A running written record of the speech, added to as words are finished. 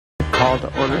Call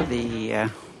to order the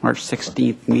March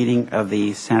 16th meeting of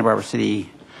the Santa Barbara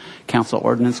City Council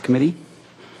Ordinance Committee.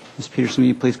 Ms. Peterson, will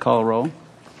you please call a roll?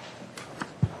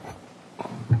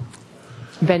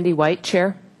 Vendi White,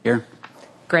 Chair. Here.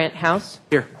 Grant House.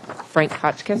 Here. Frank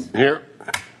Hotchkiss. Here.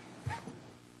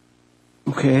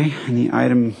 Okay, and the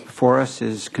item before us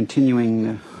is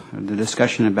continuing the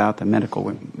discussion about the medical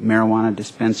marijuana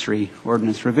dispensary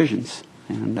ordinance revisions.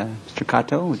 And Mr.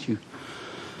 Cato, would you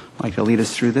like to lead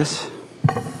us through this?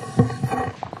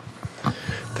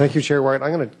 Thank you, Chair White.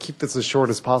 I'm going to keep this as short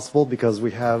as possible because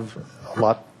we have a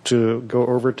lot to go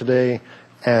over today.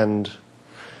 And,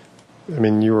 I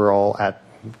mean, you were all at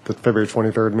the February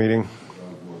 23rd meeting.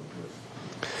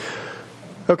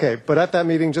 Okay, but at that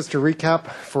meeting, just to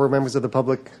recap for members of the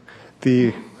public,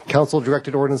 the Council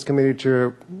directed Ordinance Committee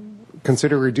to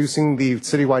consider reducing the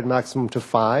citywide maximum to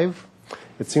 5.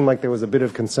 It seemed like there was a bit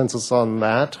of consensus on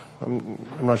that. I'm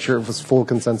not sure if it was full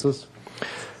consensus.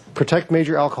 Protect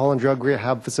major alcohol and drug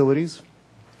rehab facilities.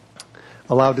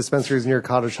 Allow dispensaries near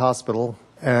Cottage Hospital.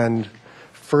 And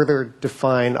further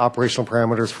define operational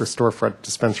parameters for storefront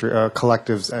dispensary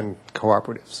collectives and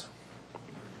cooperatives.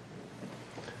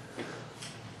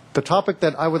 The topic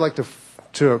that I would like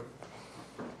to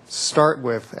start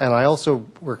with, and I also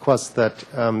request that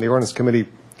the Ordinance Committee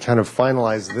kind of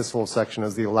finalize this whole section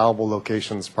as the allowable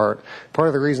locations part. Part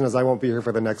of the reason is I won't be here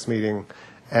for the next meeting,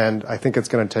 and I think it's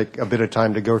going to take a bit of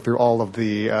time to go through all of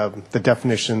the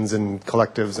definitions and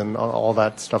collectives and all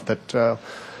that stuff that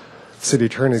City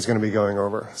Attorney is going to be going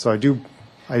over. So I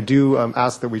do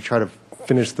ask that we try to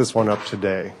finish this one up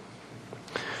today.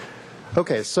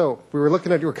 Okay, so we were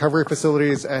looking at recovery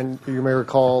facilities, and you may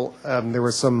recall there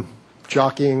was some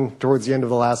jockeying towards the end of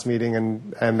the last meeting,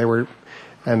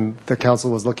 and the council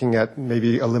was looking at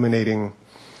maybe eliminating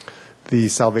the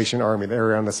Salvation Army, the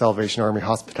area on the Salvation Army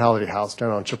Hospitality House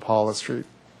down on Chapala Street.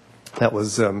 That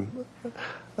was a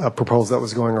proposal that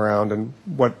was going around, and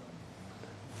what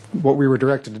we were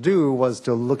directed to do was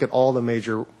to look at all the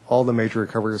major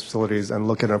recovery facilities and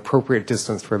look at an appropriate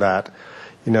distance for that.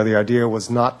 You know, the idea was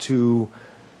not to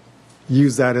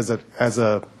use that as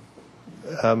a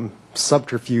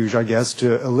subterfuge, I guess,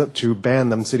 to ban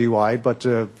them citywide, but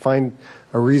to find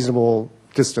a reasonable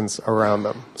distance around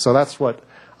them. So that's what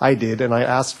I did, and I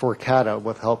asked for CATA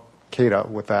with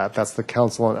that. That's the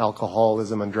Council on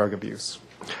Alcoholism and Drug Abuse.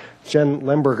 Jen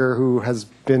Lemberger, who has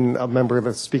been a member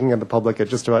of speaking of the public at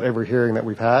just about every hearing that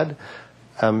we've had,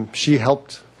 she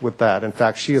helped with that. In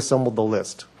fact, she assembled the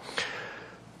list.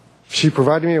 She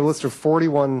provided me a list of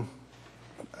 41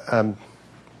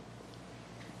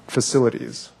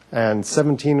 facilities, and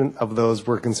 17 of those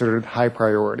were considered high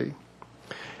priority.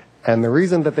 And the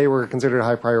reason that they were considered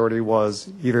high priority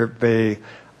was either they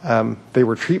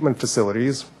were treatment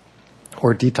facilities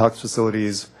or detox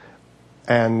facilities,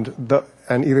 and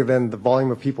either then the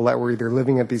volume of people that were either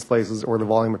living at these places or the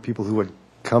volume of people who would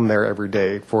come there every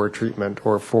day for treatment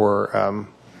or for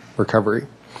recovery.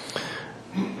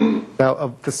 Now,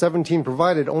 of the 17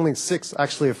 provided, only 6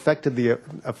 actually affected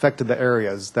the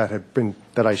areas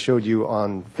that I showed you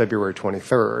on February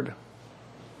 23rd.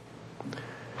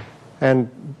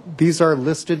 And these are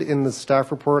listed in the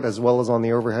staff report as well as on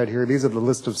the overhead here. These are the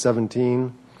list of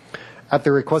 17. At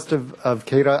the request of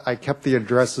CATA, I kept the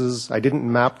addresses. I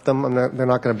didn't map them. They're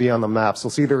not going to be on the map. So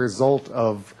see the result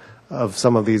of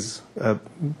some of these, the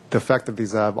effect that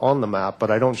these have on the map,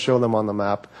 but I don't show them on the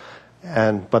map.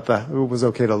 But it was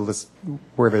okay to list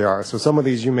where they are. So some of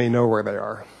these you may know where they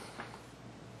are.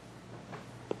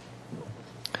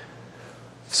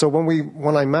 So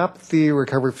when I mapped the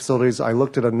recovery facilities, I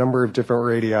looked at a number of different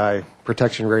radii,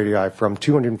 protection radii, from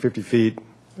 250 feet,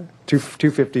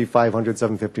 250, 500,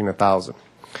 750, and 1,000.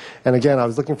 And again, I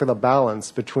was looking for the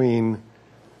balance between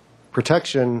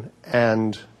protection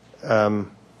and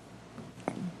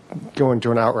going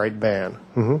to an outright ban.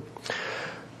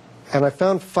 And I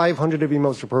found 500 to be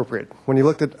most appropriate. When you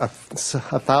looked at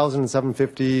 1,000 and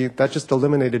 750, that just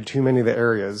eliminated too many of the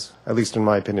areas, at least in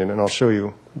my opinion, and I'll show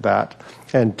you that.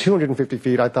 And 250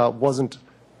 feet I thought wasn't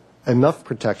enough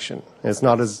protection. It's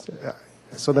not as,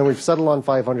 so then we've settled on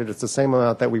 500. It's the same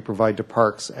amount that we provide to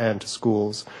parks and to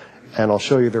schools, and I'll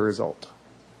show you the result.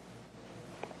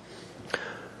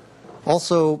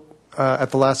 Also, at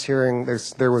the last hearing,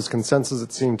 there was consensus,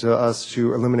 it seemed to us,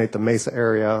 to eliminate the Mesa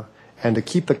area and to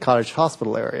keep the Cottage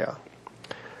Hospital area.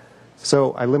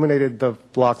 So I eliminated the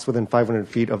blocks within 500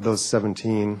 feet of those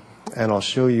 17, and I'll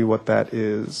show you what that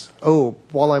is. Oh,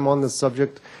 while I'm on this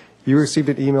subject, you received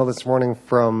an email this morning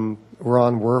from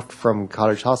Ron Werf from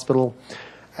Cottage Hospital,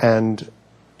 and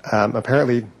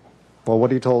apparently, well,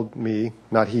 what he told me,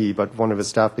 not he, but one of his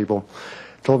staff people,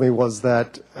 told me was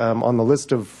that on the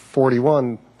list of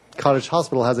 41, Cottage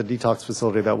Hospital has a detox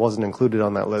facility that wasn't included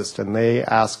on that list, and they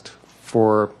asked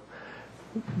for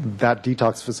that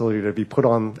detox facility to be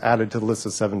added to the list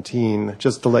of 17.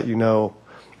 Just to let you know,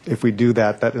 if we do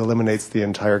that, that eliminates the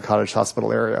entire Cottage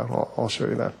Hospital area. I'll show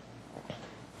you that.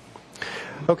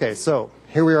 Okay, so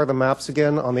here we are, the maps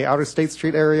again. On the outer State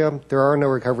Street area, there are no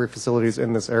recovery facilities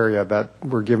in this area that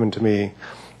were given to me,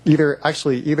 either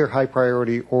high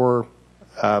priority or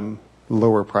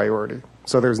lower priority.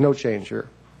 So there's no change here.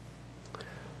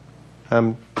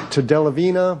 To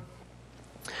Delavina,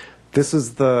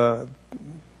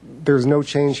 there's no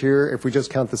change here. If we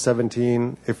just count the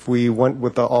 17, if we went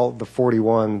with all the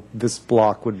 41, this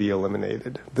block would be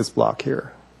eliminated, this block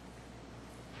here.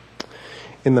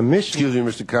 In the Mission... Excuse me,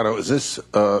 Mr. Cotto, is this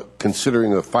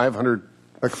considering a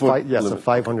 500-foot Yes, limit? a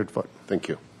 500-foot. Thank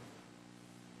you.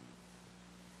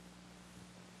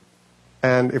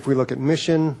 And if we look at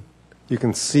Mission, you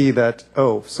can see that,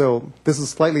 so this is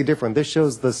slightly different. This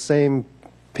shows the same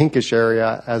pinkish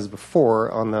area as before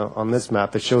on this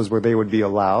map that shows where they would be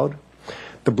allowed.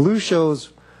 The blue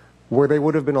shows where they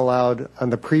would have been allowed on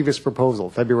the previous proposal,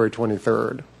 February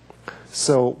 23rd.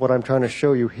 So what I'm trying to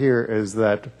show you here is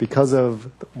that because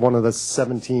of one of the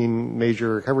 17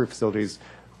 major recovery facilities,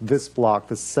 this block,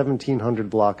 the 1700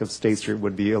 block of State Street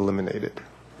would be eliminated.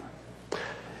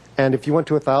 And if you went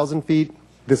to 1,000 feet,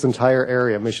 this entire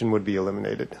area, Mission, would be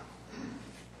eliminated.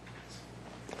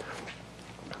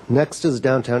 Next is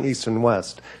downtown East and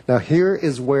West. Now here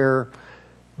is where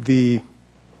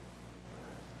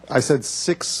I said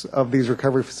 6 of these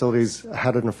recovery facilities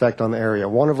had an effect on the area.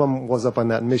 One of them was up on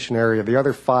that Mission area. The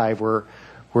other 5 were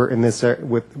in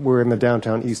the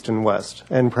downtown East and West.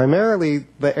 And primarily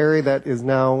the area that is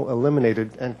now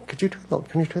eliminated, and can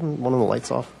you turn one of the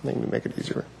lights off? Maybe make it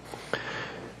easier.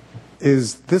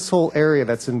 Is this whole area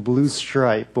that's in blue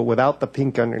stripe but without the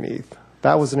pink underneath.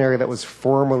 That was an area that was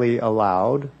formerly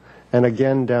allowed. And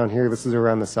again, down here, this is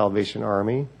around the Salvation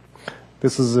Army.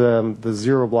 This is the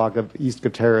 0 block of East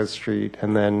Gutierrez Street,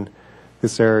 and then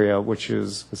this area, which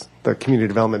is the community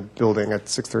development building at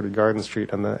 630 Garden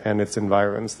Street and its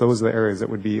environs. Those are the areas that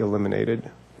would be eliminated.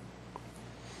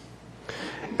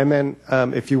 And then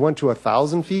if you went to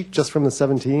 1,000 feet just from the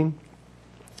 17,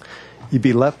 you'd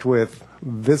be left with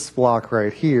this block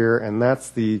right here, and that's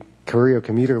the Carrillo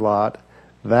commuter lot.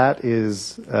 That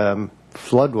is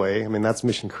floodway. I mean, that's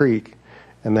Mission Creek.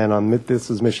 And then this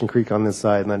is Mission Creek on this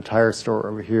side, and then Tire Store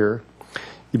over here.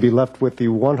 You'd be left with the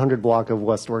 100 block of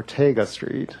West Ortega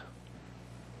Street.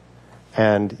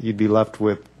 And you'd be left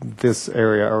with this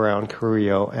area around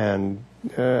Carrillo and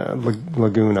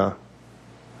Laguna.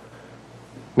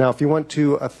 Now, if you went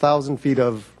to 1,000 feet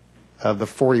of the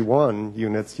 41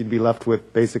 units, you'd be left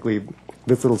with basically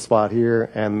this little spot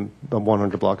here and the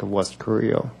 100 block of West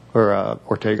Carrillo, or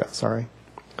Ortega, sorry.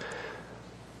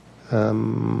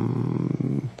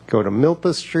 Go to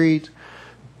Milpa Street.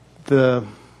 The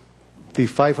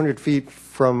 500 feet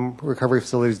from recovery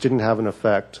facilities didn't have an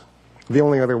effect. The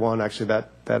only other one actually that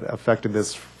affected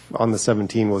this on the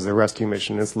 17 was the rescue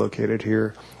mission. It's located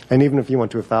here. And even if you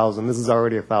went to 1,000, this is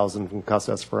already 1,000 from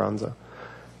Casa Esperanza.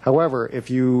 However, if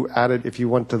you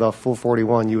went to the full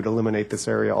 41, you would eliminate this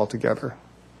area altogether.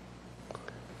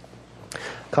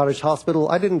 Cottage Hospital,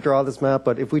 I didn't draw this map,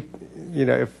 but if the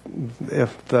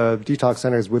detox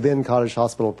center is within Cottage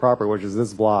Hospital proper, which is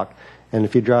this block, and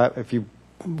if you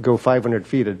go 500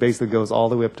 feet, it basically goes all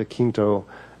the way up to Quinto,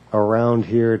 around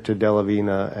here to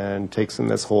Delavina, and takes in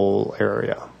this whole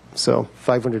area. So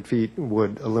 500 feet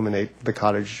would eliminate the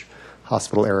Cottage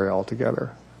Hospital area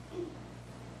altogether.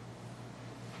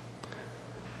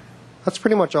 That's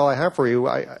pretty much all I have for you.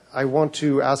 I want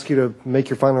to ask you to make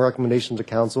your final recommendation to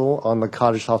council on the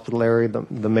Cottage Hospital area,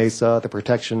 the Mesa, the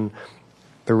protection,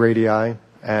 the radii,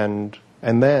 and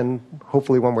then,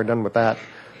 hopefully when we're done with that,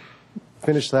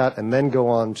 finish that and then go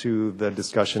on to the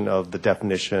discussion of the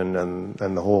definition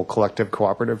and the whole collective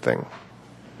cooperative thing.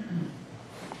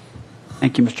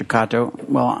 Thank you, Mr. Cotto.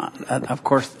 Well, of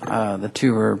course, the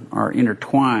two are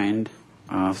intertwined,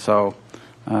 so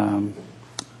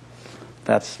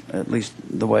that's at least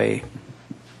the way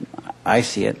I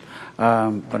see it. But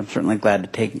I'm certainly glad to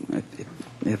take,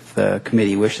 if the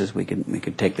committee wishes, we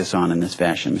could take this on in this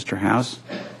fashion. Mr. House?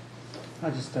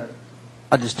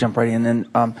 I'll just jump right in.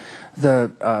 And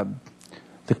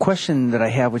the question that I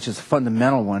have, which is a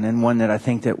fundamental one, and one that I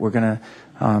think that we're going to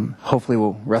hopefully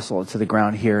we'll wrestle it to the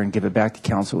ground here and give it back to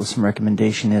council with some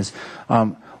recommendation, is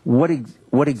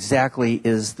what exactly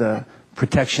is the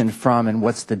protection from and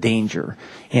what's the danger?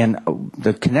 And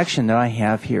the connection that I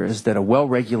have here is that a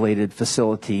well-regulated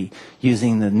facility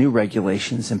using the new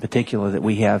regulations in particular that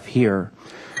we have here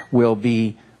will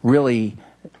be really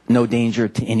no danger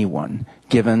to anyone,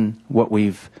 given what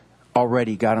we've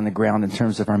already got on the ground in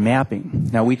terms of our mapping.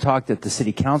 Now, we talked at the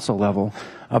city council level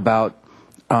about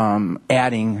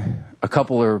adding a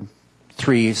couple or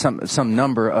three, some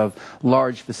number of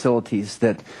large facilities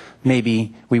that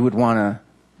maybe we would want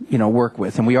to work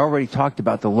with. And we already talked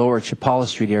about the lower Chapala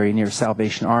Street area near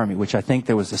Salvation Army, which I think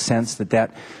there was a sense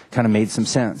that kind of made some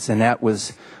sense. And that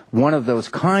was one of those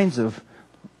kinds of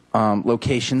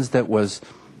locations that was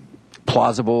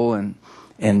plausible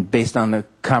and based on the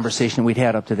conversation we'd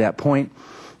had up to that point.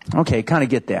 Okay, kind of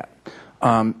get that.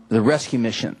 The rescue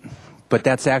mission, but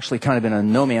that's actually kind of in a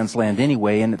no man's land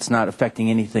anyway, and it's not affecting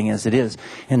anything as it is.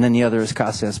 And then the other is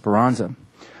Casa Esperanza.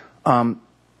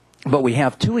 But we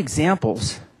have two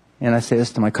examples, and I say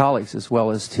this to my colleagues as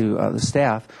well as to the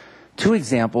staff, two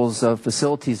examples of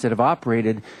facilities that have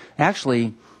operated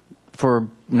actually for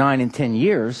 9 and 10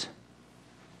 years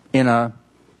in a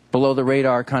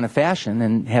below-the-radar kind of fashion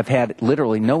and have had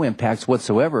literally no impacts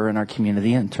whatsoever in our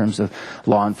community in terms of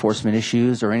law enforcement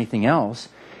issues or anything else.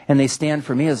 And they stand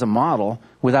for me as a model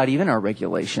without even our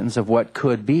regulations of what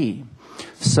could be.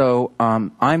 So I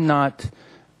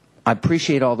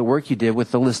appreciate all the work you did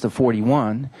with the list of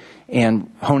 41 and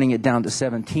honing it down to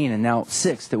 17 and now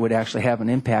 6 that would actually have an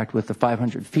impact with the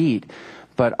 500 feet.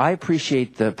 But I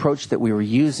appreciate the approach that we were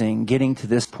using getting to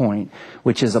this point,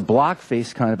 which is a block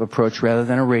face kind of approach rather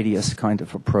than a radius kind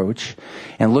of approach,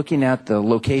 and looking at the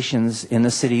locations in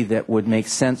the city that would make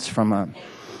sense from a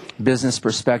business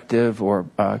perspective or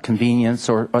convenience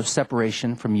or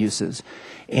separation from uses.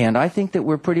 And I think that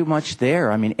we're pretty much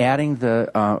there. I mean, adding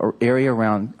the area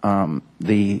around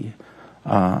the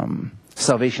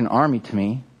Salvation Army to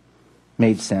me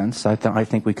made sense. I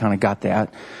think we kind of got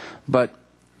that. But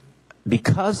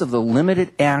because of the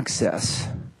limited access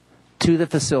to the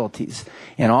facilities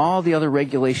and all the other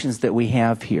regulations that we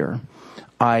have here,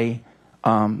 I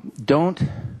don't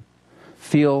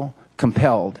feel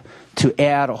compelled to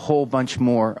add a whole bunch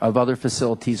more of other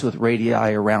facilities with radii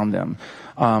around them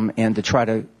and to try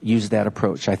to use that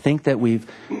approach. I think that we've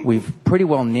pretty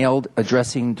well nailed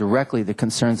addressing directly the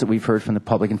concerns that we've heard from the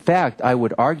public. In fact, I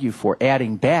would argue for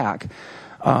adding back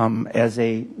as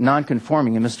a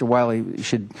non-conforming, and Mr. Wiley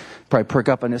should probably perk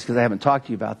up on this because I haven't talked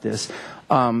to you about this,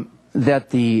 that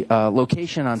the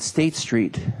location on State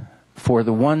Street for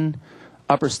the one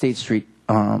Upper State Street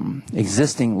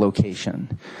existing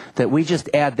location, that we just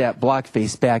add that block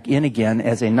face back in again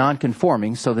as a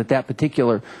non-conforming so that that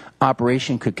particular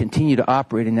operation could continue to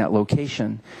operate in that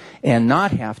location and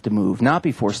not have to move, not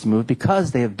be forced to move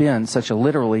because they have been such a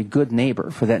literally good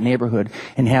neighbor for that neighborhood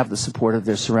and have the support of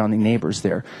their surrounding neighbors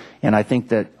there. And I think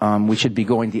that we should be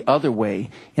going the other way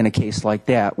in a case like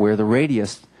that where the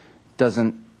radius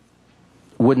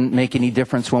wouldn't make any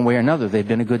difference one way or another. They've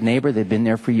been a good neighbor. They've been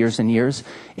there for years and years,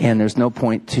 and there's no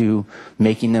point to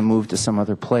making them move to some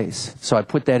other place. So I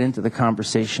put that into the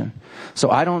conversation.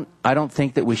 So I don't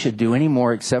think that we should do any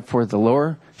more except for the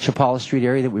lower Chapala Street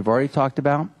area that we've already talked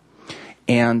about,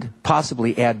 and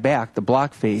possibly add back the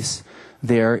block face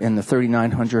there in the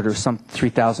 3900 or some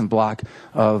 3000 block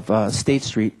of State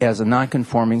Street as a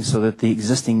non-conforming so that the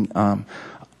existing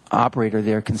operator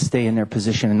there can stay in their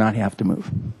position and not have to move.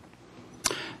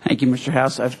 Thank you, Mr.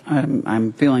 House.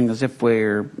 I'm feeling as if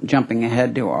we're jumping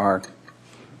ahead to our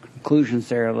conclusions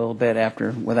there a little bit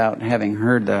without having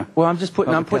heard the. Well, I'm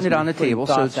putting it on the table,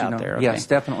 so it's out there. Okay. Yes,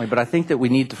 definitely. But I think that we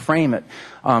need to frame it.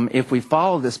 If we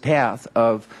follow this path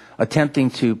of attempting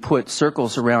to put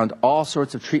circles around all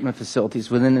sorts of treatment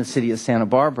facilities within the city of Santa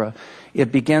Barbara,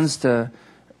 it begins to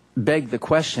beg the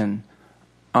question,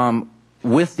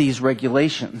 with these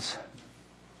regulations,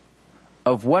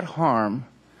 of what harm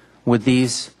would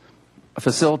these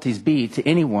facilities be to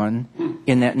anyone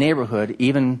in that neighborhood,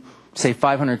 even, say,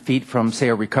 500 feet from, say,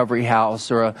 a recovery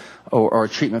house or a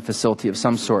treatment facility of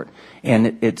some sort.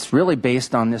 And it's really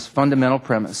based on this fundamental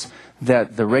premise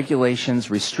that the regulations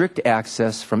restrict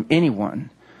access from anyone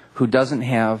who doesn't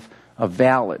have a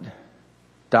valid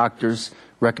doctor's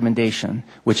recommendation,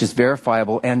 which is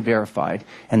verifiable and verified,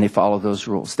 and they follow those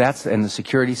rules. That's and the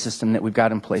security system that we've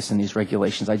got in place in these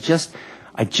regulations. I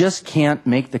just can't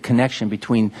make the connection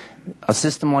between a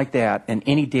system like that and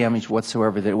any damage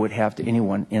whatsoever that it would have to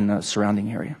anyone in the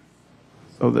surrounding area.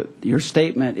 So your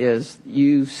statement is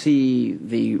you see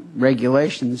the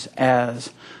regulations as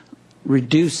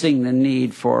reducing the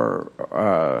need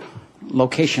for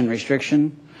location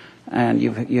restriction, and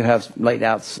you have laid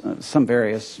out some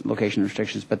various location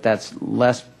restrictions, but that's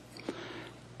less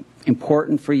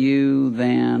important for you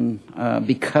than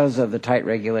because of the tight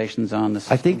regulations on the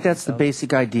system? I think that's the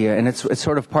basic idea, and it's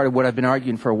sort of part of what I've been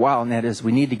arguing for a while, and that is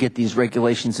we need to get these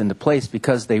regulations into place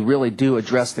because they really do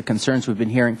address the concerns we've been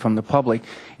hearing from the public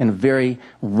in a very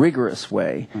rigorous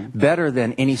way, better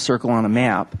than any circle on a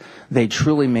map. They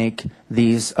truly make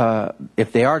these,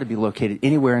 if they are to be located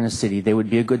anywhere in the city, they would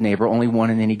be a good neighbor, only one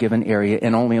in any given area,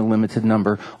 and only a limited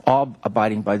number, all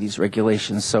abiding by these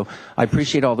regulations. So I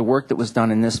appreciate all the work that was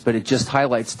done in this, but it just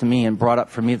highlights to me and brought up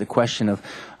for me the question of,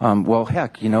 well,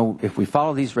 heck, you know, if we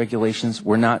follow these regulations,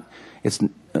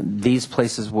 these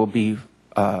places will be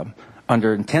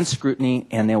under intense scrutiny,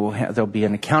 and there'll be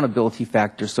an accountability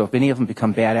factor. So if any of them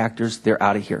become bad actors, they're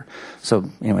out of here. So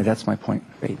anyway, that's my point.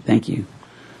 Great, thank you.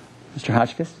 Mr.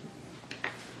 Hotchkiss?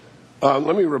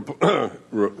 Let me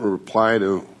reply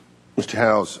to Mr.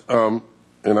 House.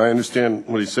 And I understand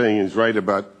what he's saying. He's right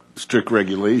about strict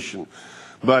regulation.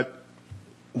 But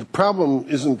the problem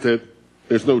isn't that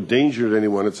there's no danger to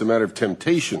anyone. It's a matter of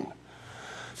temptation.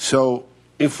 So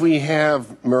if we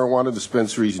have marijuana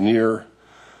dispensaries near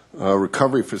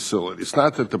recovery facilities, it's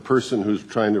not that the person who's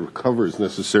trying to recover is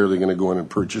necessarily going to go in and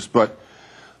purchase, but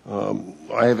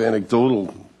I have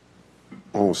anecdotal,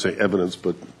 I won't say evidence,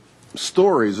 but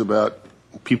stories about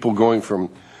people going from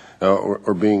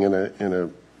or being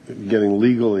getting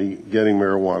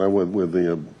marijuana with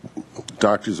the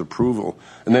doctor's approval,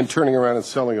 and then turning around and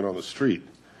selling it on the street.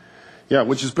 Yeah,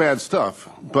 which is bad stuff.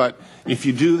 But if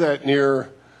you do that near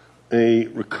a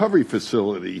recovery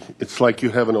facility, it's like you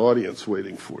have an audience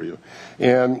waiting for you.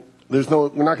 And we're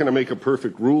not going to make a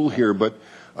perfect rule here, but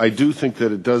I do think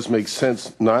that it does make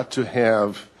sense not to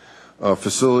have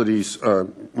facilities,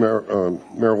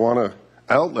 marijuana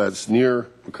outlets near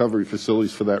recovery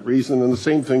facilities for that reason, and the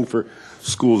same thing for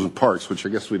schools and parks, which I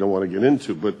guess we don't want to get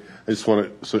into, but I just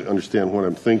want to understand what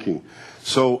I'm thinking.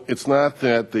 So it's not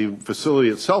that the facility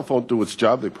itself won't do its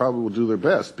job. They probably will do their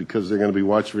best because they're going to be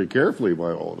watched very carefully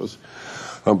by all of us,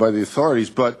 by the authorities,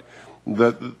 but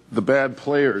the bad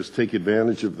players take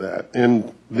advantage of that.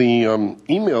 And the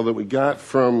email that we got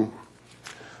from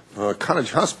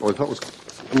Cottage Hospital, I thought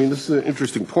this is an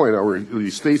interesting point.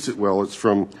 He states it well. It's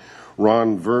from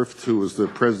Ron Verft, who was the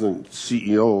president and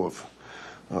CEO of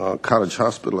Cottage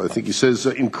Hospital. I think he says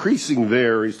increasing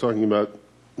he's talking about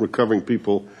recovering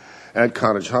people at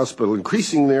Cottage Hospital,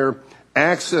 increasing their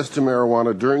access to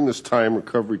marijuana during this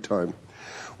recovery time,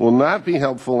 will not be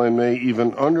helpful and may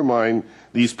even undermine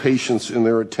these patients in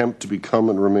their attempt to become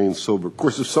and remain sober. Of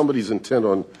course, if somebody's intent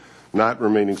on not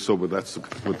remaining sober, that's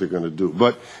what they're going to do.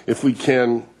 But if we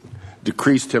can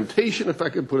decrease temptation, if I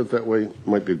could put it that way, it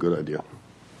might be a good idea.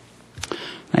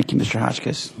 Thank you, Mr.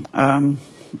 Hotchkiss.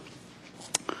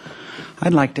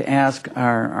 I'd like to ask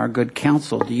our good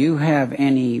counsel, do you have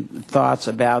any thoughts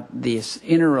about this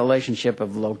interrelationship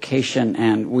of location?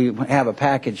 And we have a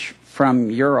package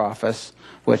from your office,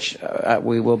 which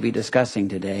we will be discussing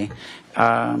today.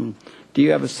 Do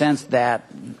you have a sense that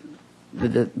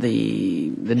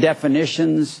the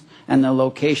definitions and the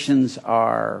locations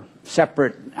are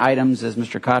separate items, as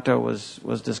Mr. Cato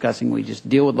was discussing? We just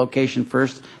deal with location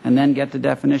first and then get the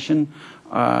definition?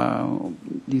 Do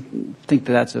you think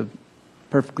that that's a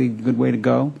perfectly good way to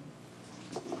go?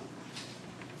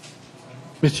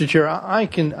 Mr. Chair, I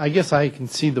guess I can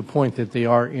see the point that they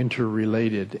are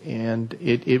interrelated, and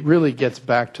it really gets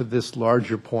back to this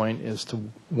larger point as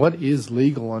to what is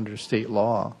legal under state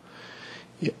law.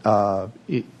 In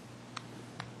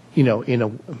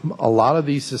a lot of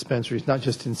these dispensaries, not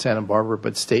just in Santa Barbara,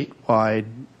 but statewide,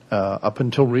 up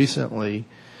until recently,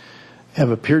 have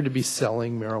appeared to be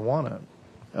selling marijuana.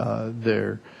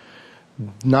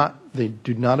 They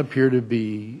do not appear to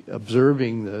be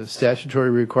observing the statutory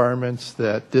requirements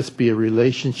that this be a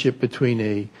relationship between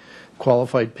a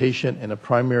qualified patient and a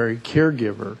primary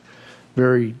caregiver.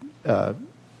 Very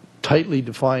tightly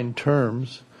defined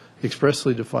terms,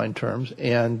 expressly defined terms,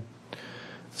 and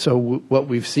so what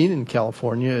we've seen in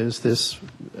California is this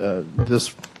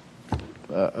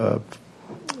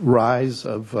rise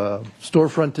of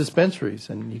storefront dispensaries,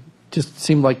 and it just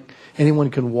seemed like anyone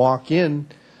can walk in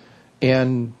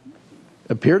and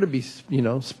appear to be,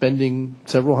 spending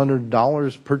several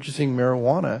 $100s purchasing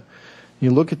marijuana.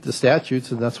 You look at the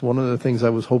statutes, and that's one of the things I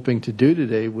was hoping to do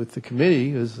today with the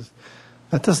committee, is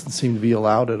that doesn't seem to be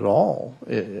allowed at all.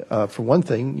 For one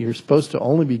thing, you're supposed to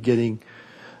only be getting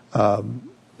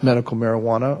medical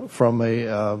marijuana from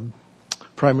a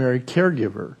primary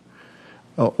caregiver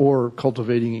or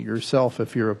cultivating it yourself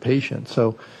if you're a patient.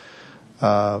 So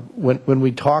when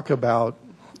we talk about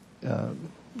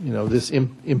this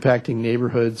impacting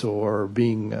neighborhoods or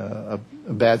being a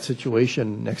bad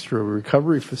situation next to a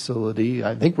recovery facility.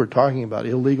 I think we're talking about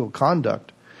illegal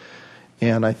conduct.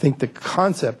 And I think the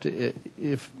concept,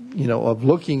 of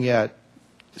looking at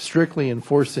strictly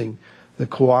enforcing the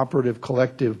cooperative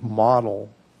collective model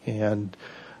and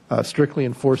strictly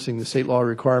enforcing the state law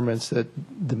requirements that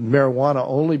the marijuana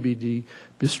only be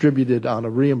distributed on a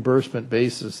reimbursement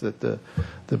basis, that the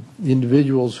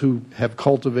individuals who have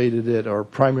cultivated it are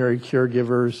primary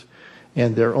caregivers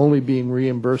and they're only being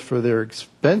reimbursed for their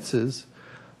expenses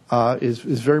is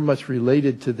very much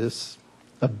related to this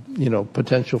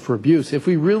potential for abuse. If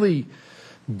we really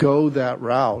go that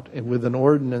route and with an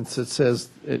ordinance that says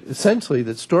essentially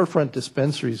that storefront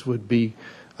dispensaries would be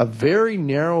a very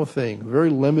narrow thing, a very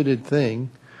limited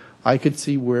thing, I could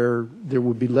see where there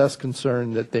would be less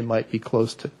concern that they might be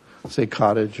close to, say,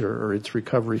 Cottage or its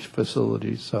recovery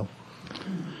facilities. So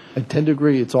I tend to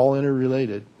agree it's all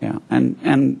interrelated. Yeah, and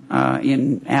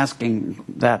in asking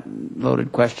that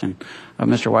loaded question of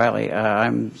Mr. Wiley,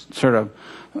 I'm sort of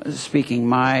speaking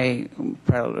my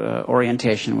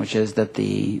orientation, which is that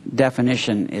the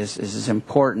definition is as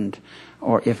important,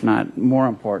 or if not more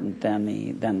important than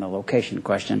the location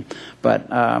question.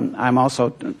 But I'm also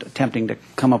attempting to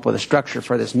come up with a structure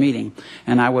for this meeting,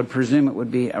 and I would presume it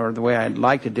would be, or the way I'd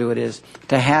like to do it is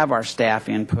to have our staff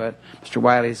input. Mr.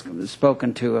 Wiley's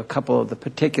spoken to a couple of the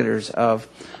particulars of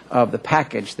the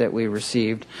package that we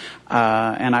received,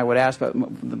 and I would ask, but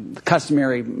the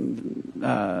customary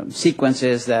sequence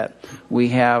is that we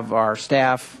have our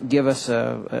staff give us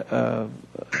a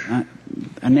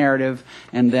narrative,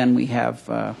 and then we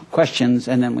have questions,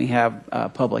 and then we have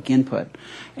public input.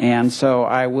 And so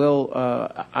I will,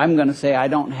 I'm going to say I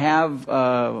don't have,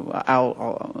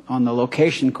 on the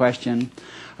location question,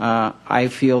 I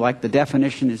feel like the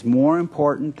definition is more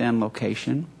important than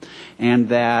location, and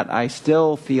that I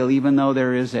still feel, even though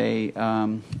there is a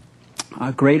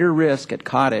greater risk at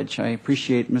Cottage, I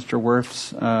appreciate Mr.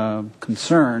 Worth's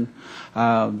concern,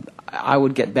 I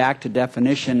would get back to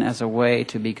definition as a way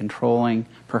to be controlling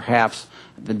perhaps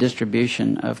the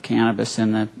distribution of cannabis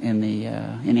in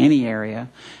any area,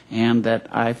 and that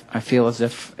I feel as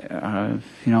if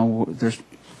there's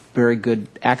very good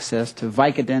access to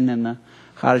Vicodin in the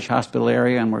Cottage Hospital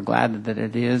area, and we're glad that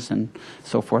it is, and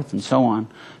so forth and so on.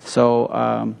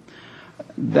 So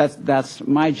that's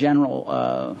my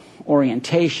general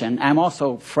orientation. I'm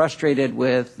also frustrated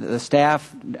with the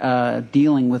staff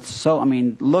dealing with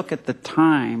look at the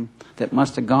time that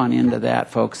must have gone into that,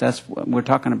 folks. That's what we're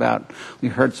talking about. We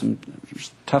heard some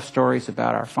tough stories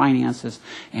about our finances,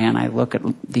 and I look at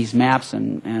these maps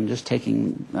and just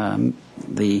taking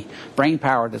the brain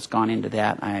power that's gone into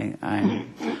that,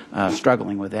 I'm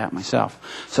struggling with that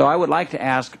myself. So I would like to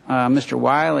ask Mr.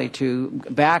 Wiley to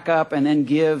back up and then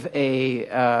give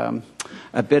a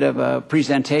bit of a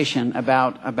presentation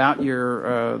about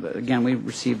your, again, we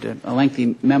received a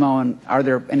lengthy memo, and are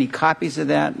there any copies of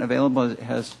that available?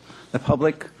 Has the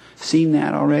public seen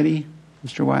that already,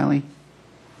 Mr. Wiley?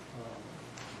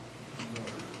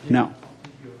 No.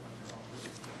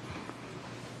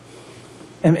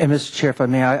 And Mr. Chair, if I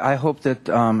may, I hope that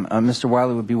Mr.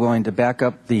 Wiley would be willing to back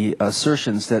up the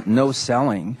assertions that no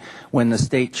selling when the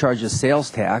state charges sales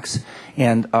tax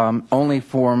and only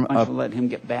form Why don't you let him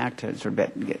get back to sort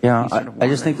of get yeah, sort of I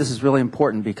just think this is really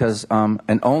important because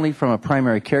and only from a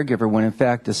primary caregiver when in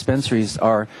fact dispensaries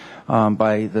are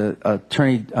by the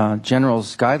Attorney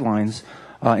General's guidelines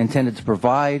intended to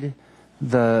provide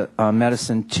the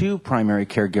medicine to primary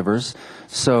caregivers.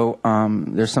 So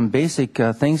there's some basic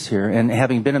things here. And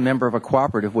having been a member of a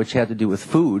cooperative, which had to do with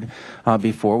food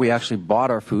before, we actually bought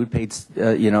our food, paid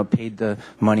the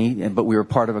money, but we were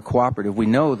part of a cooperative. We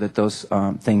know that those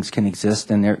things can exist,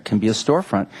 and there can be a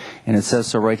storefront, and it says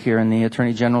so right here in the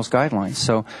Attorney General's guidelines.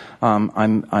 So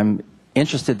I'm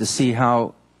interested to see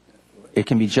how it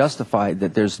can be justified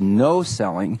that there's no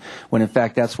selling when in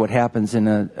fact that's what happens in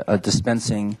a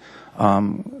dispensing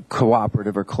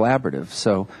cooperative or collaborative.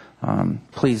 So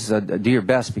please do your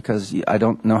best, because I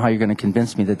don't know how you're going to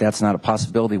convince me that that's not a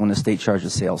possibility when the state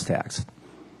charges sales tax.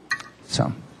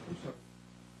 So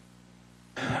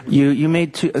you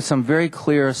made some very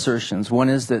clear assertions. One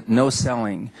is that no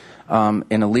selling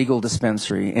in a legal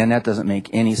dispensary, and that doesn't make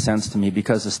any sense to me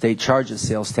because the state charges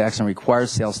sales tax and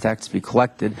requires sales tax to be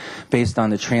collected based on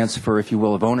the transfer, if you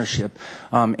will, of ownership,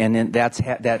 and then that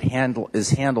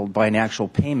is handled by an actual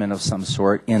payment of some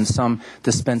sort in some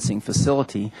dispensing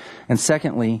facility. And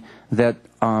secondly, that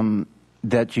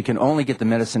that you can only get the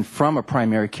medicine from a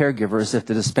primary caregiver is if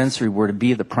the dispensary were to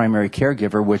be the primary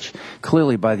caregiver, which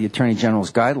clearly by the Attorney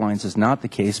General's guidelines is not the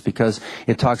case, because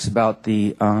it talks about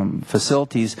the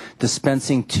facilities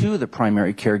dispensing to the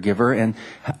primary caregiver and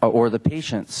or the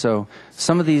patient. So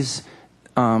some of these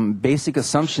basic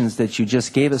assumptions that you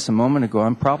just gave us a moment ago,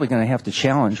 I'm probably going to have to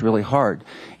challenge really hard.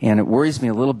 And it worries me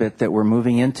a little bit that we're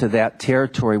moving into that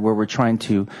territory where we're trying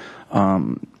to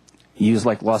use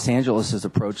like Los Angeles'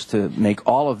 approach to make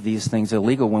all of these things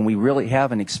illegal when we really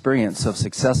have an experience of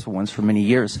successful ones for many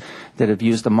years that have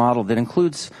used a model that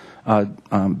includes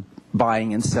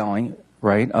buying and selling,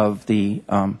 right, of the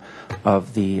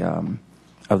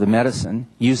medicine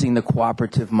using the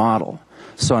cooperative model.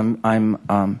 So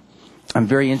I'm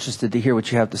very interested to hear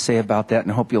what you have to say about that,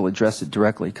 and I hope you'll address it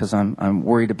directly, because I'm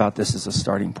worried about this as a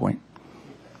starting point.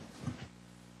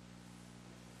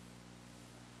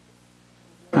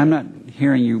 I'm not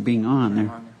hearing you being on there.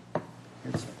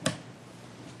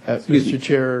 Mr.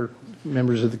 Chair,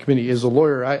 members of the committee, as a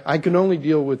lawyer, I can only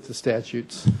deal with the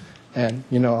statutes, and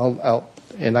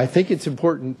and I think it's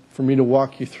important for me to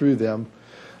walk you through them.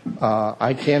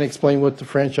 I can't explain what the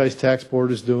Franchise Tax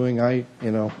Board is doing.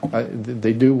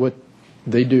 They do what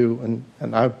they do,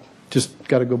 and I've just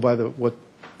got to go by what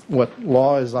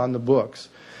law is on the books.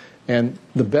 And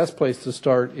the best place to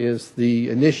start is the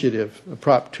initiative,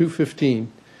 Prop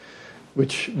 215,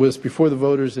 which was before the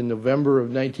voters in November of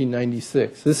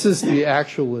 1996. This is the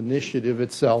actual initiative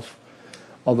itself,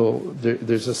 although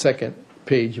there's a second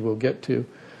page we'll get to.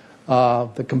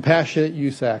 The Compassionate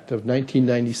Use Act of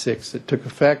 1996. It took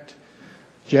effect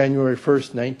January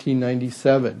 1st,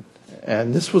 1997.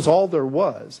 And this was all there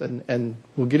was. And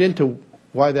we'll get into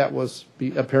why that was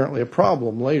apparently a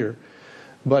problem later.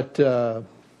 But the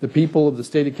people of the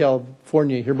state of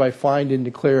California hereby find and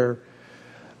declare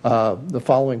the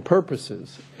following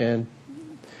purposes. And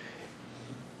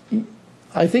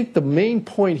I think the main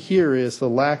point here is the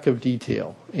lack of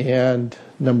detail. And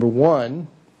number one,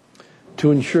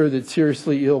 to ensure that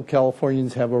seriously ill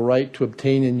Californians have a right to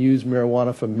obtain and use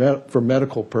marijuana for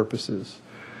medical purposes.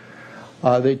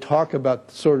 They talk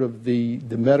about sort of the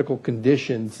medical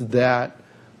conditions that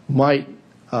might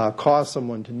cause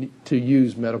someone to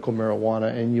use medical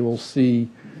marijuana, and you will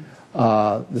see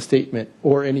the statement,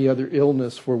 or any other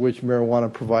illness for which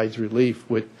marijuana provides relief,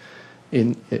 which,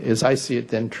 as I see it,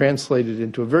 then translated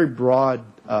into a very broad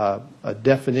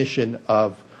definition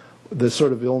of the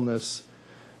sort of illness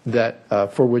that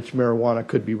for which marijuana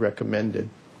could be recommended.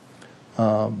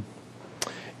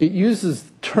 It uses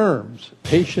terms,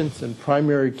 patients and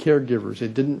primary caregivers.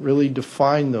 It didn't really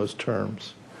define those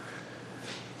terms.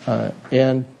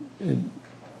 And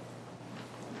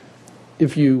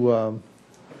if you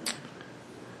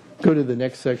go to the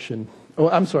next section, oh,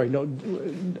 I'm sorry, no,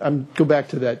 go back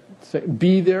to that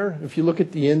B there. If you look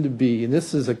at the end of B, and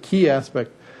this is a key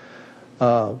aspect,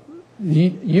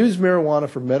 use marijuana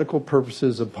for medical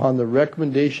purposes upon the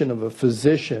recommendation of a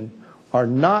physician are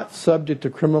not subject to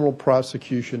criminal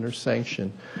prosecution or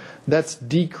sanction. That's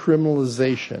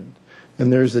decriminalization.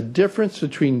 And there's a difference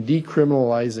between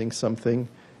decriminalizing something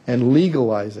and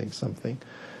legalizing something.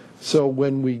 So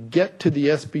when we get to the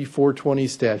SB 420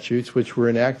 statutes, which were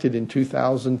enacted in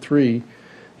 2003,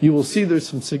 you will see there's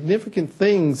some significant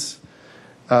things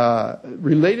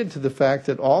related to the fact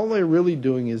that all they're really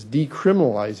doing is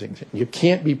decriminalizing. You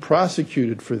can't be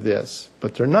prosecuted for this,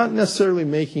 but they're not necessarily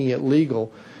making it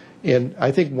legal. And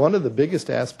I think one of the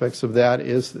biggest aspects of that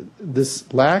is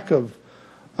this lack of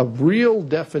a real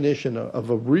definition of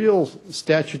a real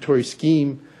statutory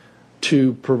scheme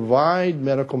to provide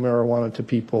medical marijuana to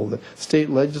people. The state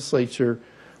legislature,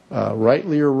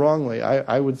 rightly or wrongly,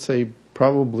 I would say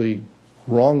probably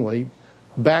wrongly,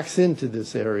 backs into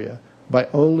this area by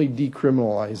only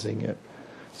decriminalizing it.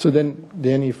 So then,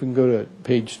 Danny, if we can go to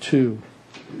page 2.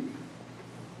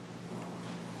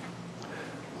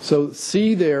 So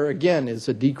C there, again, is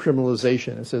a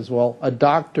decriminalization. It says, well, a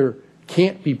doctor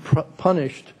can't be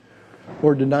punished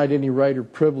or denied any right or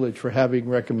privilege for having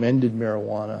recommended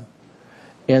marijuana.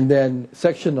 And then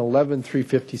section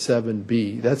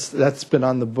 11357B, that's been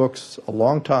on the books a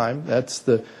long time. That's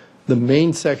the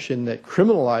main section that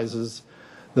criminalizes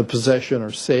the possession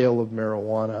or sale of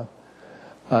marijuana.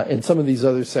 And some of these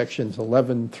other sections,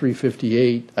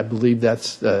 11358, I believe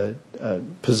that's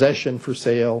possession for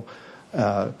sale,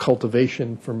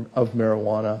 cultivation of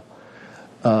marijuana,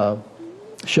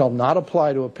 shall not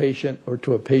apply to a patient or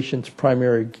to a patient's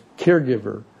primary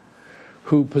caregiver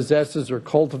who possesses or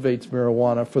cultivates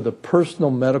marijuana for the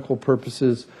personal medical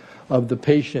purposes of the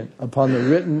patient upon the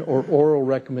written or oral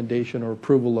recommendation or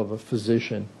approval of a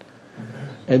physician.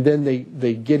 And then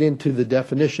they get into the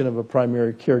definition of a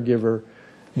primary caregiver,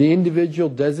 The individual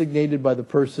designated by the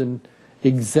person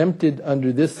exempted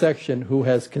under this section who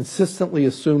has consistently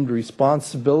assumed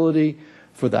responsibility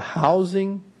for the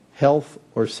housing, health,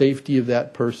 or safety of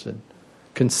that person.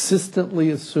 Consistently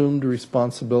assumed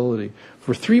responsibility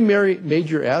for three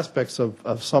major aspects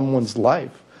of someone's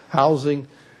life: housing,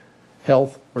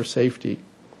 health, or safety.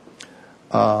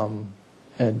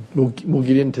 And we'll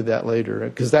get into that later,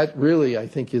 because that really, I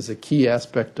think, is a key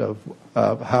aspect of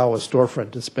how a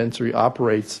storefront dispensary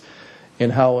operates,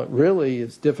 and how it really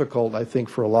is difficult, I think,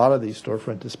 for a lot of these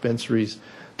storefront dispensaries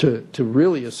to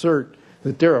really assert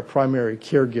that they're a primary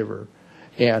caregiver.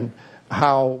 And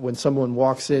how when someone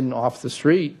walks in off the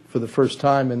street for the first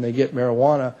time and they get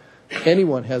marijuana,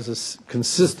 anyone has a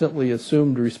consistently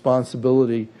assumed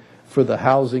responsibility for the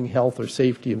housing, health, or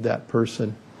safety of that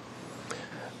person.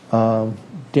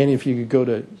 Danny, if you could go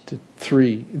to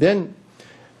 3. Then,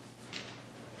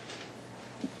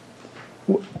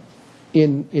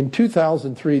 in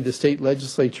 2003, the state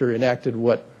legislature enacted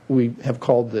what we have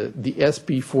called the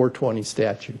SB 420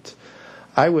 statutes.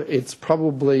 It's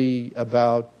probably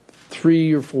about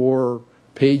 3 or 4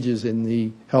 pages in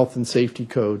the Health and Safety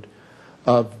Code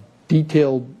of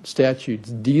detailed statutes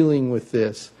dealing with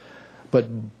this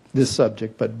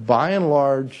subject. But by and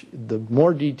large, the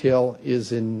more detail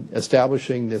is in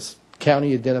establishing this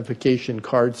county identification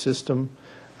card system,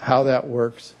 how that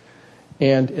works,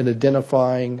 and in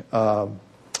identifying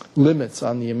limits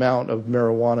on the amount of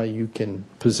marijuana you can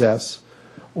possess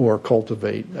or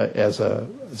cultivate as a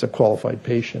qualified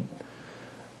patient.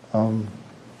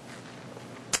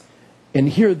 And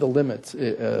here are the limits.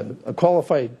 A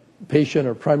qualified patient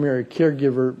or primary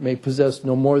caregiver may possess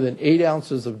no more than 8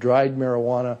 ounces of dried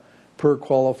marijuana per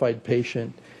qualified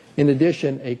patient. In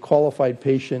addition, a qualified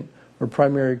patient or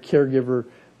primary caregiver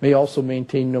may also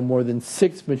maintain no more than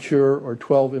 6 mature or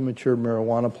 12 immature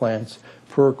marijuana plants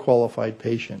per qualified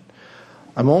patient.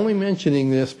 I'm only mentioning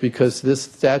this because this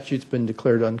statute's been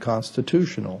declared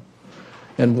unconstitutional.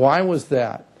 And why was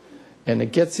that? And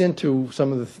it gets into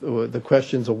some of the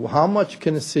questions of how much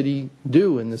can a city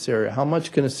do in this area? How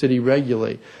much can a city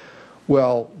regulate?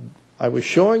 Well, I was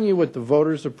showing you what the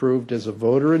voters approved as a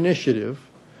voter initiative,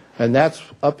 and that's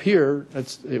up here.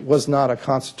 It was not a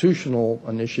constitutional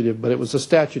initiative, but it was a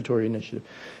statutory initiative.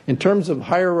 In terms of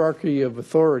hierarchy of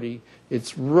authority,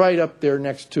 it's right up there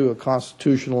next to a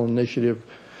constitutional initiative.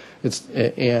 It's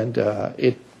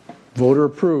voter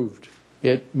approved.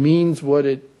 It means what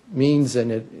it means,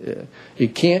 and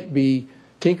it can't be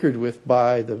tinkered with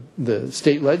by the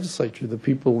state legislature, the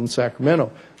people in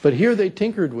Sacramento. But here they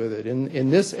tinkered with it in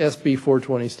this SB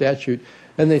 420 statute,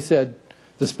 and they said,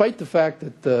 despite the fact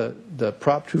that the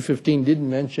Prop 215 didn't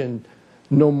mention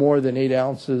no more than 8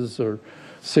 ounces or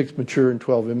 6 mature and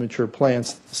 12 immature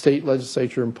plants, the state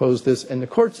legislature imposed this, and the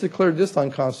courts declared this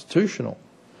unconstitutional.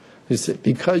 They said,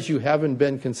 because you haven't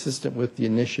been consistent with the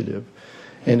initiative.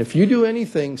 And if you do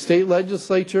anything, state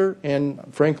legislature and,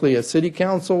 frankly, a city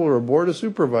council or a board of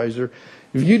supervisor,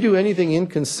 if you do anything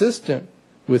inconsistent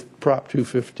with Prop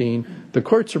 215, the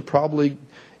courts are probably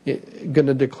going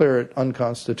to declare it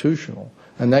unconstitutional.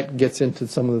 And that gets into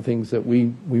some of the things that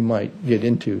we might get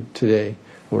into today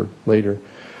or later.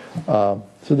 So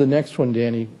the next one,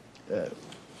 Danny.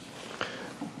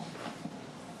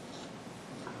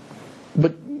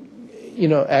 But, you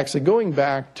know, actually going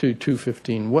back to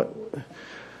 215, what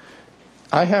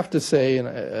I have to say,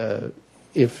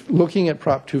 if looking at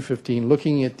Prop 215,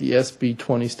 looking at the SB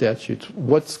 20 statutes,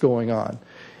 what's going on?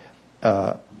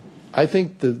 I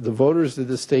think the voters of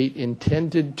the state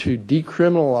intended to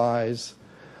decriminalize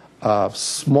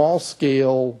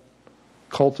small-scale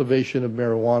cultivation of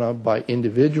marijuana by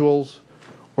individuals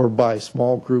or by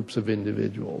small groups of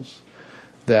individuals.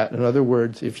 That, in other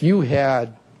words, if you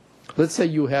had, let's say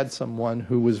you had someone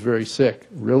who was very sick,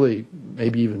 really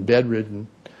maybe even bedridden,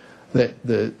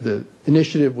 the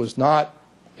initiative was not,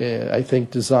 I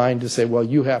think, designed to say, well,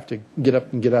 you have to get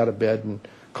up and get out of bed and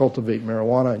cultivate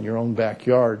marijuana in your own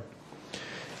backyard.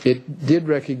 It did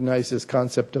recognize this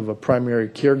concept of a primary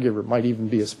caregiver. It might even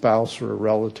be a spouse or a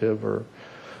relative or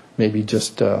maybe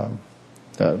just a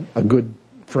good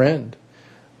friend.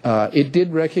 It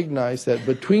did recognize that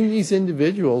between these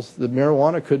individuals, the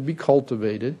marijuana could be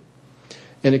cultivated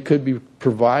and it could be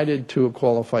provided to a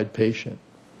qualified patient.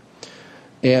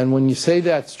 And when you say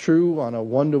that's true on a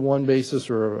one-to-one basis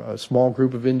or a small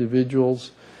group of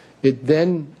individuals, it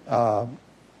then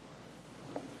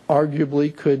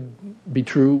arguably could be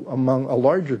true among a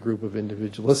larger group of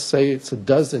individuals. Let's say it's a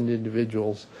dozen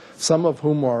individuals, some of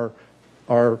whom are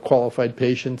qualified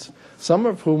patients, some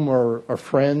of whom are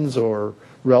friends or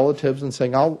relatives, and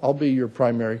saying, I'll be your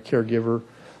primary caregiver.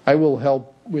 I will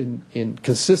help in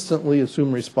consistently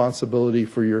assume responsibility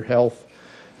for your health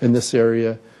in this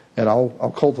area, and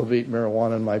I'll cultivate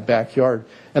marijuana in my backyard.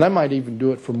 And I might even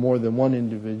do it for more than one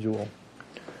individual.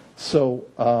 So,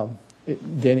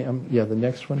 Danny, yeah, the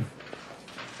next one.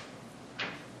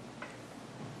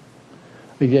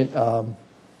 Again,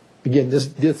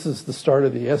 this is the start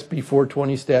of the SB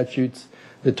 420 statutes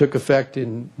that took effect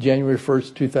in January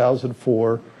 1st,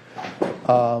 2004.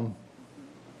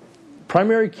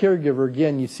 Primary caregiver,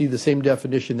 again, you see the same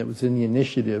definition that was in the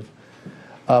initiative,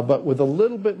 but with a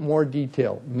little bit more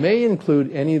detail. May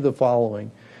include any of the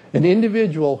following. An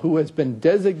individual who has been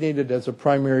designated as a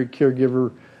primary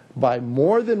caregiver by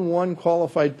more than one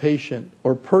qualified patient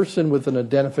or person with an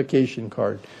identification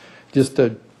card. Just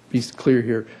to be clear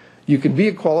here, you can be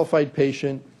a qualified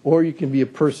patient or you can be a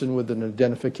person with an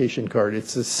identification card.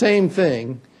 It's the same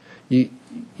thing.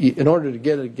 In order to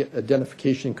get an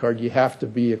identification card, you have to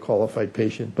be a qualified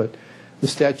patient, but the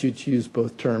statutes use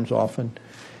both terms often.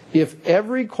 If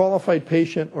every qualified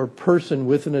patient or person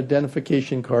with an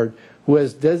identification card who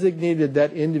has designated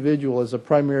that individual as a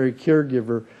primary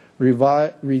caregiver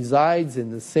resides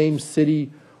in the same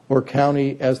city or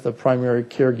county as the primary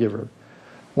caregiver.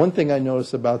 One thing I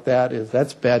notice about that is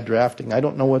that's bad drafting. I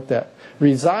don't know what that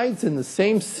resides in the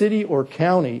same city or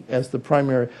county as the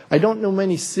primary. I don't know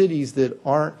many cities that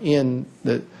aren't in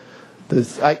the.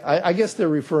 I guess they're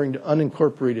referring to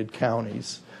unincorporated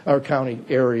counties or county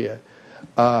area.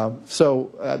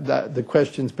 The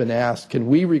question's been asked: can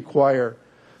we require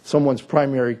someone's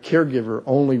primary caregiver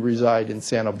only reside in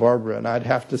Santa Barbara? And I'd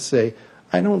have to say,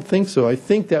 I don't think so. I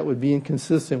think that would be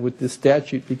inconsistent with this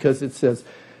statute because it says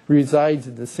resides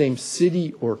in the same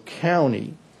city or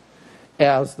county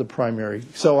as the primary.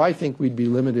 So I think we'd be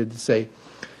limited to say,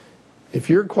 if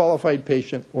you're a qualified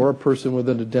patient or a person with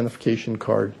an identification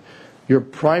card, your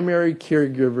primary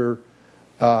caregiver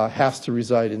has to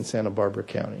reside in Santa Barbara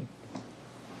County.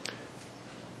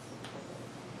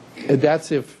 And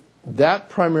that's if that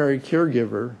primary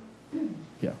caregiver,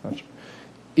 yeah,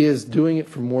 is doing it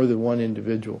for more than one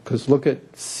individual. Because look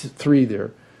at 3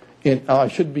 there. And I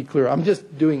should be clear, I'm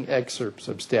just doing excerpts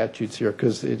of statutes here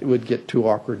because it would get too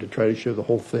awkward to try to show the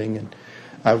whole thing, and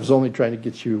I was only trying to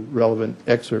get you relevant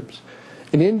excerpts.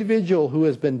 An individual who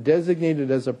has been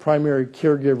designated as a primary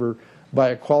caregiver by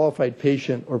a qualified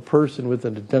patient or person with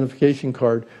an identification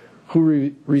card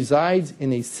who resides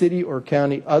in a city or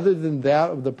county other than that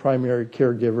of the primary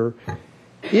caregiver,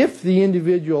 if the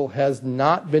individual has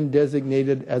not been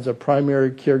designated as a primary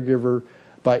caregiver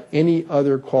by any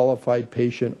other qualified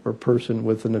patient or person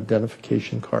with an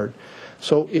identification card.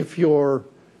 So if you're,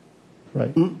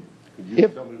 right,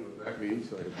 if, Tell me what that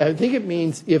means. I think it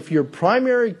means if your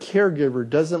primary caregiver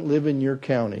doesn't live in your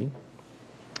county,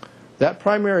 that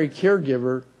primary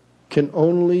caregiver can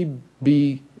only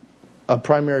be a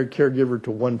primary caregiver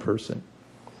to one person.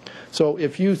 So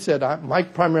if you said, my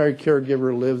primary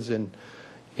caregiver lives in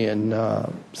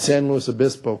San Luis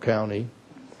Obispo County,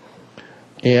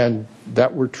 and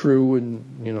that were true,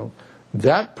 and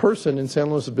that person in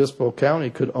San Luis Obispo County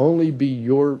could only be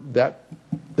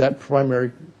that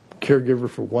primary caregiver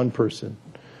for one person.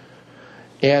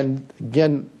 And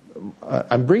again,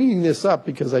 I'm bringing this up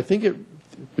because I think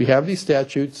we have these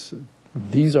statutes.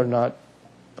 These are not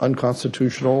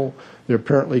unconstitutional. They're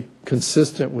apparently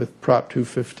consistent with Prop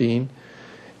 215.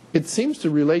 It seems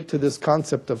to relate to this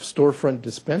concept of storefront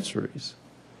dispensaries.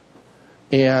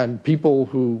 And people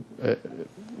who,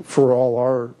 for all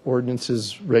our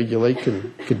ordinances regulate,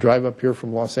 could drive up here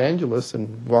from Los Angeles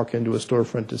and walk into a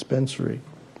storefront dispensary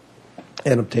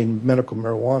and obtain medical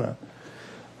marijuana.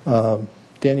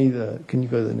 Danny, can you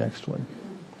go to the next one?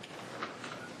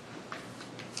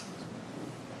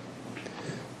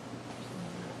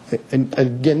 And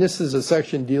again, this is a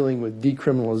section dealing with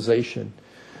decriminalization.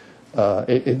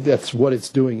 That's what it's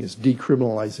doing, is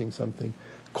decriminalizing something.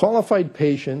 Qualified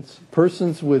patients,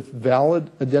 persons with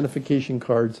valid identification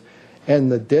cards,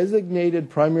 and the designated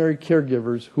primary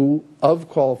caregivers of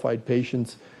qualified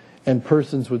patients and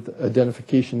persons with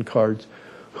identification cards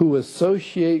who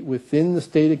associate within the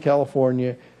state of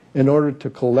California in order to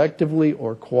collectively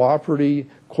or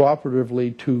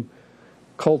cooperatively to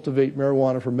cultivate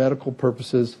marijuana for medical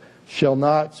purposes shall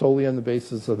not, solely on the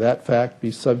basis of that fact,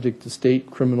 be subject to state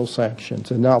criminal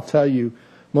sanctions. And I'll tell you,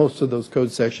 most of those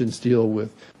code sections deal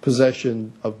with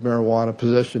possession of marijuana,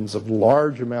 possessions of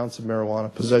large amounts of marijuana,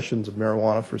 possessions of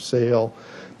marijuana for sale,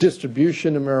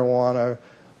 distribution of marijuana,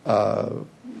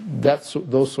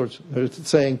 those sorts. It's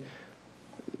saying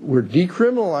we're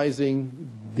decriminalizing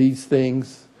these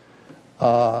things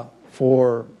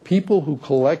for people who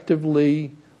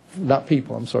collectively, not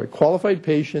people, I'm sorry, qualified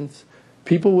patients,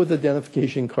 people with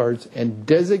identification cards, and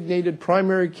designated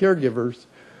primary caregivers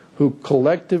who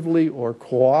collectively or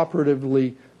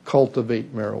cooperatively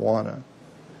cultivate marijuana.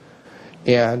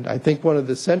 And I think one of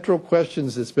the central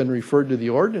questions that's been referred to the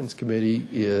Ordinance Committee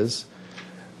is,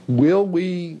 will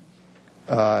we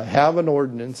have an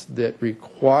ordinance that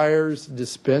requires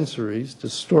dispensaries, to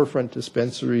storefront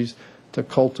dispensaries, to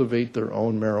cultivate their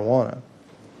own marijuana?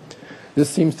 This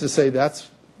seems to say that's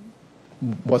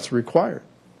what's required.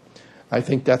 I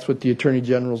think that's what the Attorney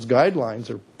General's guidelines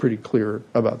are pretty clear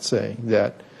about saying,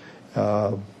 that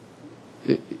the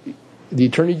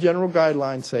Attorney General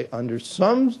guidelines say under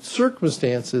some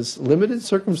circumstances, limited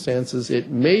circumstances, it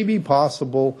may be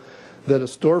possible that a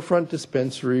storefront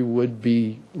dispensary would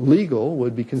be legal,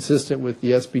 would be consistent with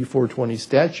the SB 420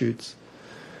 statutes,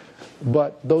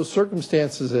 but those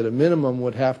circumstances at a minimum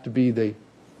would have to be they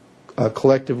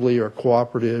collectively or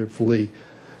cooperatively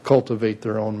cultivate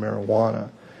their own marijuana.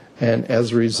 And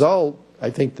as a result,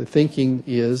 I think the thinking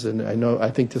is, and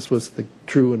I think this was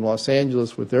true in Los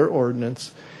Angeles with their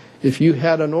ordinance, if you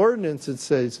had an ordinance that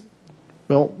says,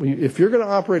 well, if you're going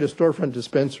to operate a storefront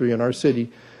dispensary in our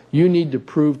city, you need to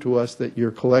prove to us that you're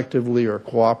collectively or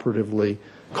cooperatively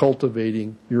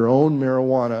cultivating your own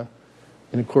marijuana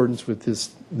in accordance with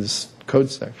this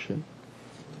code section.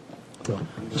 So.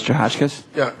 Mr. Hotchkiss?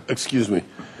 Yeah, excuse me.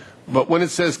 But when it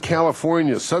says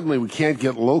California, suddenly we can't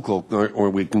get local, or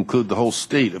we conclude the whole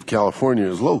state of California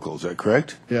is local. Is that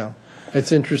correct? Yeah,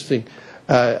 it's interesting.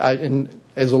 And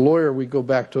as a lawyer, we go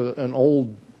back to an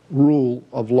old rule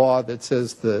of law that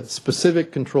says the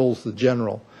specific controls the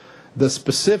general. The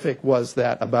specific was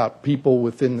that about people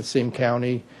within the same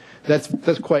county.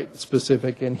 That's quite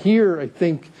specific. And here, I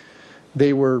think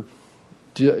they were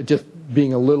just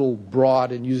being a little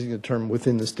broad and using the term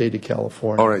within the state of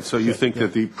California. All right, so you think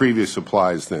that the previous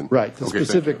applies then? Right, the Okay,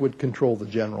 specific would control the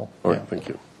general. All right, Yeah. thank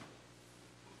you.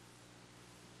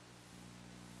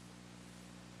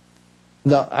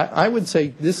 Now, I would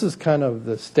say this is kind of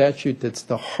the statute that's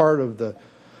the heart of the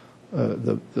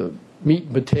meat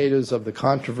and potatoes of the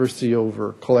controversy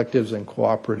over collectives and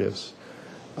cooperatives.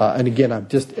 And again, I've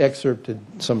just excerpted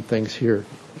some things here.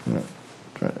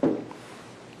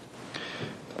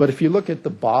 But if you look at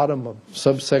the bottom of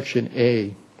subsection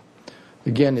A,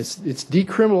 again, it's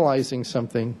decriminalizing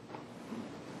something,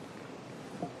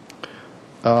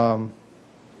 but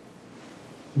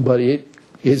it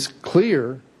is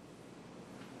clear,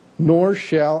 nor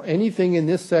shall anything in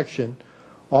this section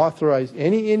authorize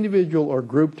any individual or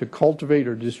group to cultivate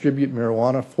or distribute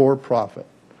marijuana for profit.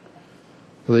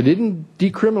 So they didn't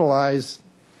decriminalize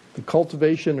the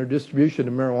cultivation or distribution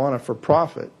of marijuana for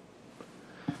profit.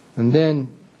 And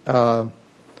then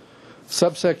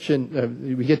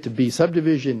subsection, we get to B,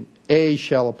 subdivision A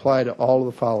shall apply to all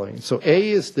of the following. So A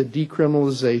is the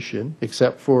decriminalization,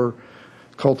 except for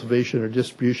cultivation or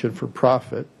distribution for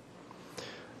profit.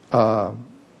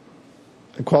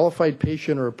 A qualified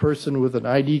patient or a person with an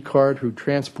ID card who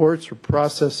transports or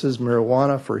processes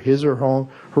marijuana for his or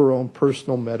her own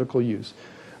personal medical use.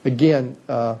 Again,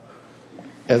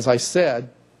 as I said,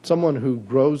 someone who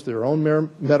grows their own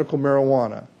medical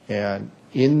marijuana, and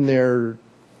in their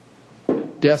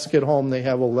desk at home they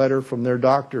have a letter from their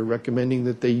doctor recommending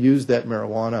that they use that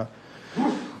marijuana,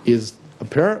 is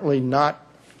apparently not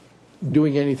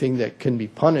doing anything that can be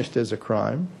punished as a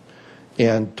crime.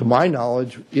 And to my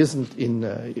knowledge, isn't in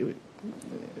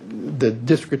the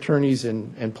district attorneys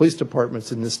and police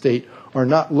departments in the state are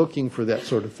not looking for that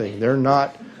sort of thing. They're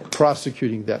not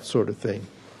prosecuting that sort of thing.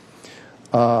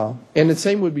 And the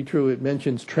same would be true. It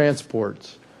mentions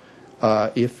transports.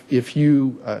 If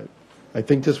you, I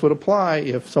think this would apply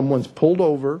if someone's pulled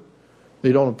over,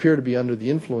 they don't appear to be under the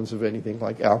influence of anything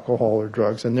like alcohol or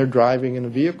drugs, and they're driving in a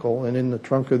vehicle, and in the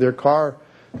trunk of their car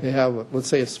they have, let's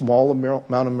say, a small amount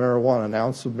of marijuana, an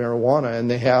ounce of marijuana, and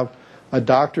they have a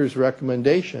doctor's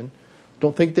recommendation,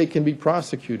 don't think they can be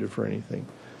prosecuted for anything.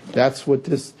 That's what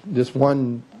this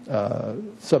one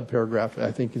subparagraph,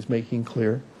 I think, is making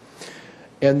clear.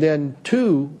 And then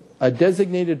 2, a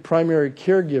designated primary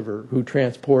caregiver who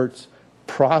transports,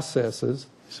 processes,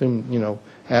 assume,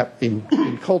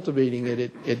 in cultivating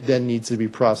it, it then needs to be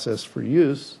processed for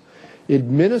use,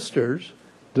 administers,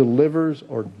 delivers,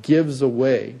 or gives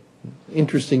away,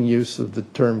 interesting use of the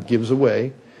term gives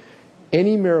away,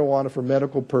 any marijuana for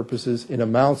medical purposes in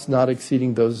amounts not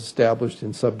exceeding those established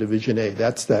in subdivision A.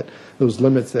 That's those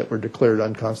limits that were declared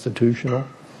unconstitutional.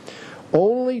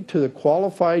 Only to the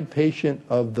qualified patient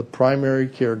of the primary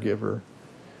caregiver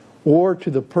or to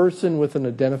the person with an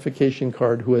identification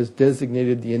card who has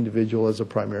designated the individual as a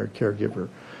primary caregiver.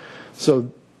 So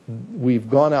we've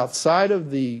gone outside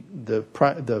of the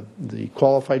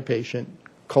qualified patient,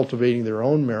 cultivating their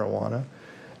own marijuana.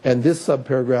 And this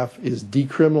subparagraph is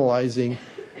decriminalizing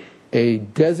a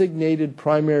designated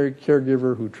primary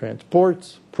caregiver who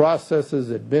transports, processes,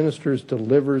 administers,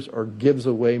 delivers, or gives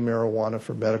away marijuana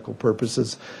for medical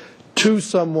purposes to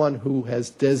someone who has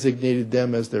designated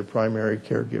them as their primary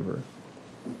caregiver.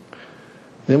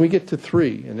 Then we get to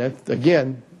 3, and that,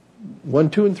 again, 1,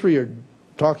 2, and 3 are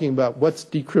talking about what's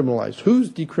decriminalized, who's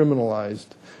decriminalized,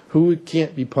 who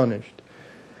can't be punished.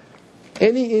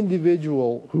 Any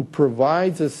individual who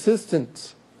provides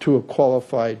assistance to a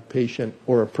qualified patient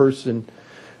or a person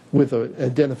with an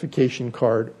identification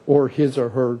card or his or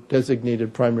her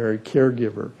designated primary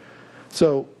caregiver.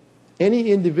 So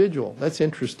any individual, that's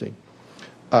interesting.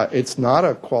 It's not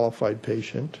a qualified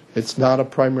patient. It's not a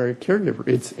primary caregiver.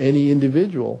 It's any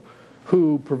individual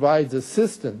who provides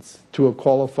assistance to a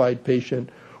qualified patient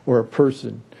or a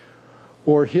person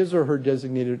or his or her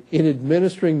designated in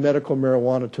administering medical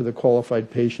marijuana to the qualified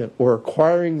patient or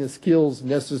acquiring the skills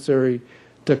necessary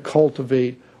to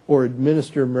cultivate or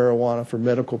administer marijuana for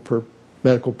medical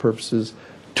purposes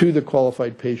to the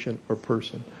qualified patient or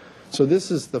person. So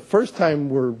this is the first time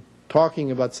we're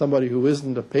talking about somebody who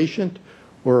isn't a patient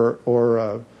or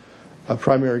a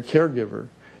primary caregiver,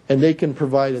 and they can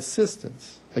provide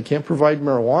assistance. They can't provide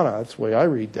marijuana, that's the way I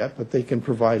read that, but they can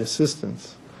provide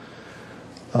assistance.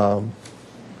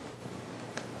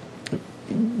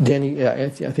 Danny, yeah, I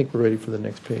think we're ready for the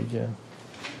next page, yeah.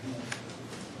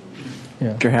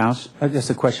 Yeah. Mr. House? Just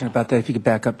a question about that, if you could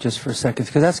back up just for a second,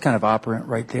 because that's kind of operant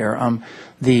right there.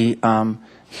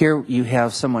 Here you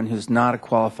have someone who's not a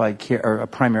qualified or a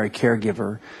primary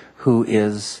caregiver who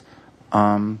is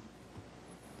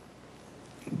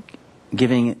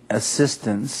giving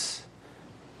assistance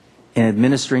in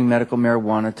administering medical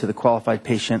marijuana to the qualified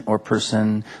patient or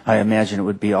person. I imagine it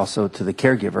would be also to the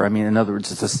caregiver. I mean, in other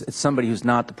words, it's somebody who's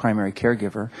not the primary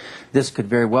caregiver. This could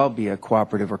very well be a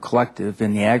cooperative or collective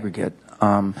in the aggregate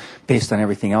based on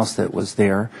everything else that was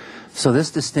there. So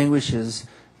this distinguishes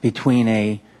between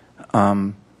a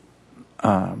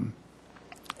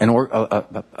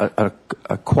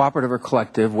cooperative or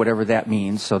collective, whatever that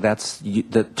means. So that's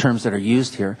the terms that are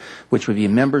used here, which would be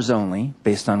members only,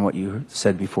 based on what you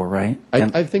said before, right?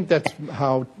 I think that's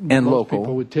how and most local.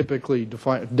 people would typically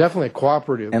define it. Definitely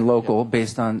cooperative. And local, yeah.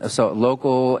 Based on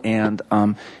local and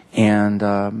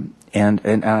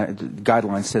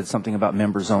guidelines said something about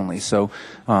members only. So.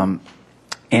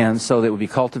 And so that would be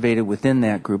cultivated within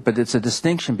that group. But it's a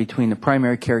distinction between the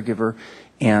primary caregiver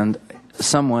and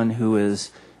someone who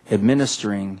is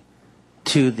administering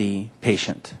to the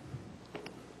patient.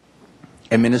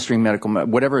 Administering medical,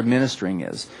 whatever administering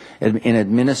is, in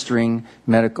administering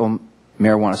medical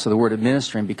marijuana. So the word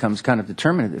administering becomes kind of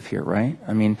determinative here, right?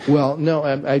 I mean. Well, no,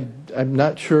 I'm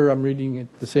not sure I'm reading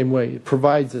it the same way. It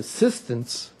provides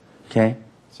assistance. Okay.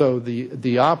 So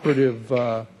the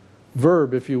operative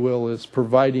verb, if you will, is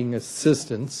providing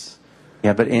assistance.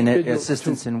 Yeah, but in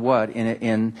assistance in what? In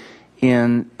administering.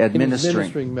 In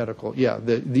administering medical. Yeah,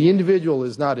 the individual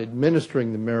is not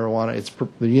administering the marijuana. It's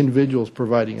the individual is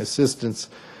providing assistance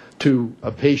to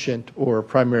a patient or a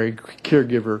primary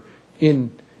caregiver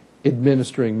in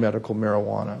administering medical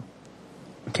marijuana.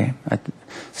 Okay.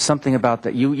 Something about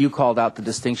that. You called out the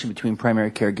distinction between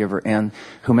primary caregiver and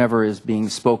whomever is being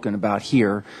spoken about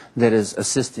here that is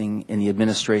assisting in the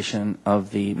administration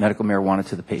of the medical marijuana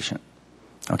to the patient.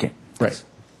 Okay. Right.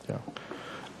 Yeah.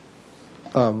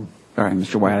 All right,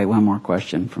 Mr. Wiley, one more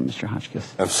question from Mr.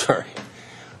 Hotchkiss. I'm sorry.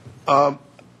 A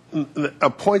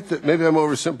point that maybe I'm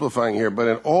oversimplifying here, but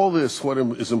in all this, what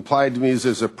is implied to me is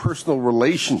there's a personal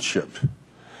relationship.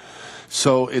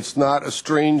 So it's not a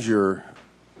stranger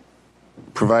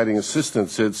providing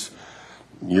assistance. It's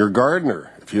your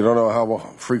gardener, if you don't know how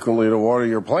frequently to water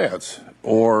your plants,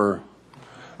 or,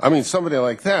 I mean, somebody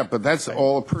like that, but that's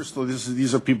all personal.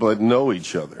 These are people that know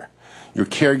each other. Your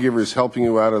caregiver is helping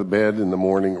you out of the bed in the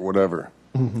morning or whatever.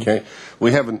 Mm-hmm. Okay?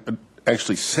 We haven't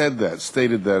actually said that,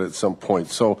 stated that at some point.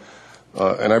 So,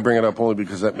 and I bring it up only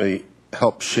because that may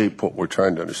help shape what we're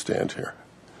trying to understand here.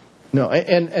 No,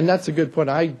 and that's a good point.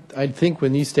 I think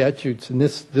when these statutes, and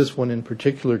this one in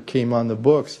particular came on the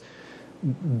books,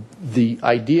 the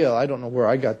idea, I don't know where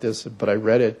I got this, but I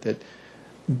read it, that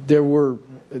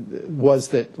was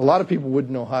that a lot of people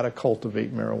wouldn't know how to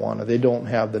cultivate marijuana. They don't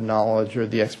have the knowledge or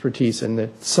the expertise, and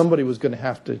that somebody was going to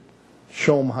have to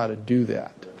show them how to do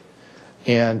that.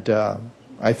 And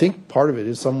I think part of it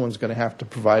is someone's going to have to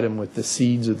provide them with the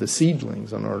seeds or the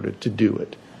seedlings in order to do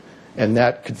it. And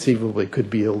that conceivably could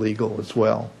be illegal as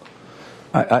well.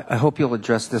 I hope you'll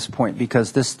address this point,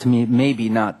 because this to me maybe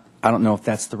not, I don't know if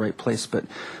that's the right place, but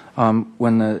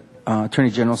when the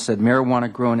Attorney General said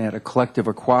marijuana grown at a collective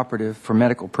or cooperative for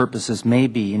medical purposes may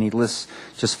be, and he lists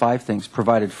just 5 things,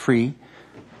 provided free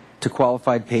to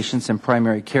qualified patients and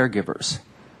primary caregivers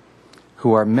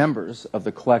who are members of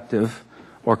the collective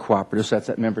or cooperative, so that's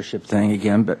that membership thing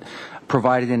again, but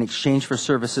provided in exchange for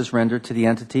services rendered to the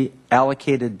entity,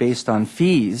 allocated based on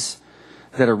fees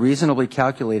that are reasonably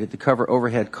calculated to cover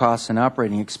overhead costs and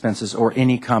operating expenses or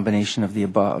any combination of the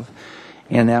above.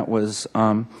 And that was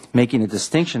making a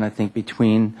distinction, I think,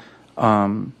 between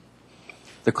the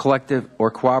collective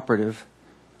or cooperative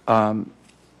and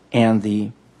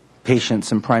the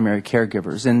patients and primary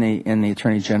caregivers in the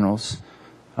Attorney General's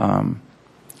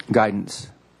guidance.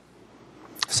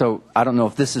 So I don't know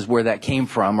if this is where that came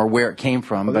from or where it came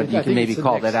from, Well, but you I can think maybe it's the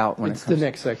call next- that out when it's it comes. the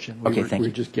next section. Okay, thank We're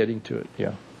you. just getting to it,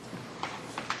 yeah.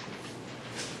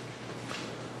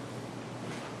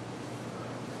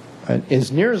 And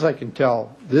as near as I can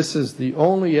tell, this is the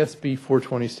only SB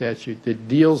 420 statute that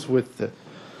deals with the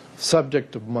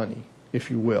subject of money, if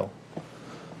you will.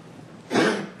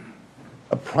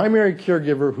 A primary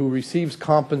caregiver who receives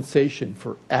compensation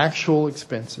for actual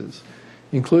expenses,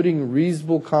 including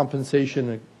reasonable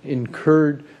compensation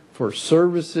incurred for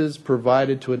services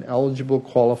provided to an eligible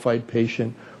qualified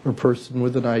patient or person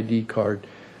with an ID card,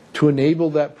 to enable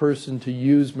that person to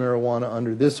use marijuana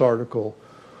under this article,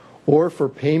 or for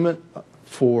payment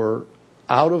for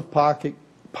out-of-pocket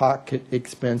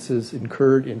expenses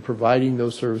incurred in providing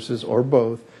those services, or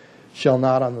both, shall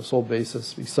not on the sole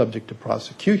basis be subject to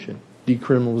prosecution,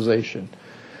 decriminalization.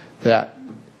 That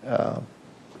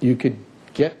you could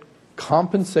get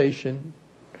compensation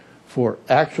for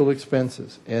actual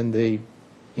expenses, and they,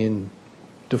 in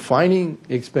defining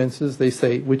expenses, they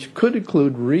say, which could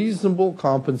include reasonable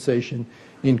compensation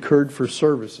incurred for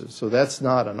services. So that's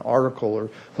not an article or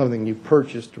something you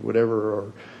purchased or whatever,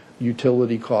 or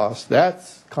utility costs.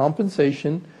 That's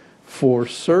compensation for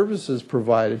services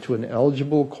provided to an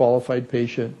eligible qualified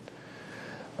patient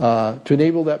to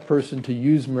enable that person to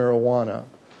use marijuana,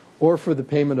 or for the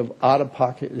payment of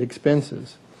out-of-pocket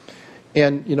expenses.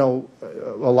 And, you know,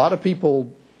 a lot of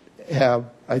people have,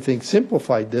 I think,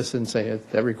 simplified this and saying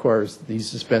that requires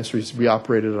these dispensaries to be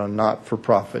operated on a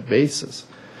not-for-profit basis.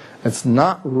 That's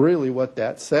not really what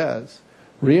that says.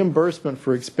 Reimbursement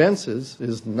for expenses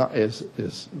is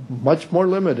much more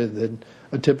limited than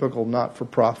a typical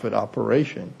not-for-profit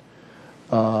operation.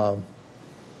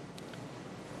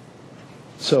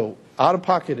 So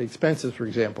out-of-pocket expenses, for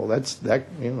example,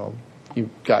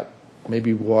 you've got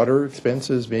maybe water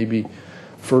expenses, maybe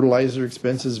fertilizer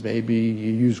expenses, maybe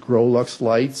you use Grow-Lux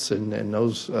lights and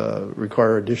those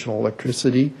require additional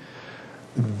electricity.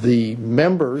 The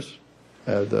members,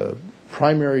 the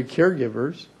primary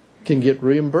caregivers, can get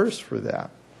reimbursed for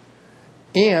that.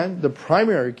 And the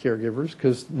primary caregivers,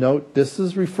 because note, this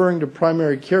is referring to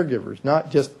primary caregivers,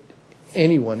 not just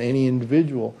anyone, any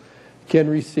individual, can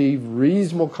receive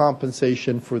reasonable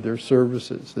compensation for their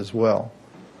services as well.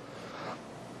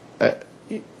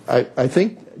 I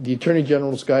think the Attorney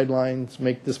General's guidelines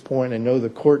make this point. I know the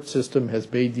court system has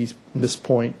made this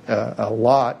point a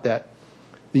lot, that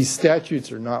these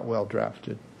statutes are not well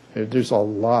drafted. There's a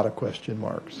lot of question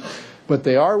marks. But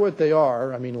they are what they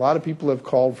are. I mean, a lot of people have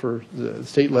called for the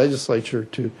state legislature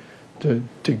to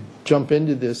jump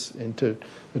into this and to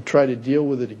try to deal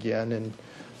with it again. And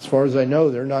as far as I know,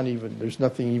 there's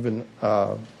nothing even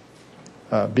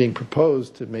being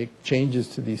proposed to make changes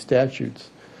to these statutes.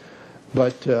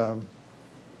 But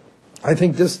I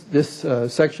think this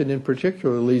section in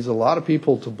particular leads a lot of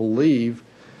people to believe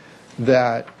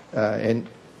that, as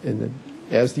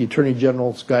the Attorney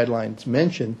General's guidelines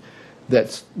mention,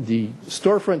 that the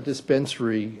storefront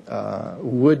dispensary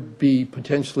would be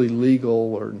potentially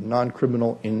legal or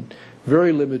non-criminal in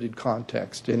very limited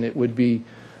context, and it would be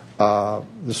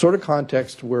the sort of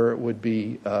context where it would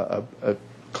be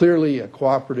clearly a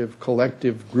cooperative,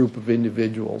 collective group of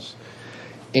individuals,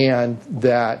 and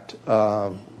that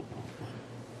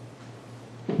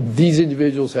these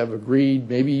individuals have agreed,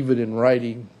 maybe even in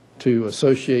writing, to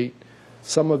associate.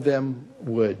 Some of them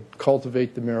would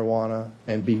cultivate the marijuana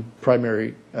and be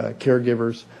primary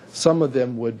caregivers. Some of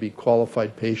them would be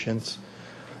qualified patients.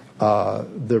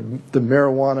 The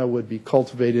marijuana would be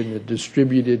cultivated and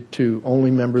distributed to only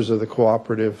members of the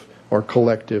cooperative or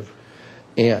collective,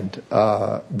 and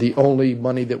the only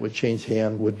money that would change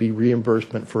hand would be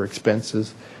reimbursement for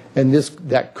expenses, and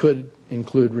that could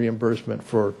include reimbursement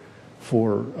for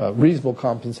reasonable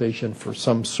compensation for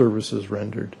some services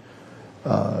rendered.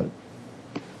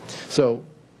 So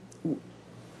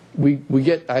we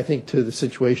get, I think, to the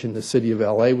situation the city of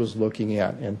LA was looking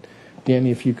at. And Danny,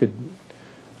 if you could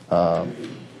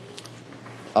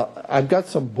I've got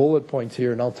some bullet points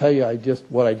here, and I'll tell you,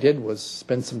 what I did was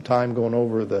spend some time going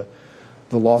over the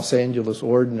Los Angeles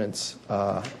ordinance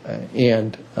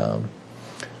and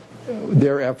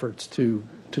their efforts to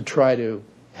try to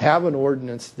have an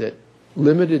ordinance that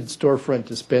limited storefront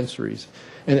dispensaries.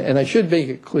 And I should make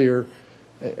it clear,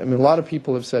 I mean, a lot of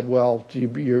people have said, well,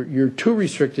 you're too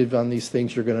restrictive on these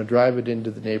things, you're going to drive it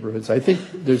into the neighborhoods. I think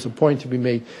there's a point to be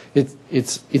made.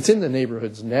 It's in the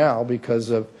neighborhoods now because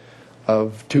of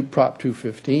Prop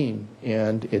 215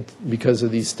 and because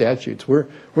of these statutes. We're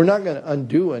not going to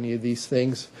undo any of these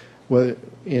things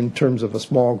in terms of a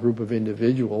small group of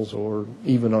individuals or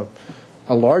even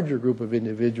a larger group of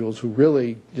individuals who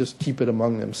really just keep it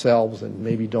among themselves and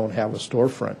maybe don't have a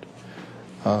storefront.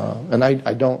 And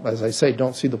I don't, as I say,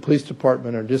 don't see the police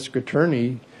department or district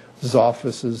attorney's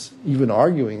offices even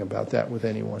arguing about that with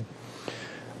anyone.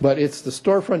 But it's the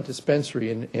storefront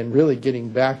dispensary and really getting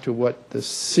back to what the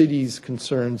city's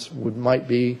concerns might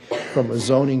be from a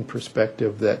zoning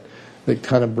perspective that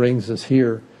kind of brings us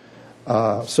here.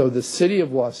 So the city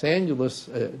of Los Angeles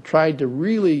tried to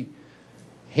really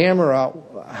hammer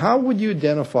out, how would you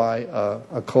identify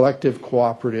a collective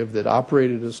cooperative that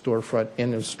operated a storefront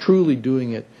and is truly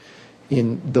doing it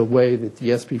in the way that the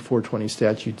SB 420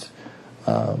 statutes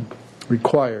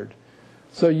required?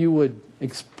 So you would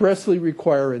expressly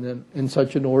require in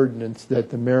such an ordinance that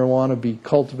the marijuana be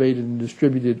cultivated and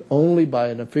distributed only by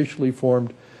an officially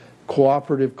formed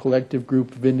cooperative collective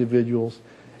group of individuals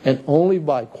and only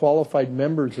by qualified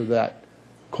members of that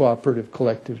cooperative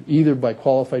collective, either by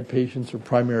qualified patients or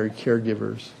primary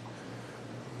caregivers.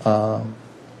 And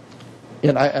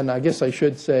I guess I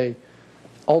should say,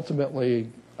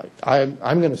 ultimately, I'm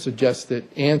going to suggest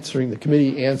that the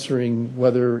committee answering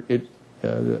whether it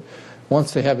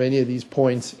wants to have any of these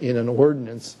points in an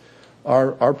ordinance,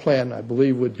 our plan, I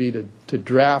believe, would be to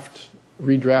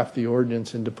redraft the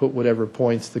ordinance and to put whatever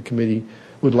points the committee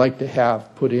would like to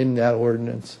have put in that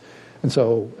ordinance. And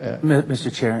so,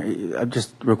 Mr. Chair,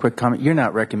 just real quick comment. You're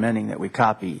not recommending that we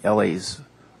copy LA's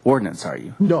ordinance, are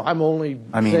you? no, I'm only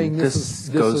saying this is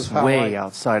goes how way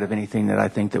outside of anything that I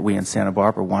think that we in Santa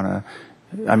Barbara want to.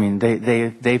 I mean,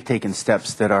 they've taken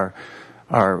steps that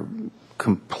are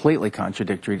completely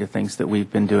contradictory to things that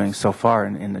we've been doing so far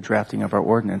in the drafting of our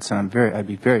ordinance, and I'd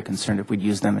be very concerned if we'd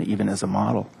use them even as a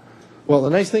model. Well,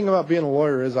 the nice thing about being a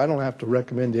lawyer is I don't have to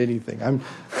recommend anything.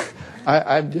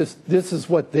 I'm just, this is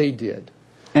what they did,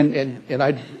 and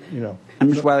I, you know.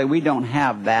 And Mr. Wiley, we don't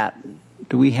have that.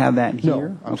 Do we have that here?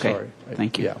 No, I'm okay. sorry.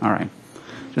 Thank you. Yeah. All right.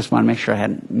 Just want to make sure I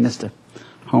hadn't missed a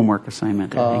homework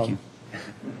assignment there. Thank you.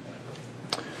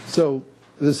 So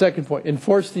the second point,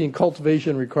 enforce the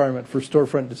cultivation requirement for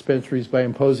storefront dispensaries by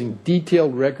imposing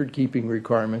detailed record-keeping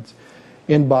requirements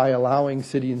and by allowing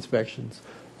city inspections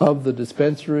of the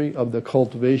dispensary, of the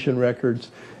cultivation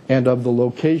records, and of the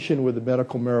location where the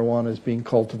medical marijuana is being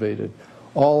cultivated,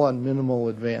 all on minimal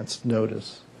advance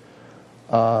notice.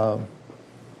 I'll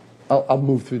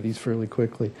move through these fairly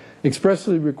quickly.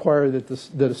 Expressly require that a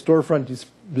storefront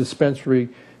dispensary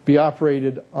be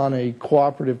operated on a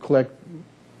cooperative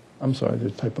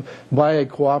by a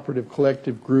cooperative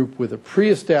collective group with a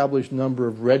pre-established number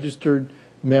of registered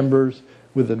members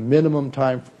with a minimum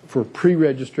time for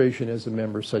pre-registration as a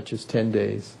member, such as 10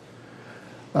 days.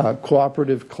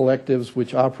 Cooperative collectives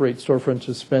which operate storefront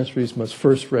dispensaries must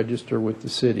first register with the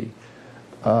city.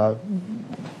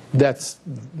 That's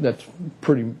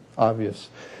pretty obvious.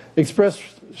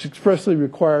 Expressly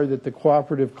require that the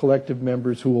cooperative collective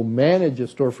members who will manage a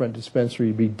storefront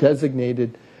dispensary be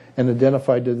designated and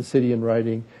identified to the city in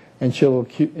writing and shall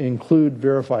include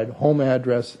verified home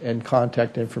address and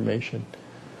contact information.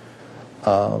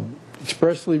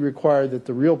 Expressly require that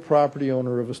the real property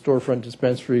owner of a storefront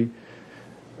dispensary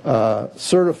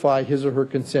certify his or her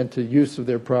consent to use of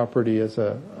their property as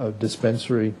a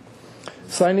dispensary.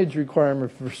 Signage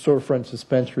requirement for storefront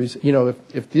dispensaries. You know,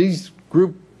 if these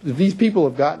people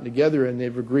have gotten together and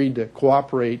they've agreed to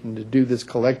cooperate and to do this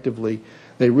collectively,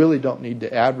 they really don't need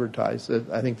to advertise.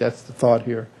 I think that's the thought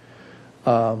here.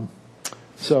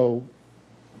 So,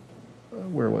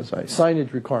 where was I?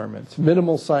 Signage requirements.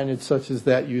 Minimal signage such as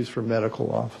that used for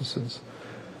medical offices.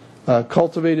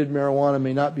 Cultivated marijuana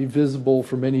may not be visible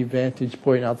from any vantage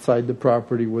point outside the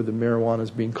property where the marijuana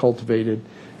is being cultivated,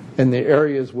 and the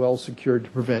area is well secured to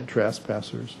prevent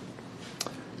trespassers.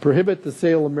 Prohibit the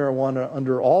sale of marijuana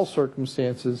under all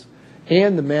circumstances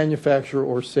and the manufacture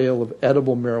or sale of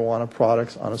edible marijuana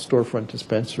products on a storefront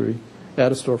dispensary,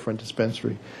 at a storefront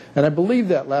dispensary. And I believe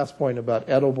that last point about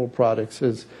edible products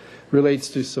relates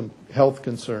to some health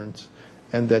concerns,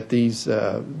 and that these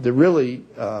there really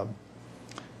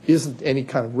isn't any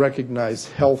kind of recognized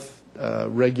health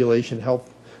regulation, health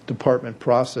department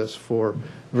process for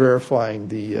verifying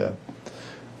the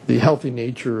healthy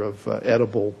nature of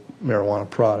edible marijuana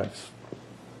products.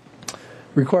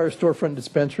 Requires storefront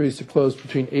dispensaries to close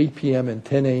between 8 p.m. and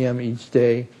 10 a.m. each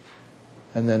day.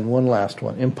 And then one last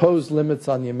one. Impose limits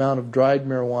on the amount of dried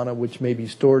marijuana which may be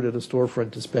stored at a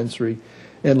storefront dispensary,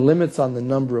 and limits on the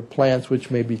number of plants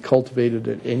which may be cultivated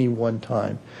at any one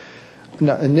time.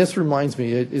 Now, and this reminds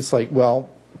me, it's like, well,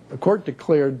 the court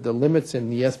declared the limits in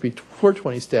the SB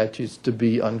 420 statutes to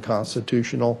be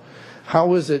unconstitutional.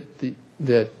 How is it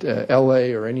that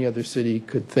LA or any other city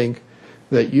could think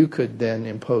that you could then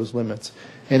impose limits?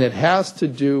 And it has to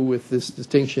do with this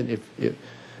distinction. If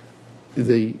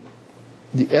the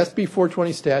SB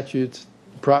 420 statutes,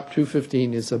 Prop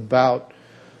 215, is about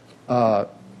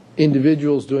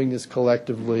individuals doing this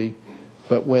collectively,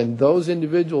 but when those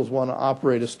individuals want to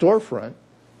operate a storefront,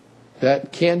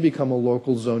 that can become a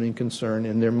local zoning concern,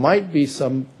 and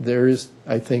there is,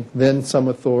 I think, then some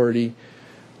authority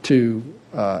to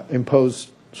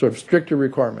impose sort of stricter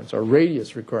requirements or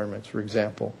radius requirements, for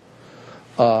example.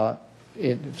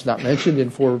 It's not mentioned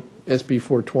in SB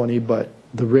 420, but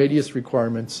the radius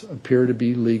requirements appear to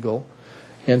be legal.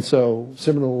 And so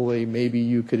similarly, maybe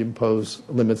you could impose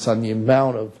limits on the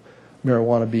amount of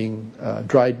marijuana being,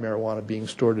 dried marijuana being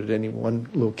stored at any one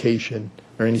location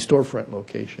or any storefront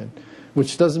location,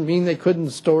 which doesn't mean they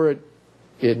couldn't store it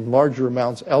in larger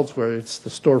amounts elsewhere. It's the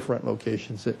storefront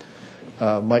locations that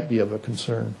might be of a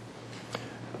concern.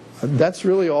 That's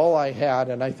really all I had,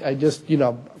 and I just,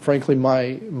 frankly,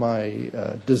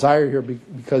 my desire here,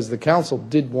 because the council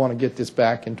did want to get this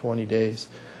back in 20 days,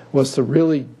 was to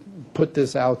really put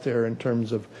this out there in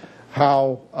terms of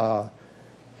how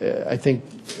I think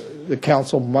the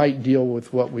council might deal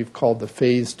with what we've called the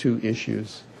Phase 2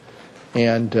 issues.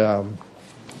 And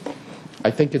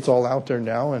I think it's all out there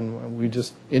now, and we're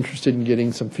just interested in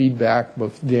getting some feedback,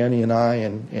 both Danny and I,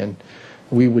 and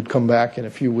we would come back in a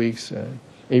few weeks,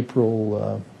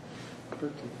 April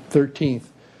 13th,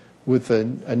 with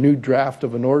a new draft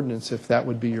of an ordinance, if that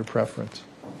would be your preference.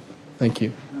 Thank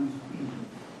you.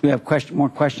 We have more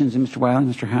questions, Mr. Wiley,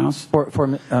 Mr. House. For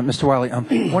Mr. Wiley,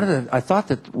 I thought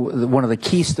that one of the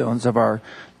keystones of our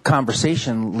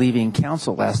conversation leaving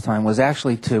council last time was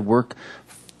actually to work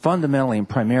fundamentally and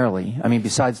primarily,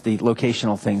 besides the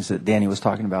locational things that Danny was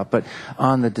talking about, but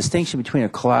on the distinction between a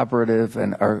collaborative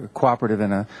and or cooperative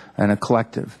and a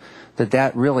collective.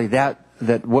 That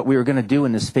what we were going to do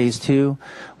in this Phase 2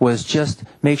 was just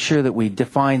make sure that we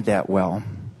defined that well.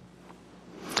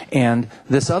 And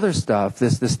this other stuff,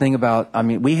 this thing about,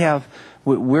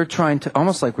 we're trying to,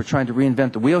 almost like we're trying to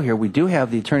reinvent the wheel here. We do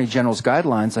have the Attorney General's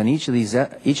guidelines on each of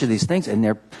these things, and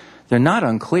they're not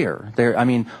unclear.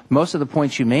 Most of the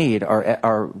points you made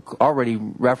are already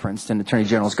referenced in the Attorney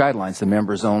General's guidelines, the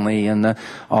members only and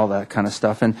all that kind of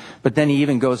stuff. But then he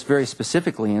even goes very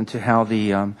specifically into how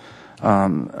the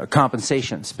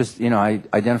compensation, I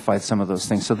identified some of those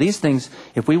things. So these things,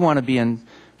 if we want to be in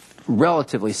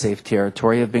relatively safe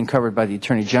territory, have been covered by the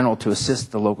Attorney General to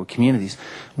assist the local communities.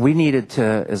 We needed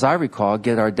to, as I recall,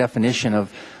 get our definition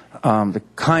of the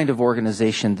kind of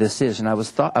organization this is, and I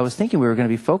was thinking we were going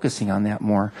to be focusing on that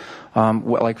more.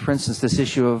 Like, for instance, this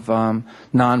issue of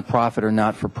non-profit or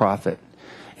not-for-profit,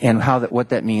 and what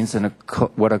that means and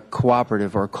what a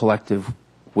cooperative or a collective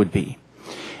would be.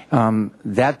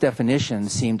 That definition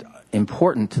seemed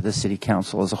important to the City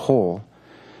Council as a whole.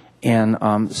 And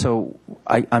so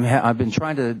I've been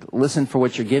trying to listen for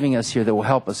what you're giving us here that will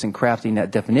help us in crafting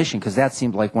that definition, because that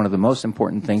seemed like one of the most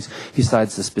important things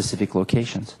besides the specific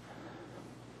locations.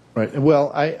 Right.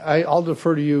 Well, I'll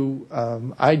defer to you.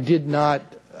 I did not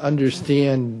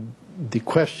understand the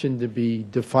question to be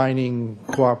defining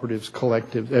cooperatives,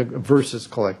 collective versus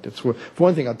collectives. For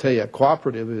one thing, I'll tell you, a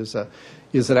cooperative is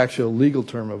an actual legal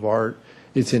term of art.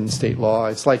 It's in state law.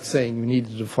 It's like saying you need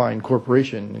to define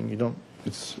corporation, and you don't.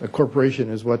 A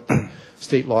corporation is what the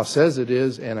state law says it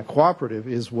is, and a cooperative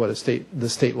is what the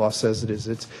state law says it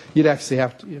is. You'd actually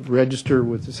have to register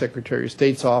with the Secretary of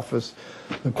State's office.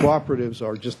 The cooperatives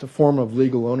are just a form of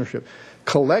legal ownership.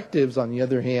 Collectives, on the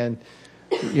other hand,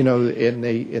 in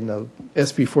the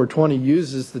SB 420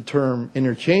 uses the term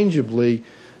interchangeably.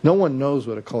 No one knows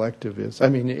what a collective is.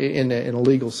 In a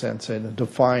legal sense, in a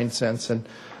defined sense, and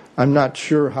I'm not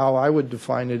sure how I would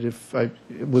define it if I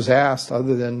was asked,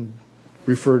 other than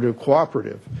refer to a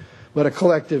cooperative. But a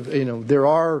collective, there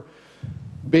are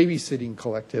babysitting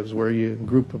collectives where a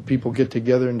group of people get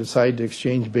together and decide to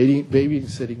exchange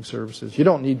babysitting services. You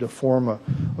don't need to form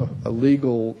a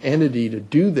legal entity to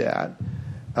do that.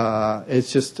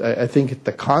 It's just, I think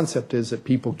the concept is that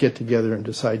people get together and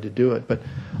decide to do it. But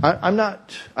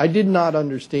I did not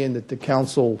understand that the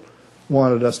council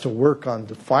wanted us to work on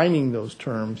defining those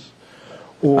terms.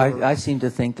 Or I seem to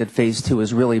think that Phase 2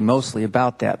 is really mostly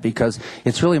about that, because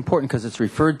it's really important because it's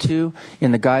referred to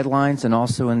in the guidelines and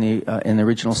also in the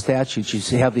original statutes.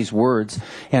 You have these words,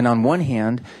 and on one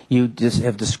hand, you just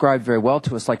have described very well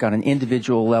to us, like on an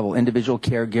individual level, individual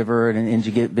caregiver and an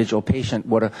individual patient,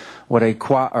 what a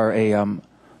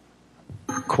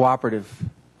cooperative,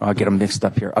 I'll get them mixed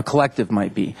up here, a collective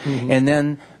might be. Mm-hmm. And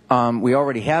then we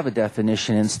already have a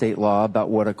definition in state law about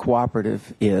what a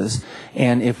cooperative is,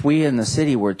 and if we in the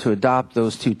city were to adopt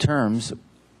those two terms,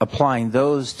 applying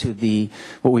those to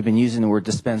what we've been using the word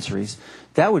dispensaries,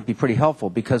 that would be pretty helpful,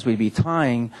 because we'd be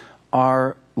tying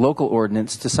our local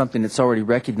ordinance to something that's already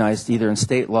recognized either in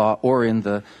state law or in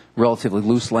the relatively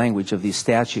loose language of these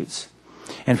statutes.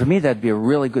 And for me, that'd be a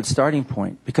really good starting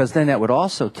point, because then that would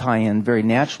also tie in very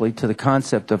naturally to the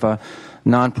concept of a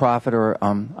nonprofit, or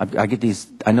I get these,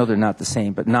 I know they're not the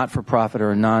same, but not-for-profit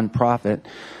or a nonprofit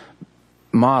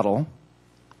model,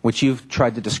 which you've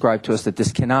tried to describe to us that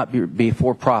this cannot be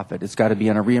for profit. It's got to be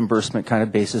on a reimbursement kind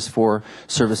of basis for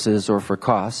services or for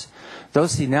costs.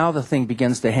 Now the thing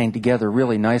begins to hang together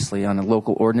really nicely on a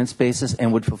local ordinance basis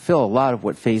and would fulfill a lot of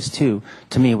what Phase 2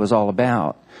 to me was all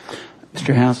about.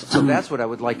 Mr. House? So that's what I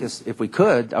would like us, if we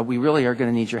could, we really are going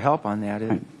to need your help on that.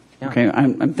 Right. Yeah. Okay,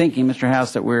 I'm thinking, Mr.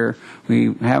 House, that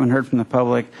we haven't heard from the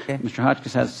public. Okay. Mr.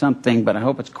 Hotchkiss has something, but I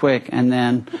hope it's quick, and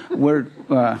then we're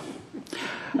going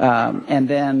to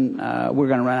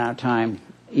run out of time,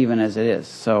 even as it is.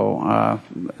 So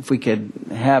if we could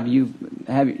have you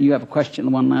have a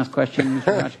question, one last question,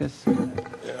 Mr. Hotchkiss?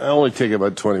 I only take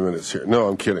about 20 minutes here. No,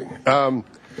 I'm kidding.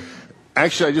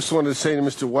 Actually, I just wanted to say to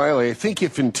Mr. Wiley, I think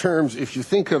if you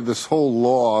think of this whole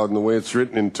law and the way it's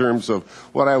written in terms of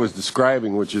what I was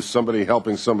describing, which is somebody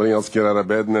helping somebody else get out of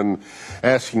bed and then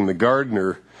asking the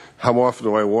gardener, how often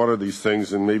do I water these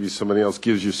things, and maybe somebody else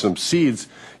gives you some seeds,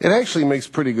 it actually makes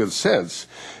pretty good sense.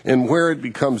 And where it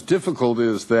becomes difficult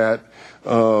is that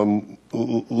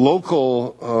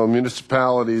local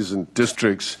municipalities and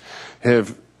districts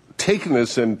have taken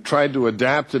this and tried to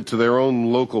adapt it to their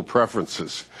own local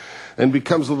preferences, and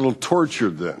becomes a little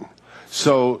tortured then.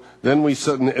 So then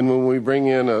when we bring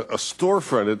in a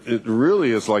storefront, it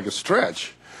really is like a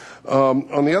stretch.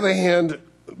 On the other hand,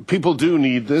 people do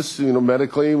need this,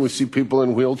 medically. We see people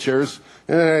in wheelchairs,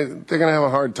 and they're going to have a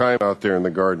hard time out there in the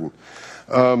garden.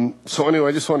 So anyway,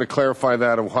 I just want to clarify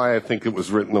that and why I think it was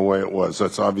written the way it was.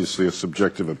 That's obviously a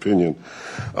subjective opinion.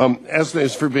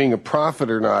 As for being a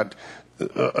profit or not,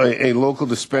 a local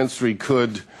dispensary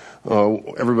could,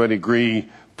 everybody agree,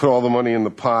 put all the money in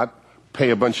the pot, pay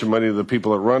a bunch of money to the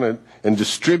people that run it, and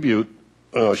distribute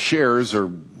shares or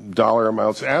dollar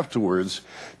amounts afterwards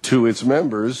to its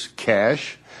members,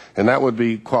 cash, and that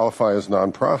would qualify as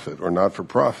nonprofit or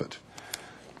not-for-profit.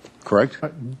 Correct?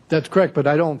 That's correct, but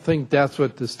I don't think that's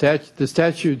what the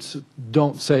statutes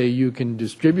don't say you can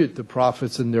distribute the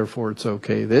profits and therefore it's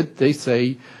okay. They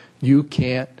say you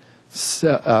can't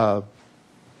sell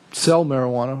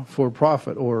marijuana for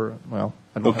profit, or, well,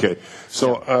 I don't okay.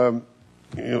 So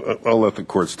I'll let the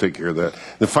courts take care of that.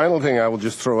 The final thing I will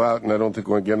just throw out, and I don't think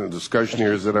we'll get into discussion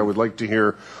here, is that I would like to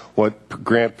hear what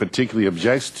Grant particularly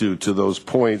objects to those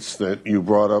points that you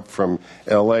brought up from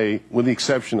L.A., with the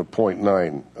exception of point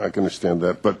 9. I can understand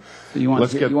that, but you want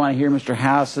to hear Mr.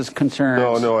 House's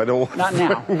concerns? No, I don't. Not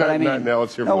now. Not now.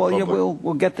 Let's hear from the public.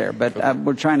 We'll get there, but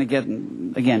we're trying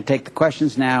to take the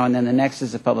questions now, and then the next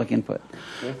is the public input.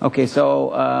 Okay,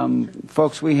 so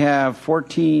folks, we have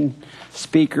 14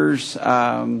 speakers.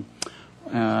 No,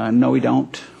 we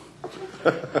don't.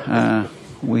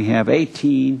 We have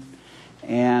 18,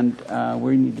 and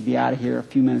we need to be out of here a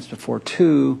few minutes before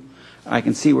 2. I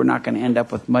can see we're not going to end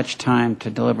up with much time to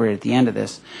deliberate at the end of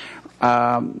this.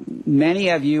 Many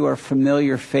of you are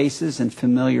familiar faces and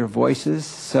familiar voices,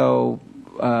 so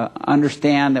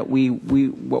understand that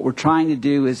what we're trying to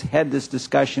do is head this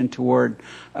discussion toward,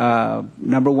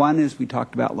 number one is we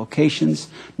talked about locations.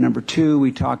 Number two,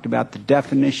 we talked about the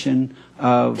definition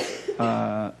of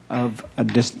a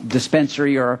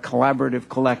dispensary or a collaborative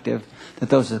collective, that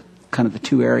those are kind of the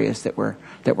two areas that we're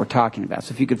talking about.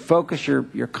 So if you could focus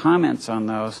your comments on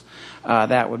those,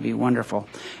 that would be wonderful.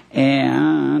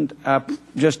 And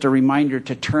just a reminder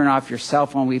to turn off your cell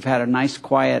phone. We've had a nice,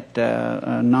 quiet,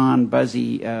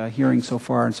 non-buzzy hearing so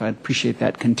far, and so I'd appreciate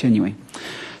that continuing.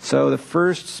 So the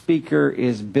first speaker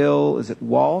is Bill,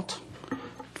 Walt,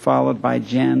 followed by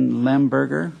Jen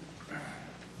Lemberger.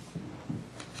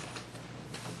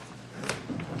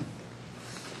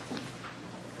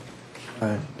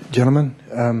 Gentlemen,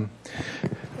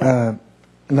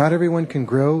 not everyone can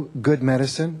grow good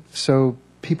medicine, so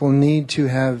people need to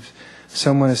have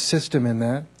someone assist them in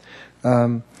that.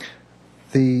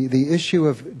 The issue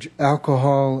of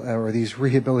alcohol or these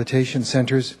rehabilitation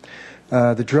centers,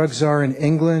 the drug czar in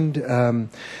England,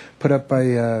 put up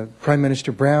by Prime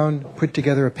Minister Brown, put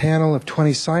together a panel of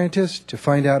 20 scientists to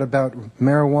find out about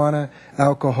marijuana,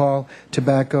 alcohol,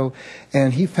 tobacco,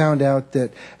 and he found out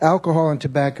that alcohol and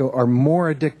tobacco are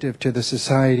more addictive to the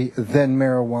society than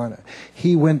marijuana.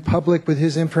 He went public with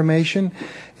his information,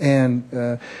 and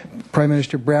Prime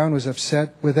Minister Brown was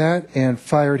upset with that and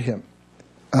fired him,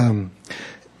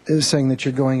 saying that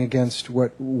you're going against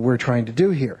what we're trying to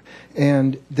do here.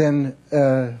 And then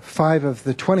 5 of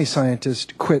the 20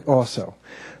 scientists quit also.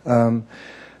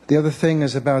 The other thing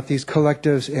is about these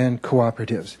collectives and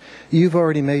cooperatives. You've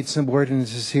already made some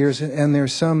ordinances here, and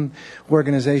there's some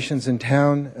organizations in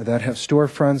town that have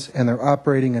storefronts, and they're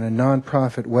operating in a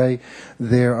nonprofit way.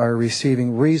 They are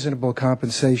receiving reasonable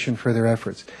compensation for their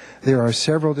efforts. There are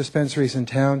several dispensaries in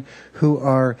town who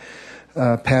are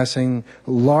passing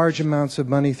large amounts of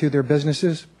money through their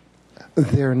businesses.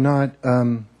 They're not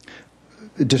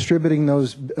distributing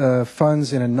those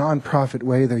funds in a non-profit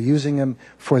way. They're using them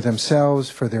for themselves,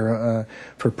 for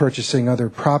purchasing other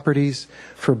properties,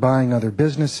 for buying other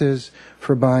businesses,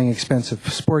 for buying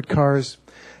expensive sport cars.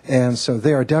 And so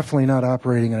they are definitely not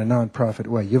operating in a non-profit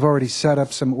way. You've already set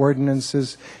up some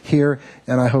ordinances here,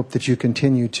 and I hope that you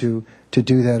continue to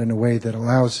do that in a way that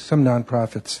allows some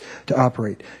nonprofits to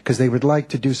operate, because they would like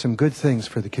to do some good things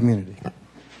for the community.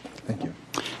 Thank you.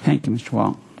 Thank you, Mr.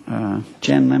 Wall.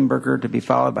 Jen Limburger to be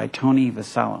followed by Tony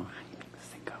Vasallo.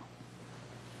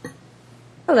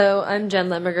 Hello, I'm Jen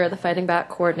Lemberger, the Fighting Back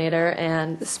Coordinator,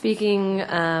 and speaking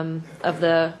of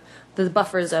the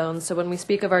buffer zones. So when we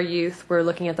speak of our youth, we're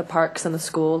looking at the parks and the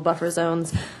school buffer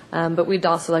zones, but we'd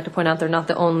also like to point out they're not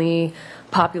the only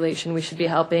population we should be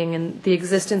helping, and the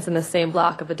existence in the same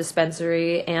block of a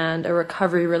dispensary and a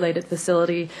recovery-related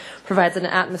facility provides an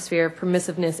atmosphere of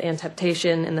permissiveness and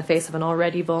temptation in the face of an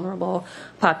already vulnerable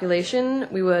population.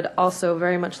 We would also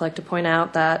very much like to point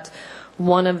out that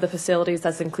one of the facilities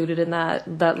that's included in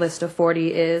that list of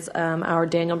 40 is our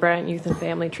Daniel Bryant Youth and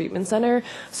Family Treatment Center.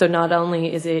 So not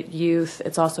only is it youth,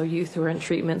 it's also youth who are in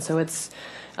treatment, so it's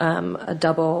a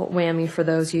double whammy for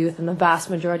those youth, and the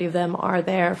vast majority of them are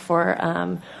there for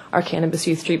our cannabis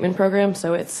youth treatment program,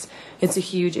 so it's a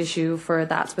huge issue for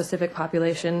that specific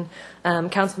population.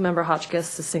 Councilmember Hotchkiss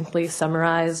succinctly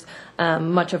summarized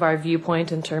much of our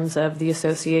viewpoint in terms of the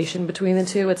association between the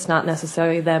two. It's not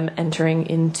necessarily them entering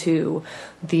into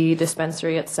the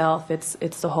dispensary itself.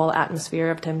 It's the whole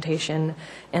atmosphere of temptation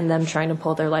and them trying to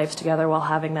pull their lives together while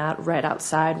having that right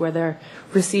outside where they're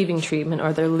receiving treatment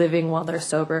or they're living while they're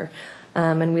sober.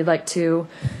 And we'd like to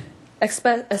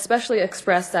especially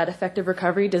express that effective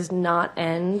recovery does not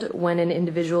end when an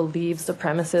individual leaves the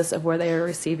premises of where they are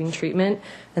receiving treatment.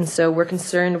 And so we're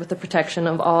concerned with the protection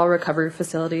of all recovery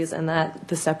facilities and that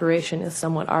the separation is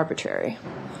somewhat arbitrary.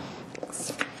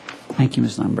 Thanks. Thank you,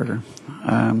 Ms. Limburger.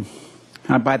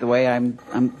 By the way, I'm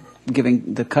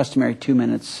giving the customary 2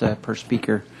 minutes per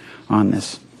speaker on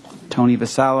this. Tony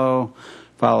Vasallo,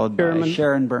 followed by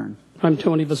Sharon Byrne. I'm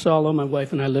Tony Vasallo. My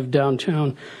wife and I live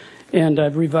downtown, and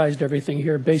I've revised everything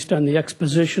here based on the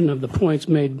exposition of the points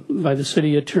made by the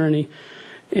city attorney.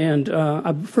 And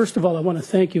first of all, I want to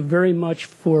thank you very much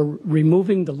for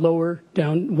removing the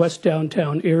west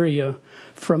downtown area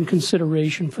from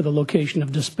consideration for the location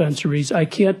of dispensaries. I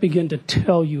can't begin to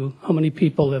tell you how many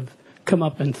people have come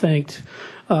up and thanked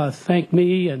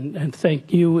me and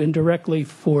thank you indirectly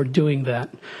for doing that.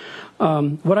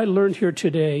 What I learned here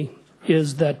today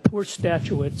is that poor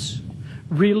statutes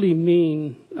really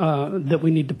mean that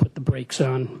we need to put the brakes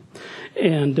on.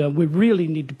 And we really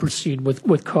need to proceed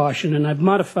with caution. And I've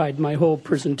modified my whole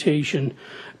presentation,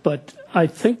 but I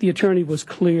think the attorney was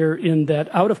clear in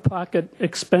that out-of-pocket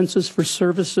expenses for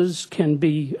services can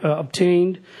be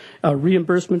obtained.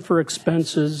 Reimbursement for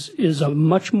expenses is a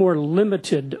much more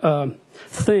limited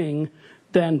thing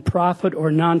than profit or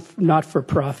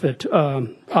not-for-profit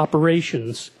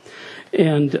operations.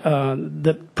 And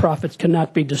the profits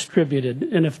cannot be distributed.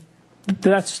 And if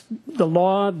that's the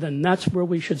law, then that's where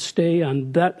we should stay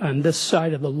on this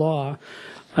side of the law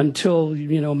until,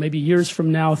 maybe years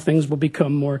from now things will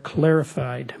become more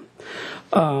clarified.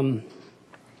 One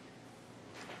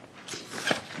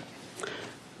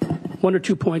or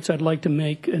two points I'd like to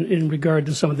make in regard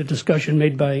to some of the discussion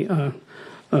made by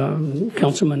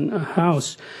Councilman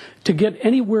House. To get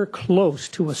anywhere close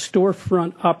to a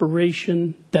storefront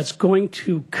operation that's going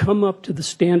to come up to the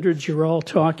standards you're all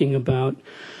talking about,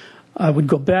 I would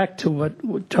go back to what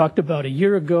we talked about a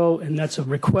year ago, and that's a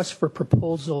request for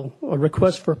proposal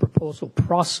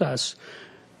process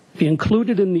be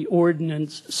included in the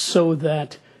ordinance so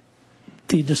that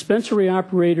the dispensary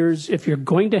operators, if you're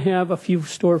going to have a few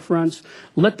storefronts,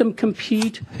 let them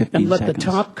compete 15 and let seconds.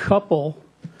 the top couple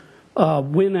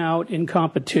win out in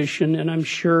competition, and I'm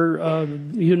sure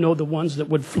you know the ones that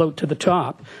would float to the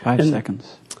top. 5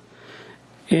 seconds.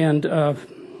 And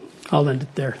I'll end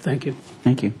it there. Thank you.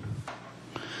 Thank you.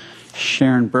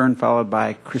 Sharon Byrne, followed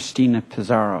by Christina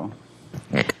Pizarro.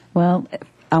 Well,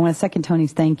 I want to second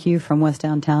Tony's thank you from West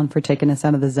Downtown for taking us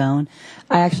out of the zone.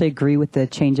 I actually agree with the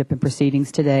change up in proceedings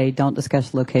today. Don't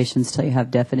discuss locations till you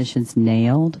have definitions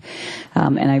nailed.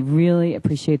 And I really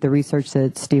appreciate the research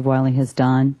that Steve Wiley has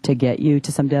done to get you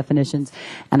to some definitions.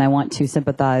 And I want to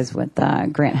sympathize with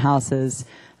Grant House's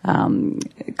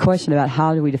question about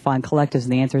how do we define collectives,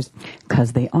 and the answer is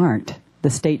because they aren't. The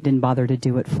state didn't bother to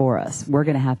do it for us. We're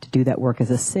going to have to do that work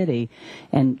as a city.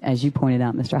 And as you pointed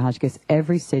out, Mr. Hotchkiss,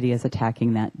 every city is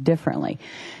attacking that differently.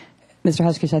 Mr.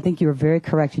 Hotchkiss, I think you were very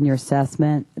correct in your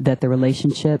assessment that the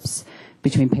relationships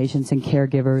between patients and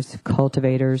caregivers,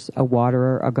 cultivators, a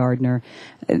waterer, a gardener,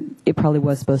 it probably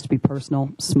was supposed to be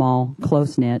personal, small,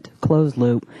 close-knit, closed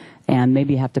loop, and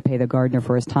maybe you have to pay the gardener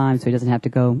for his time so he doesn't have to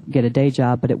go get a day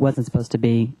job, but it wasn't supposed to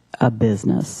be a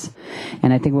business.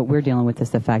 And I think what we're dealing with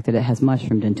is the fact that it has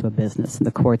mushroomed into a business, and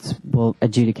the courts will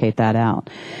adjudicate that out.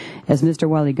 As Mr.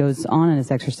 Wiley goes on in his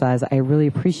exercise, I really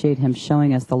appreciate him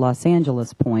showing us the Los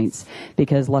Angeles points,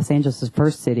 because Los Angeles is the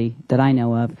first city that I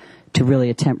know of to really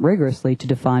attempt rigorously to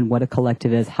define what a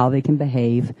collective is, how they can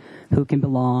behave, who can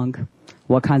belong,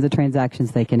 what kinds of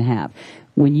transactions they can have.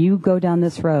 When you go down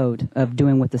this road of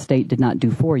doing what the state did not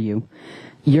do for you,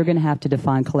 you're going to have to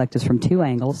define collectives from two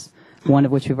angles, one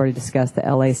of which we've already discussed, the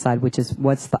LA side, which is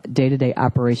what's the day-to-day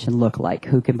operation look like,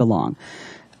 who can belong,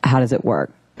 how does it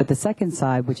work. But the second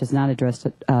side, which is not addressed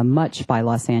much by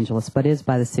Los Angeles, but is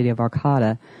by the city of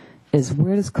Arcata, is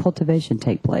where does cultivation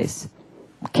take place?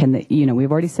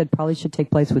 We've already said probably should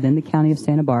take place within the county of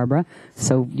Santa Barbara,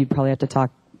 so you'd probably have to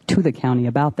talk to the county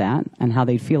about that and how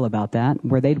they'd feel about that,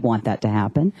 where they'd want that to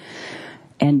happen.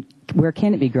 And where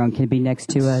can it be grown? Can it be next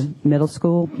to a middle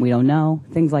school? We don't know.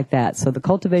 Things like that. So the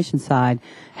cultivation side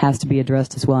has to be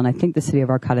addressed as well, and I think the city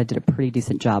of Arcata did a pretty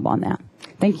decent job on that.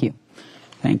 Thank you.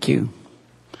 Thank you.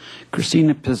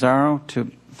 Christina Pizarro,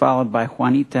 followed by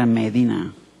Juanita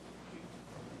Medina.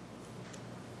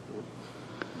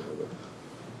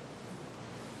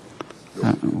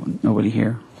 Nobody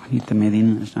here. Juanita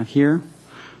Medina is not here.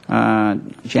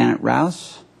 Janet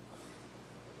Rouse,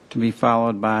 to be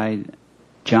followed by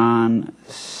John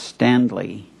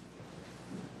Standley.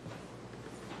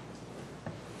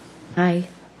 Hi.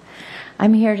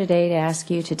 I'm here today to ask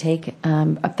you to take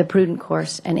up the prudent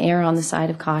course and err on the side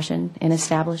of caution in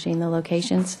establishing the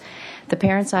locations. The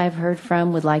parents I've heard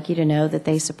from would like you to know that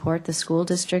they support the school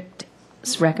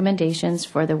district's recommendations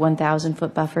for the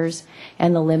 1,000-foot buffers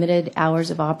and the limited hours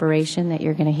of operation that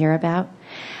you're going to hear about.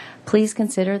 Please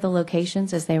consider the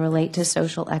locations as they relate to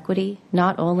social equity.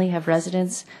 Not only have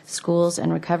residents, schools,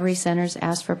 and recovery centers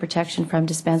asked for protection from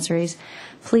dispensaries,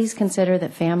 please consider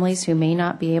that families who may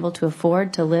not be able to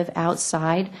afford to live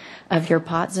outside of your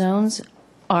pot zones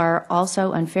are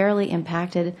also unfairly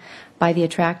impacted by the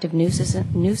attractive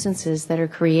nuisances that are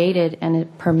created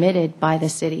and permitted by the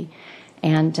city.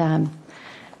 And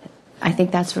I think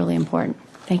that's really important.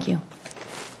 Thank you.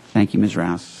 Thank you, Ms.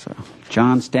 Rouse.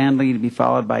 John Standley, to be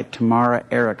followed by Tamara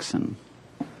Erickson.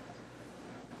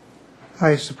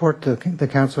 I support the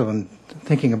council in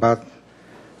thinking about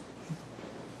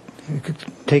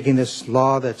taking this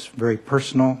law that's very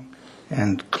personal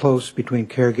and close between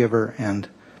caregiver and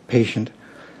patient,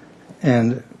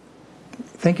 and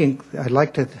I'd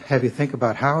like to have you think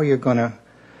about how you're going to,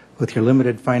 with your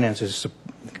limited finances,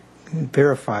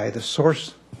 verify the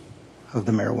source of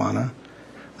the marijuana,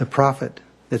 the profit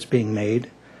that's being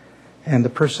made, and the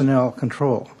personnel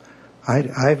control.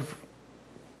 I've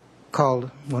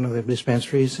called one of the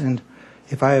dispensaries, and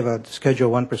if I have a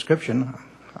Schedule I prescription,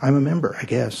 I'm a member, I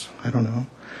guess. I don't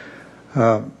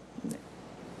know.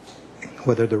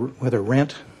 Whether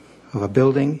rent of a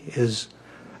building is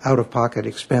out-of-pocket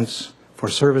expense for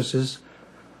services,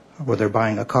 whether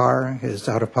buying a car is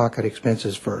out-of-pocket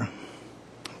expenses for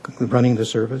running the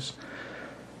service.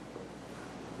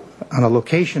 On a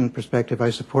location perspective,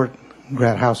 I support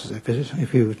Grant Houses.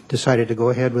 If you decided to go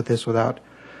ahead with this without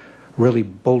really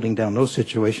bolting down those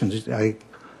situations, I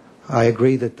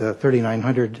agree that the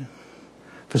 3900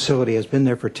 facility has been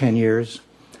there for 10 years,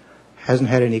 hasn't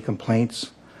had any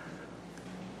complaints.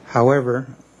 However,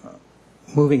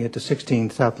 moving it to 16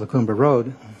 South Lacumba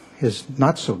Road is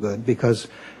not so good because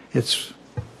it's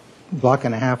a block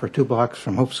and a half or 2 blocks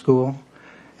from Hope School,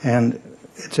 and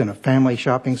it's in a family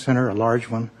shopping center, a large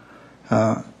one.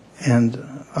 And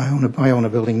I own a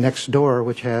building next door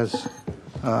which has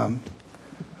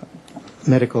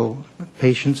medical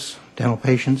patients, dental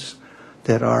patients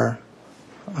that are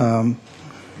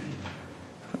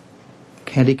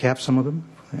handicapped, some of them,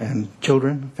 and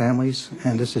children, families,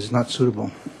 and this is not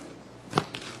suitable.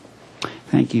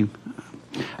 Thank you.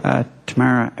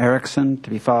 Tamara Erickson, to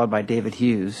be followed by David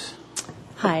Hughes.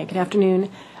 Hi, good afternoon.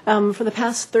 For the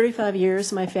past 35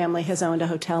 years, my family has owned a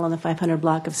hotel on the 500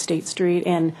 block of State Street,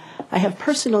 and I have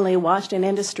personally watched an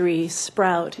industry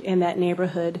sprout in that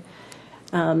neighborhood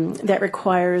that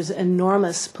requires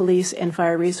enormous police and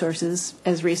fire resources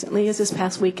as recently as this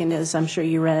past weekend, as I'm sure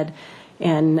you read.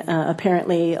 And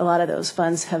apparently a lot of those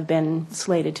funds have been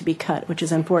slated to be cut, which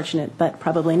is unfortunate, but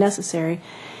probably necessary.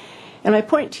 And my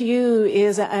point to you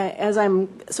is, as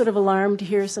I'm sort of alarmed to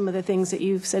hear some of the things that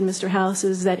you've said, Mr. House,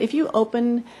 is that if you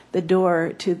open the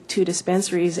door to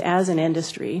dispensaries as an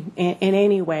industry in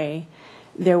any way,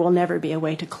 there will never be a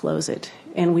way to close it.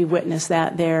 And we witnessed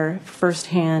that there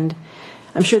firsthand.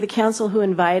 I'm sure the council who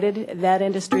invited that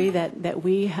industry that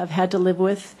we have had to live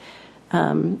with,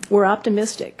 we're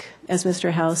optimistic, as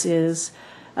Mr. House is,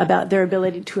 about their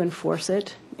ability to enforce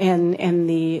it and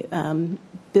the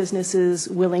businesses'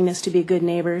 willingness to be good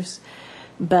neighbors.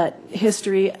 But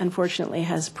history, unfortunately,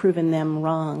 has proven them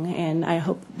wrong, and I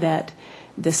hope that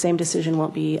the same decision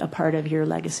won't be a part of your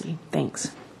legacy.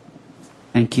 Thanks.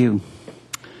 Thank you.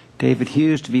 David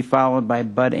Hughes, to be followed by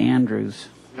Bud Andrews.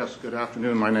 Yes, good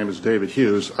afternoon. My name is David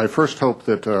Hughes. I first hope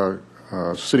that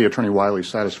City Attorney Wiley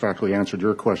satisfactorily answered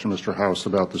your question, Mr. House,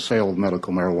 about the sale of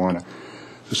medical marijuana.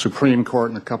 The Supreme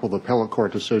Court and a couple of appellate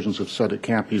court decisions have said it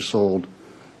can't be sold.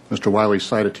 Mr. Wiley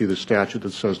cited to you the statute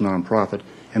that says nonprofit.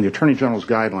 And the Attorney General's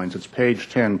guidelines, it's page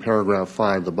 10, paragraph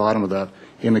 5, the bottom of that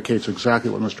indicates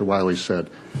exactly what Mr. Wiley said.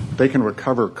 They can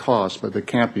recover costs, but they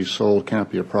can't be sold,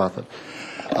 can't be a profit.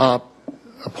 A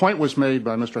point was made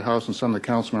by Mr. House and some of the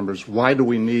council members, why do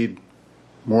we need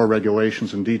more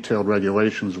regulations and detailed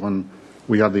regulations when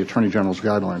we have the Attorney General's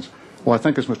guidelines? Well, I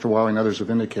think as Mr. Wiley and others have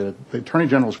indicated, the Attorney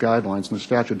General's guidelines and the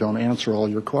statute don't answer all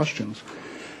your questions.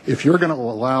 If you're going to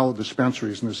allow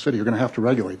dispensaries in the city, you're going to have to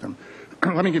regulate them.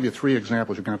 Let me give you 3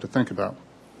 examples you're going to have to think about.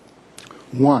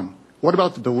 1, what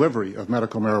about the delivery of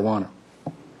medical marijuana?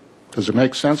 Does it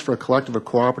make sense for a collective or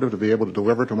cooperative to be able to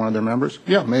deliver to one of their members?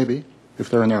 Yeah, maybe.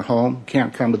 If they're in their home,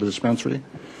 can't come to the dispensary.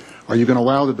 Are you going to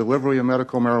allow the delivery of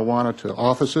medical marijuana to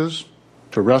offices,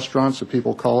 to restaurants that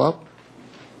people call up?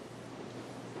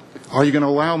 Are you going to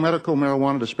allow medical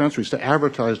marijuana dispensaries to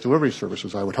advertise delivery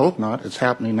services? I would hope not. It's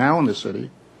happening now in the city.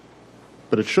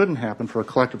 But it shouldn't happen for a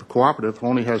collective or cooperative who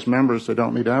only has members that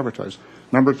don't need to advertise.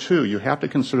 Number 2, you have to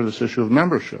consider this issue of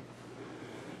membership.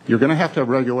 You're going to have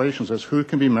regulations as who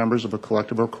can be members of a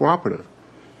collective or cooperative.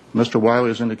 Mr. Wiley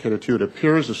has indicated to you it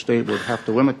appears the state would have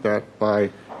to limit that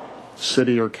by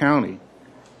city or county.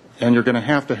 And you're going to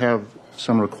have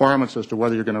some requirements as to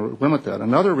whether you're going to limit that.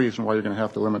 Another reason why you're going to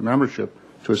have to limit membership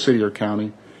to a city or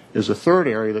county is a third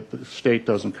area that the state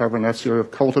doesn't cover, and that's the area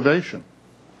of cultivation.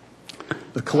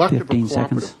 The collective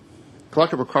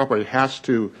or cooperative has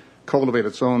to cultivate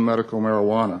its own medical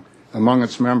marijuana among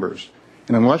its members.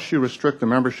 And unless you restrict the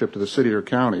membership to the city or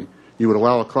county, you would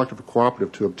allow a collective or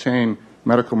cooperative to obtain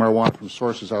medical marijuana from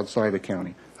sources outside the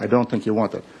county. I don't think you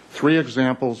want that. 3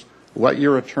 examples. Let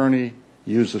your attorney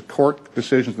use the court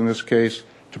decisions in this case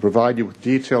to provide you with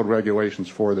detailed regulations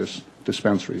for this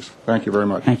dispensaries. Thank you very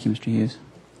much. Thank you, Mr. Hughes.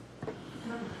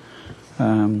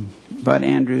 Bud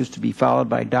Andrews, to be followed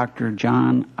by Dr.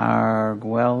 John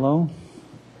Arguello,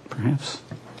 perhaps.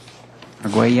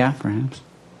 Arguella, perhaps.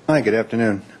 Hi, good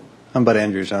afternoon. I'm Bud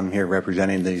Andrews. I'm here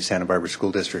representing the Santa Barbara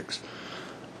School Districts.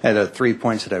 I had 3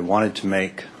 points that I wanted to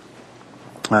make.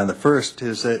 The first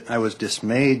is that I was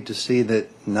dismayed to see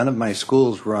that none of my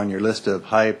schools were on your list of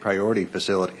high priority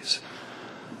facilities.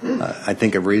 I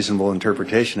think a reasonable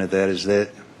interpretation of that is that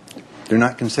they're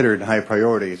not considered high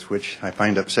priorities, which I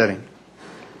find upsetting.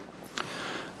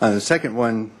 The second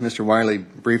one, Mr. Wiley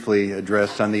briefly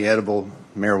addressed on the edible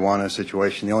marijuana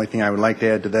situation. The only thing I would like to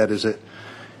add to that is that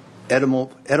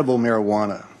edible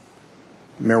marijuana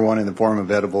in the form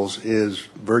of edibles is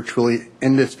virtually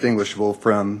indistinguishable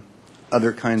from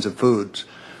other kinds of foods,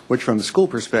 which from the school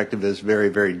perspective is very,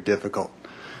 very difficult.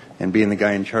 And being the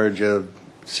guy in charge of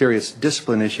serious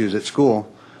discipline issues at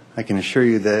school, I can assure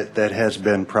you that that has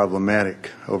been problematic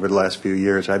over the last few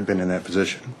years I've been in that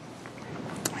position.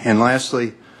 And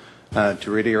lastly,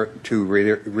 to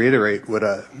reiterate what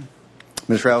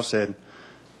Ms. Rouse said,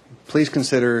 please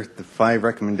consider the 5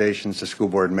 recommendations the school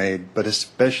board made, but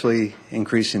especially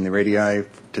increasing the radii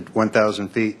to 1,000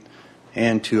 feet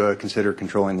and to consider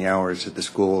controlling the hours that the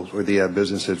schools or the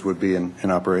businesses would be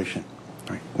in operation.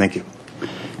 All right. Thank you.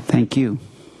 Thank you.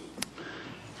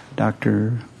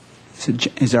 Dr.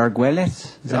 Is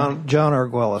Arguelles? John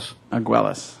Arguelles.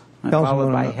 Arguelles. Followed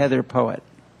Councilman, by Heather Poet.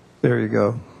 There you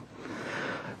go.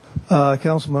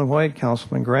 Councilman White,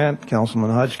 Councilman Grant,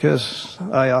 Councilman Hotchkiss.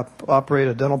 I operate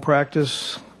a dental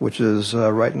practice, which is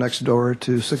right next door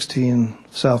to 16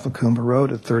 South Lacumba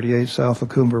Road at 38 South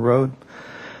Lacumba Road.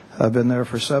 I've been there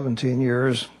for 17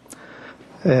 years,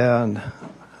 and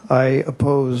I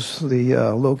oppose the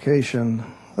location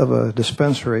of a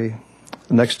dispensary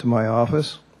next to my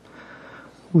office.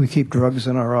 We keep drugs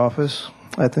in our office.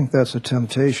 I think that's a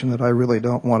temptation that I really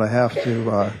don't want to have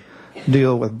to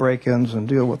deal with break-ins and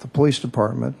deal with the police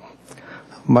department.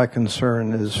 My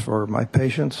concern is for my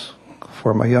patients,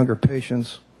 for my younger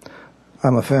patients.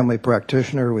 I'm a family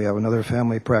practitioner. We have another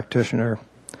family practitioner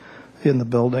in the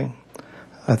building.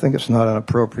 I think it's not an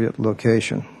appropriate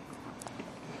location.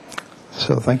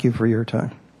 So thank you for your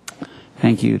time.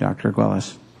 Thank you, Dr.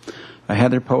 Arguelles.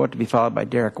 Heather Poet to be followed by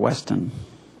Derek Weston.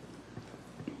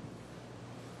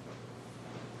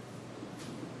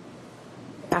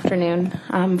 Afternoon.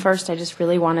 First, I just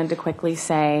really wanted to quickly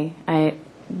say I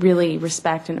really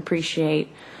respect and appreciate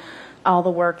all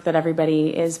the work that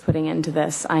everybody is putting into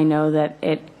this. I know that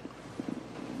it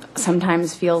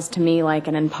sometimes feels to me like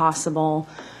an impossible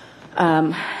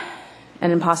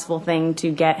thing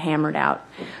to get hammered out.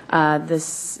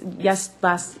 Last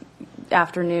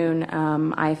afternoon,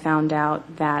 I found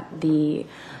out that the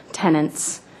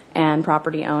tenants and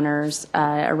property owners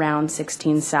around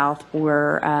 16 South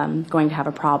were going to have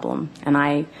a problem. And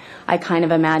I kind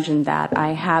of imagined that.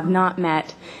 I have not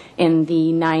met in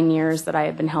the 9 years that I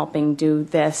have been helping do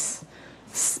this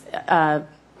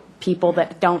people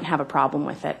that don't have a problem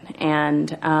with it.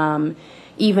 And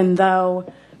even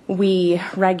though we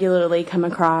regularly come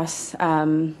across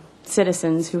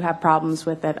citizens who have problems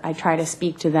with it, I try to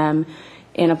speak to them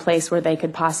in a place where they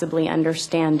could possibly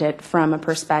understand it from a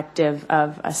perspective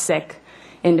of a sick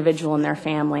individual and their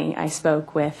family. I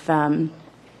spoke with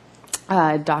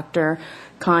Dr.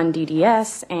 Khan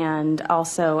DDS and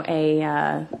also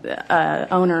a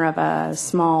owner of a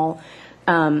small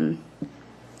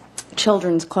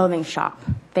children's clothing shop.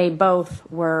 They both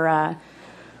were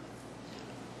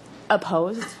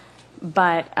opposed,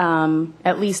 but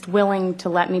at least willing to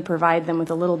let me provide them with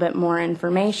a little bit more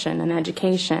information and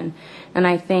education. And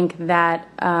I think that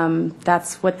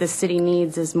that's what the city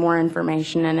needs, is more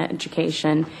information and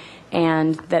education,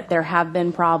 and that there have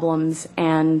been problems,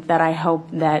 and that I hope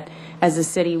that as a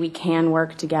city we can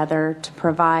work together to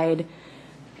provide,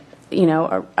 you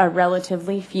know, a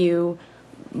relatively few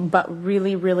but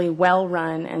really, really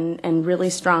well-run and really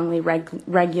strongly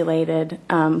regulated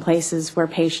places where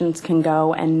patients can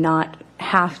go and not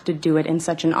have to do it in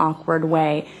such an awkward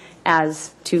way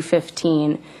as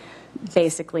 215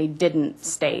 basically didn't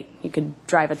state. You could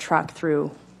drive a truck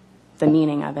through the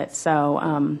meaning of it.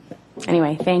 So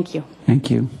anyway, thank you. Thank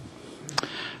you.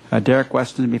 Derek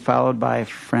Weston to be followed by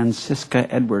Francisca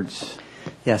Edwards.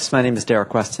 Yes, my name is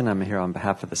Derek Weston. I'm here on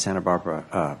behalf of the Santa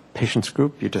Barbara Patients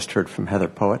Group. You just heard from Heather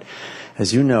Poet.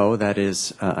 As you know, that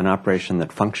is an operation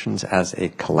that functions as a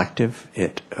collective.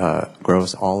 It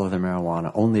grows all of the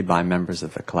marijuana only by members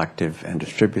of the collective and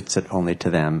distributes it only to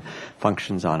them,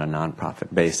 functions on a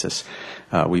nonprofit basis.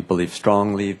 We believe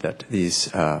strongly that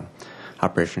these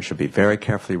operations should be very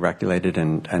carefully regulated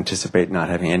and anticipate not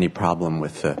having any problem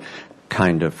with the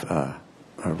kind of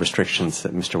restrictions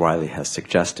that Mr. Wiley has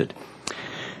suggested.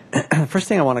 First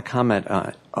thing I want to comment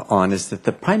on is that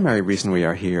the primary reason we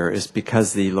are here is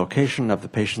because the location of the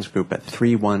Patients Group at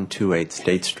 3128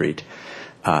 State Street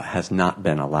has not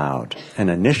been allowed. And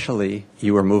initially,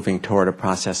 you were moving toward a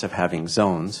process of having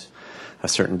zones, a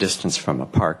certain distance from a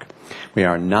park. We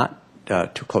are not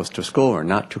too close to a school or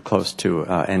not too close to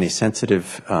any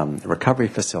sensitive recovery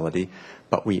facility,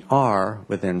 but we are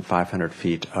within 500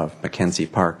 feet of Mackenzie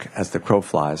Park as the crow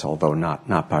flies, although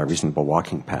not by a reasonable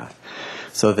walking path.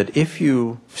 So that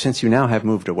since you now have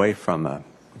moved away from a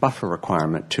buffer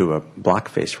requirement to a block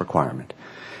face requirement,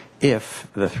 if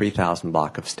the 3,000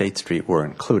 block of State Street were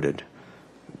included,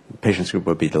 the Patients Group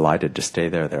would be delighted to stay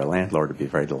there. Their landlord would be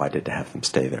very delighted to have them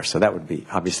stay there. So that would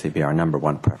obviously be our number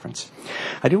one preference.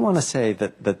 I do want to say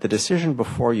that the decision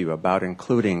before you about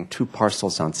including 2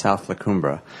 parcels on South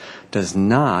Lacumba does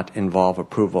not involve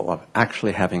approval of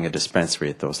actually having a dispensary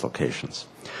at those locations.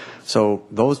 So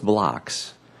those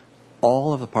blocks,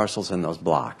 all of the parcels in those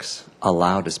blocks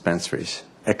allow dispensaries,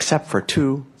 except for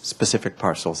 2 specific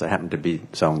parcels that happen to be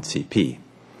zoned CP.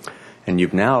 And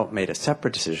you've now made a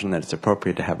separate decision that it's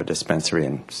appropriate to have a dispensary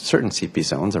in certain CP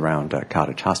zones around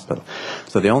Cottage Hospital.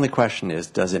 So the only question is,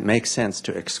 does it make sense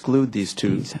to exclude these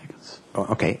two?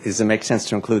 Okay, does it make sense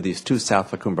to include these two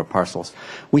South Lacumba parcels?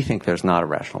 We think there's not a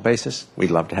rational basis.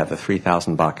 We'd love to have the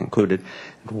 3,000 Bach included.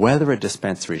 Whether a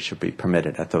dispensary should be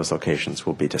permitted at those locations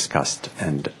will be discussed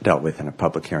and dealt with in a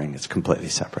public hearing. It's completely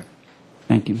separate.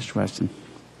 Thank you, Mr. Weston.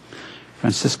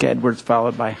 Francisca Edwards,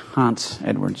 followed by Hans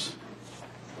Edwards.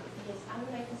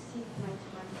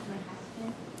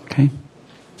 Okay.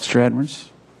 Mr. Edwards.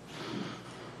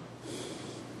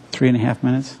 3.5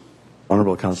 minutes.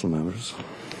 Honorable Council members,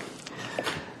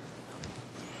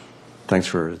 thanks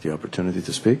for the opportunity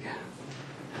to speak.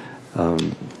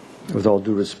 With all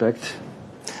due respect,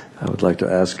 I would like to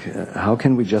ask, how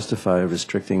can we justify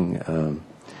restricting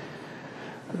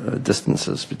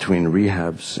distances between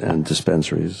rehabs and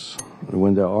dispensaries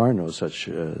when there are no such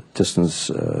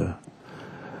distance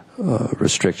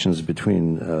restrictions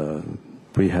between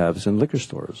rehabs and liquor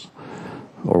stores,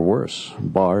 or worse,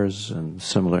 bars and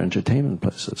similar entertainment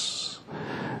places,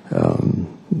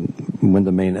 when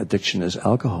the main addiction is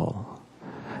alcohol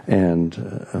and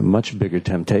a much bigger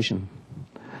temptation?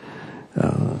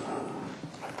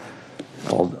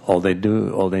 All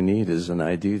they need is an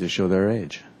ID to show their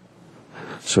age.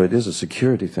 So it is a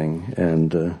security thing,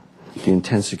 and the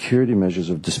intense security measures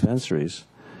of dispensaries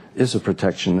is a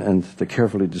protection, and the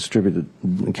careful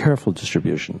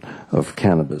distribution of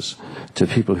cannabis to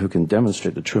people who can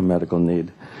demonstrate a true medical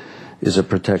need is a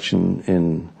protection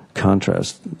in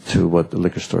contrast to what the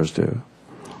liquor stores do.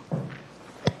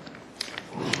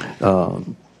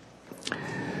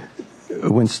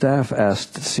 When staff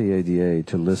asked CADA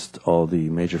to list all the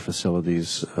major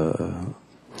facilities,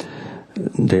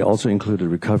 they also included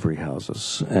recovery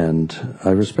houses, and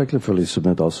I respectfully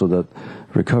submit also that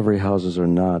recovery houses are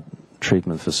not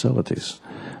treatment facilities.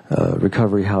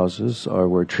 Recovery houses are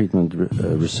where treatment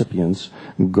recipients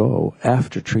go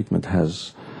after treatment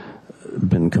has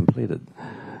been completed,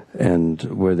 and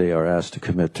where they are asked to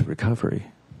commit to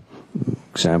recovery.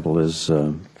 Example is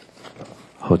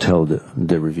Hotel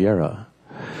de Riviera.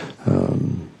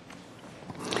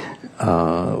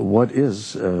 What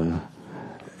is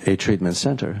a treatment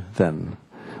center, then?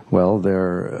 Well,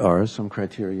 there are some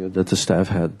criteria that the staff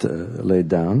had laid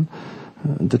down.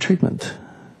 The treatment,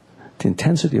 the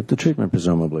intensity of the treatment,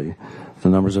 presumably, the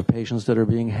numbers of patients that are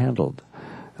being handled,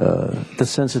 the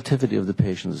sensitivity of the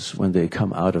patients when they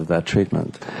come out of that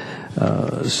treatment.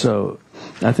 So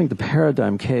I think the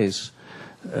paradigm case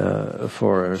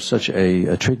for such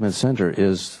a treatment center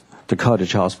is the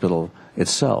Cottage Hospital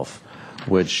itself,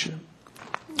 which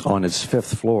on its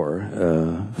 5th floor,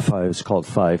 it's called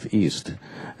 5 East,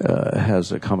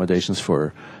 has accommodations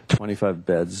for 25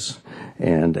 beds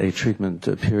and a treatment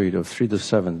period of 3 to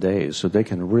 7 days. So they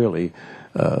can really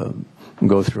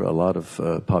go through a lot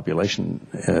of population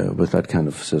with that kind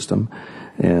of system.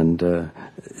 And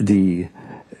the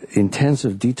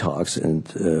intensive detox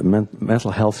and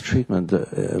mental health treatment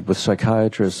with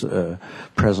psychiatrists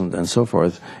present and so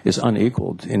forth is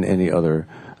unequaled in any other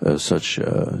such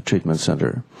treatment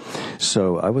center.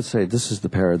 So I would say this is the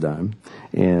paradigm,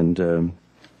 and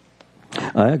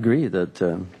I agree that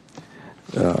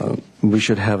we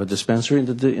should have a dispensary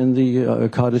in the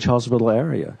Cottage Hospital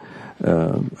area.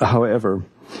 However,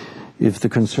 if the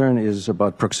concern is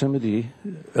about proximity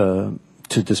to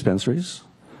dispensaries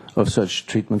of such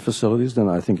treatment facilities, then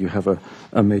I think you have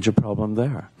a major problem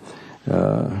there,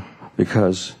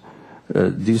 because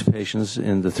these patients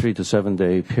in the 3 to 7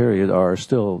 day period are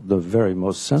still the very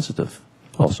most sensitive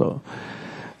also.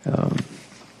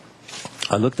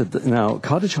 I looked at now,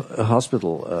 Cottage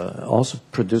Hospital also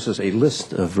produces a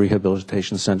list of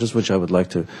rehabilitation centers, which I would like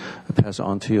to pass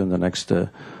on to you in the next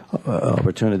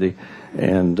opportunity.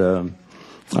 And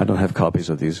I don't have copies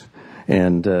of these.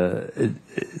 And there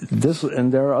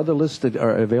are other lists that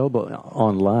are available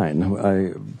online.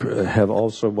 I have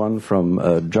also one from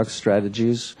Drug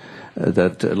Strategies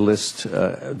that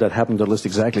happened to list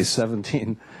exactly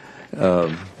 17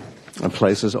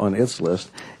 places on its list.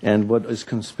 And what is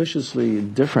conspicuously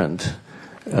different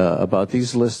about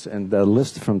these lists and the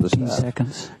list from the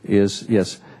staff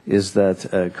is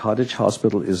that Cottage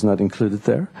Hospital is not included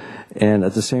there, and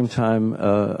at the same time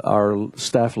our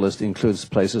staff list includes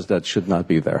places that should not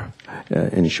be there,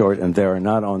 in short, and they are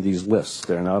not on these lists.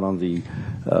 They're not on the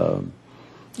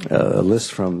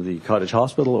list from the Cottage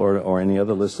Hospital or any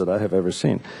other list that I have ever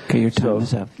seen. Okay, your time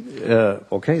is up.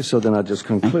 Okay, so then I just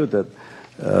conclude that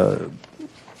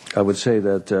I would say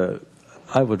that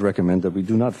I would recommend that we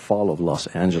do not follow Los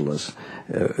Angeles.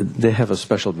 They have a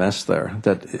special mess there.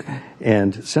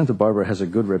 And Santa Barbara has a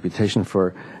good reputation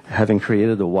for having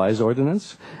created a wise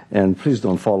ordinance. And please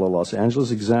don't follow Los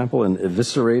Angeles' example and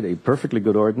eviscerate a perfectly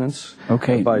good ordinance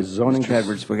by zoning. Mr.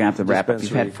 Edwards, we're going to have to wrap up.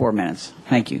 You've had 4 minutes.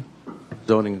 Thank you.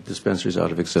 Zoning dispensaries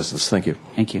out of existence. Thank you.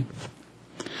 Thank you.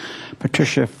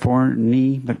 Patricia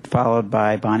Forney, but followed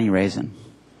by Bonnie Raisin.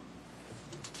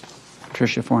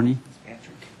 Patricia Forney?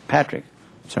 Patrick.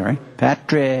 Sorry.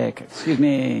 Patrick. Excuse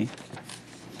me.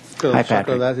 Hi,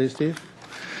 Patrick. Steve.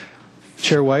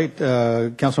 Chair White,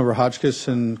 Councilmember Hotchkiss,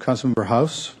 and Councilmember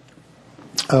House.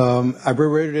 I've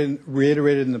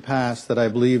reiterated in the past that I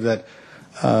believe that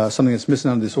something that's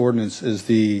missing out of this ordinance is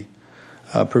the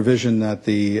provision that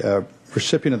the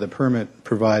recipient of the permit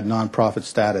provide nonprofit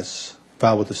status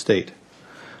filed with the state.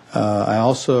 I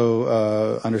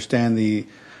also understand the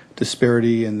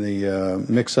disparity and the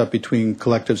mix-up between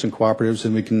collectives and cooperatives,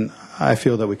 and I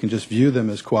feel that we can just view them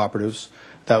as cooperatives.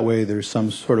 That way there's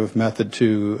some sort of method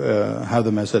to have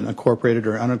them as an incorporated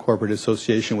or unincorporated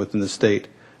association within the state,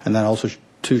 and that also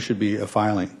too should be a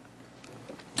filing.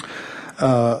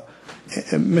 Mr.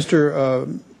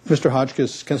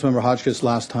 Hotchkiss, Councilmember Hotchkiss,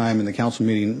 last time in the council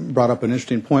meeting brought up an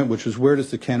interesting point, which is where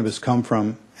does the cannabis come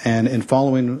from? And in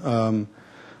following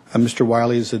Mr.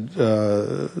 Wiley's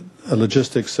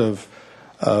logistics of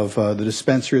the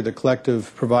dispensary, the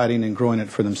collective providing and growing it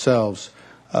for themselves,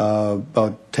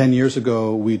 about 10 years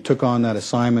ago, we took on that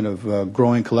assignment of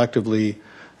growing collectively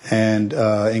and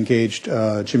engaged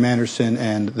Jim Anderson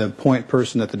and the point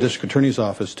person at the district attorney's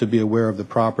office to be aware of the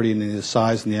property and the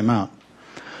size and the amount.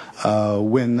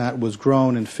 When that was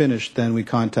grown and finished, then we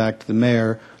contacted the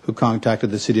mayor, who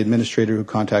contacted the city administrator, who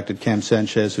contacted Cam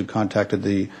Sanchez, who contacted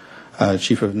the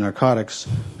chief of narcotics,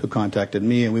 who contacted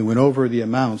me, and we went over the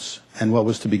amounts and what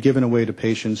was to be given away to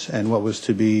patients and what was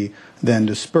to be then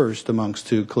dispersed amongst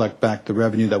to collect back the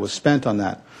revenue that was spent on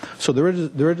that. So there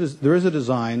is a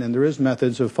design and there is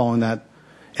methods of following that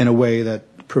in a way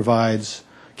that provides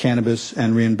cannabis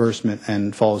and reimbursement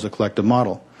and follows a collective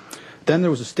model. Then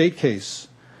there was a state case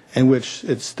in which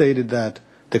it stated that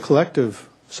the collective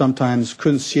sometimes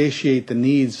couldn't satiate the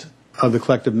needs of the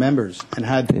collective members and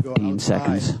had to go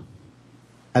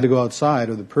outside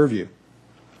of the purview.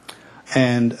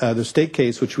 And the state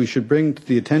case, which we should bring to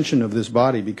the attention of this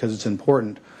body because it's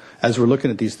important as we're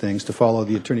looking at these things, to follow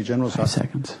the Attorney General's office.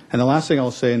 And the last thing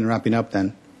I'll say in wrapping up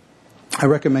then, I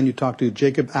recommend you talk to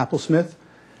Jacob Applesmith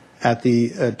at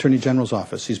the Attorney General's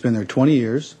office. He's been there 20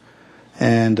 years,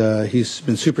 and he's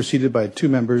been superseded by 2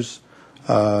 members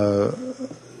who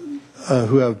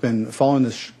have been following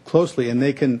this closely, and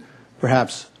they can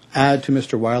perhaps add to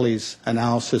Mr. Wiley's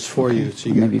analysis for you, so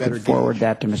you get maybe a better you could forward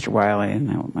that to Mr. Wiley, and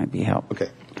that might be help. Okay.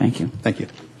 Thank you. Thank you.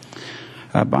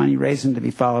 Bonnie Raisin to be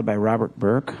followed by Robert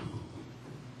Burke.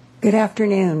 Good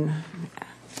afternoon,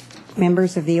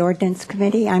 members of the Ordinance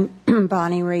Committee. I'm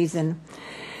Bonnie Raisin.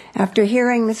 After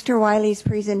hearing Mr. Wiley's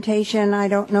presentation, I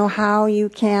don't know how you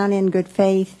can, in good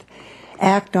faith,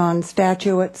 act on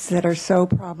statutes that are so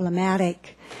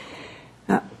problematic,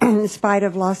 in spite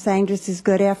of Los Angeles'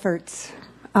 good efforts.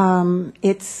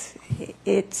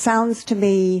 It sounds to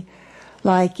me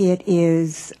like it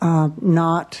is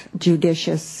not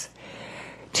judicious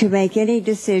to make any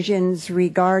decisions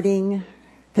regarding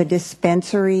the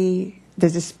dispensary,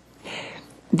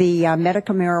 the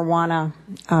medical marijuana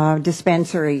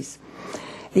dispensaries.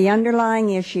 The underlying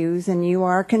issues, and you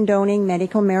are condoning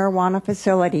medical marijuana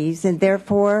facilities, and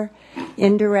therefore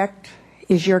indirect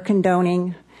is your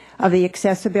condoning of the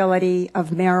accessibility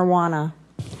of marijuana.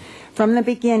 From the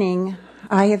beginning,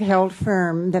 I have held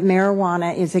firm that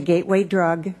marijuana is a gateway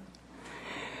drug,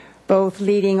 both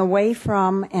leading away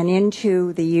from and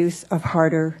into the use of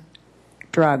harder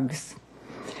drugs.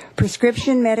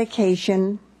 Prescription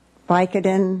medication,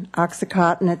 Vicodin,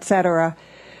 Oxycontin, etc.,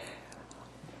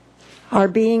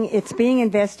 it's being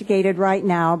investigated right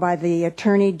now by the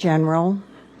Attorney General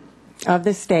of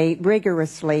the state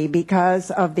rigorously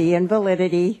because of the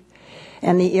invalidity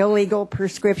and the illegal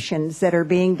prescriptions that are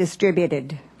being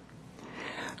distributed,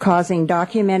 causing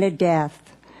documented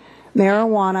death.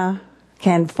 Marijuana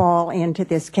can fall into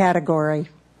this category.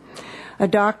 A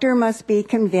doctor must be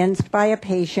convinced by a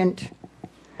patient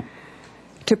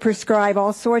to prescribe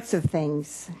all sorts of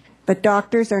things, but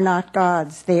doctors are not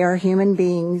gods. They are human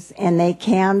beings, and they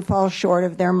can fall short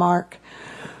of their mark.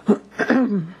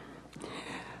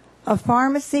 A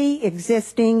pharmacy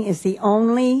existing is the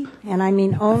only, and I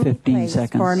mean only, place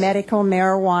for a medical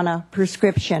marijuana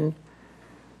prescription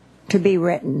to be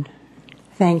written.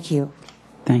 Thank you.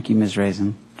 Thank you, Ms.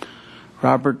 Raisin.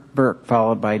 Robert Burke,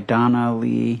 followed by Donna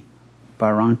Lee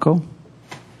Barranco.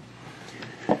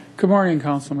 Good morning,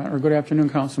 Councilman, or good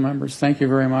afternoon, Council members. Thank you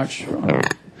very much.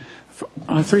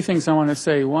 Three things I want to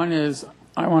say. One is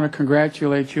I want to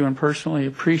congratulate you and personally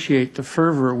appreciate the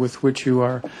fervor with which you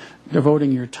are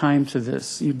devoting your time to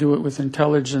this. You do it with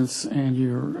intelligence, and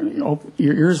your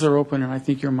ears are open, and I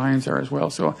think your minds are as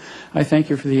well. So I thank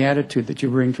you for the attitude that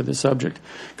you bring to the subject.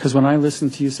 Because when I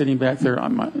listen to you sitting back there,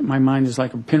 my mind is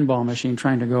like a pinball machine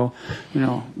trying to go,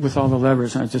 with all the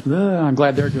levers. And I'm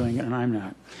glad they're doing it, and I'm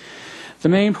not. The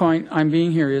main point I'm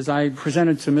being here is I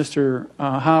presented to Mr.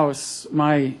 House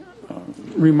my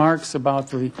remarks about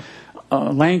the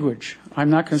language. I'm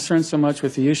not concerned so much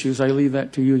with the issues. I leave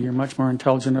that to you. You're much more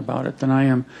intelligent about it than I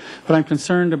am. But I'm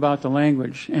concerned about the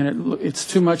language, and it's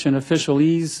too much an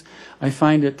officialese. I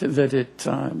find that it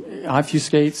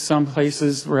obfuscates some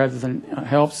places rather than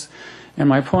helps. And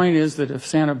my point is that if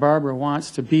Santa Barbara wants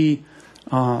to be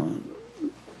the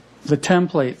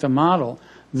template, the model,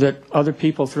 that other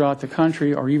people throughout the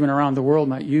country or even around the world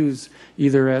might use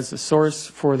either as a source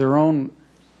for their own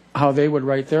how they would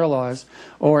write their laws,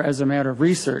 or as a matter of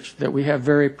research, that we have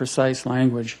very precise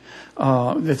language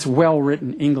that's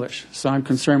well-written English. So I'm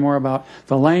concerned more about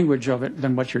the language of it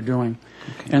than what you're doing.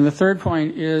 Okay. And the third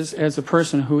point is, as a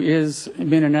person who has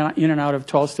been in and out of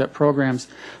 12-step programs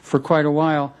for quite a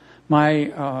while,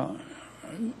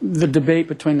 the debate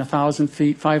between 1,000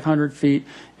 feet, 500 feet,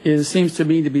 seems to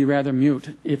me to be rather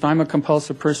mute. If I'm a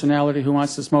compulsive personality who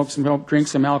wants to smoke some dope, drink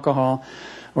some alcohol,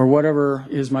 or whatever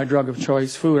is my drug of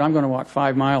choice, food, I'm going to walk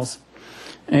 5 miles.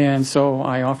 And so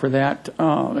I offer that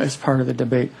as part of the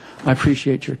debate. I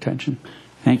appreciate your attention.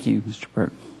 Thank you, Mr.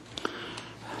 Burke.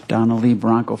 Donald Lee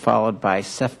Bronco, followed by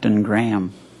Sefton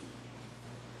Graham.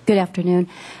 Good afternoon.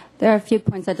 There are a few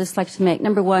points I'd just like to make.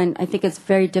 Number one, I think it's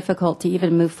very difficult to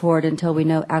even move forward until we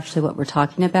know actually what we're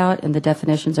talking about and the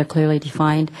definitions are clearly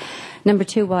defined. Number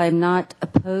two, while I'm not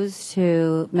opposed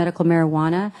to medical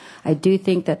marijuana, I do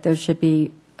think that there should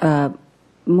be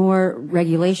more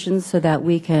regulations so that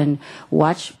we can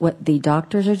watch what the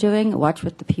doctors are doing, watch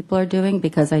what the people are doing,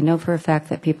 because I know for a fact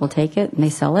that people take it and they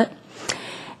sell it.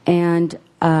 And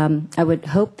I would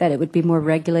hope that it would be more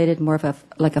regulated, more of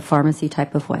like a pharmacy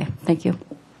type of way. Thank you.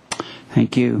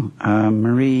 Thank you.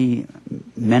 Marie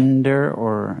Mender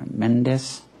or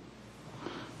Mendes,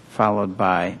 followed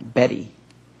by Betty.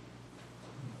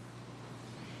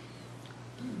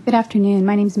 Good afternoon.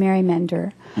 My name is Mary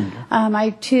Mender. I,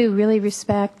 too, really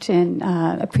respect and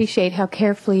appreciate how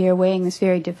carefully you're weighing this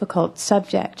very difficult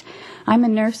subject. I'm a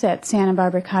nurse at Santa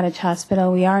Barbara Cottage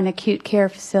Hospital. We are an acute care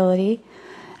facility,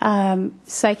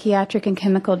 psychiatric and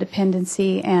chemical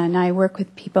dependency, and I work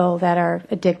with people that are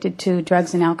addicted to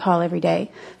drugs and alcohol every day,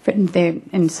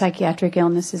 and psychiatric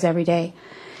illnesses every day.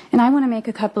 And I want to make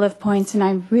a couple of points, and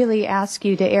I really ask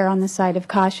you to err on the side of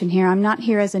caution here. I'm not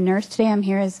here as a nurse today. I'm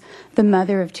here as the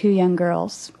mother of 2 young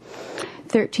girls,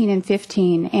 13 and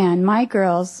 15, and my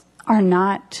girls are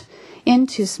not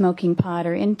into smoking pot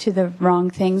or into the wrong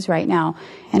things right now.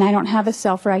 And I don't have a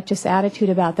self-righteous attitude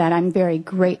about that. I'm very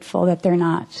grateful that they're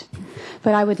not.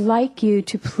 But I would like you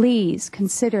to please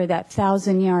consider that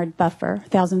 1,000-yard buffer,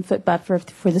 1,000-foot buffer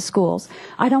for the schools.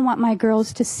 I don't want my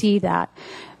girls to see that.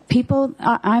 People,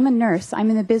 I'm a nurse. I'm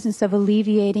in the business of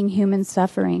alleviating human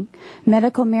suffering.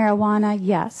 Medical marijuana,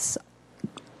 yes.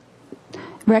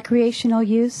 Recreational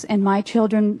use and my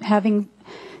children having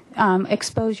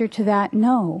exposure to that,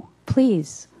 no.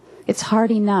 Please. It's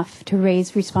hard enough to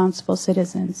raise responsible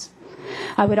citizens.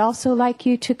 I would also like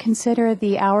you to consider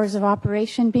the hours of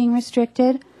operation being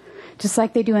restricted, just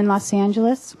like they do in Los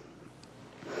Angeles.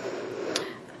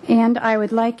 And I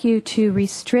would like you to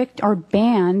restrict or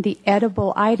ban the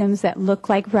edible items that look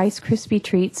like Rice Krispie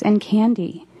treats and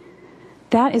candy.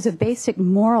 That is a basic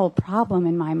moral problem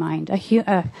in my mind,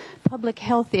 a public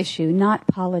health issue, not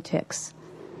politics.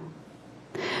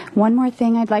 One more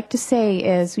thing I'd like to say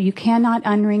is you cannot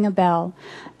unring a bell.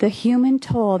 The human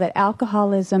toll that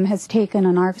alcoholism has taken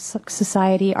on our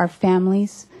society, our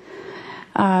families.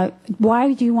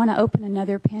 Why do you want to open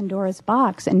another Pandora's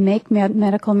box and make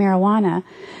medical marijuana,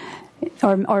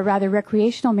 or rather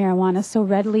recreational marijuana, so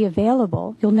readily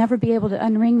available? You'll never be able to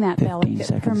unring that bell if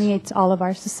it permeates all of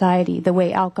our society the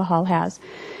way alcohol has.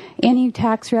 Any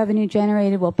tax revenue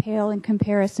generated will pale in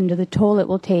comparison to the toll it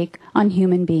will take on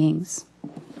human beings.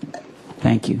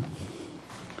 Thank you.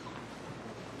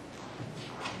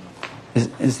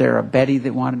 Is there a Betty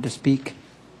that wanted to speak?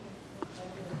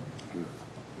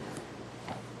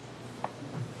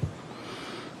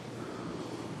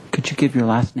 Could you give your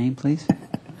last name, please?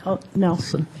 Oh,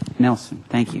 Nelson. Nelson,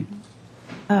 thank you.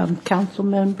 Council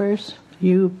members,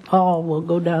 you all will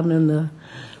go down in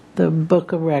the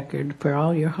book of record for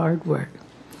all your hard work.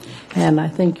 And I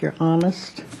think you're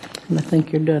honest, and I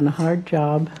think you're doing a hard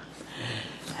job.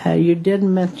 You did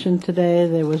mention today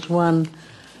there was one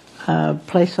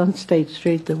place on State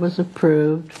Street that was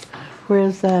approved. Where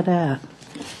is that at?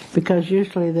 Because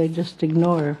usually they just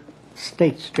ignore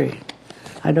State Street.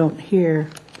 I don't hear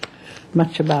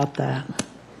much about that.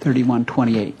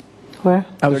 3128. Where?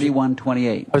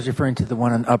 3128. I was referring to the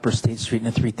one on Upper State Street in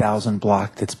the 3000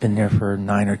 block that's been there for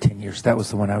 9 or 10 years. That was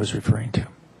the one I was referring to.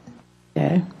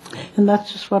 Okay. And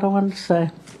that's just what I wanted to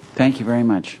say. Thank you very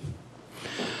much.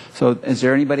 So is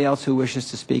there anybody else who wishes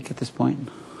to speak at this point?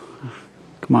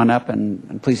 Come on up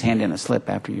and please hand in a slip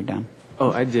after you're done.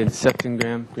 Oh, I did. Septon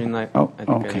Graham, green light. Oh, I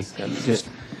think okay. I just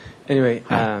anyway,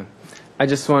 I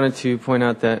just wanted to point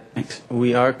out that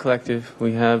we are a collective.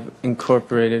 We have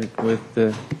incorporated with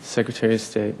the Secretary of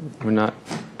State. We're not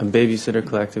a babysitter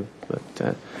collective,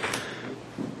 but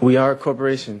we are a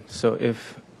corporation. So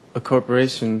if a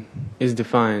corporation is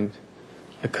defined,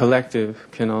 a collective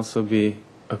can also be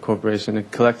a corporation. A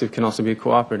collective can also be a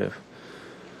cooperative.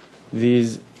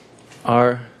 These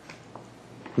are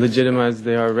legitimized,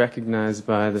 they are recognized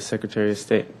by the Secretary of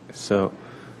State. So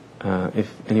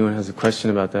if anyone has a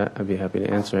question about that, I'd be happy to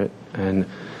answer it. And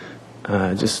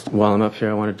just while I'm up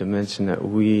here, I wanted to mention that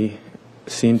we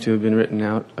seem to have been written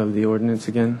out of the ordinance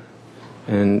again.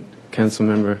 And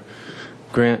Councilmember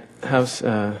Grant House,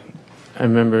 I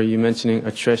remember you mentioning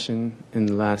attrition in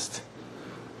the last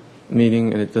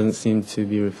meeting, and it doesn't seem to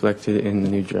be reflected in the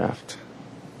new draft.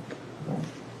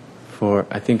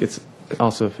 I think it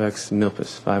also affects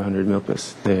Milpas, 500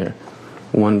 Milpas. They're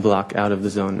one block out of the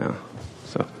zone now.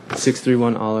 So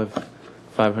 631 Olive,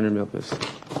 500 Milpas.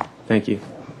 Thank you.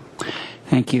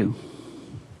 Thank you.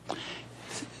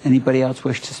 Anybody else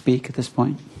wish to speak at this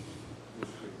point?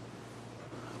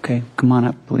 Okay, come on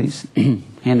up, please. Hand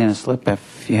in a slip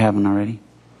if you haven't already.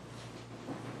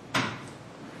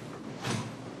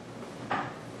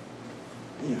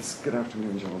 Yes, good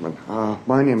afternoon, gentlemen.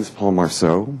 My name is Paul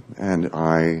Marceau, and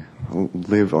I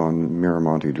live on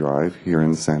Miramonte Drive here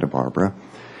in Santa Barbara,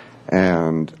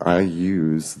 and I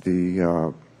use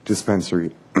the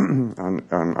dispensary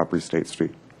on Upper State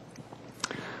Street.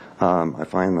 I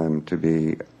find them to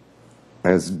be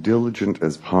as diligent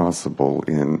as possible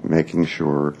in making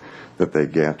sure that they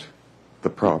get the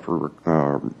proper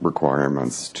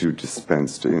requirements to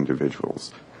dispense to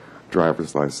individuals.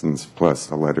 Driver's license plus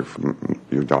a letter from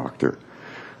your doctor.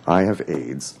 I have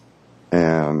AIDS,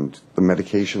 and the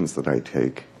medications that I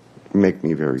take make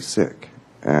me very sick.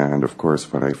 And of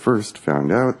course, when I first found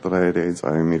out that I had AIDS,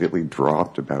 I immediately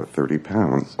dropped about 30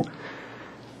 pounds.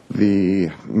 The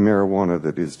marijuana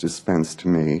that is dispensed to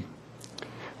me,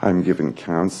 I'm given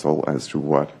counsel as to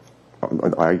what,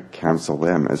 I counsel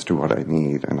them as to what I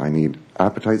need, and I need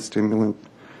appetite stimulant,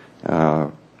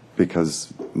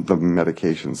 because the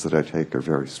medications that I take are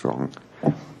very strong,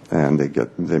 and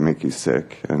they make you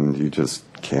sick, and you just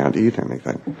can't eat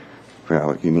anything.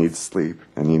 Well, you need sleep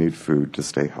and you need food to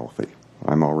stay healthy.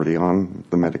 I'm already on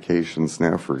the medications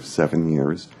now for 7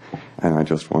 years, and I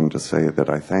just wanted to say that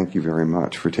I thank you very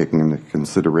much for taking into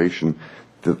consideration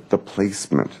the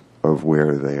placement of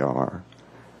where they are,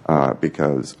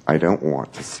 because I don't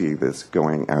want to see this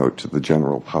going out to the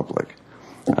general public.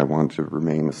 I want to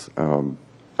remain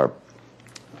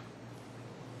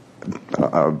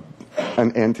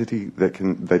an entity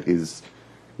that is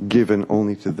given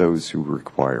only to those who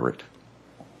require it.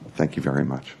 Thank you very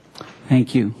much.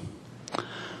 Thank you.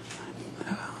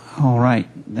 All right,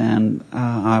 then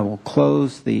I will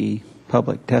close the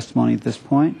public testimony at this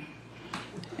point,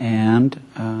 and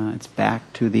it's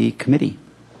back to the committee.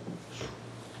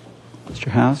 Mr.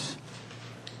 House?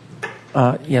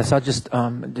 Yes, I'll just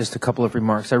a couple of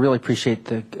remarks. I really appreciate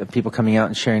the people coming out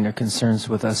and sharing their concerns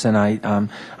with us, and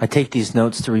I take these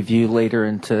notes to review later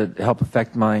and to help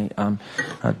affect my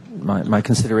my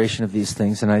consideration of these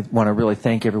things. And I want to really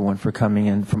thank everyone for coming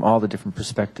in from all the different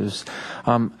perspectives.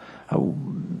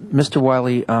 Mr.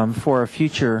 Wiley, for a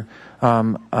future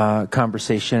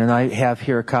conversation, and I have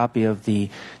here a copy of the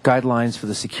guidelines for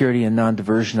the security and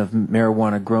non-diversion of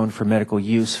marijuana grown for medical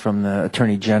use from the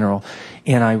Attorney General,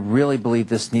 and I really believe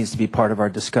this needs to be part of our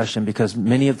discussion because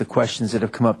many of the questions that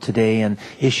have come up today and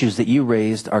issues that you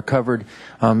raised are covered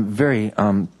very,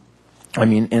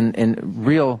 in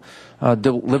real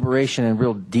deliberation and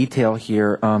real detail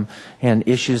here, and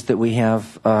issues that we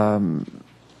have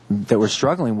that we're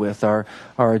struggling with are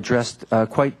addressed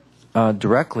quite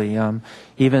directly,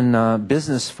 even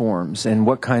business forms and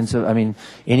what kinds of,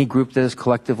 any group that is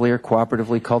collectively or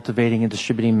cooperatively cultivating and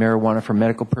distributing marijuana for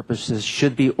medical purposes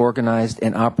should be organized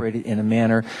and operated in a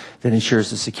manner that ensures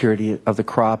the security of the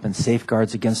crop and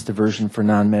safeguards against diversion for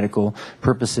non-medical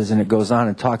purposes. And it goes on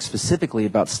and talks specifically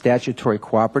about statutory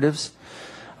cooperatives,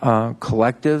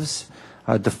 collectives,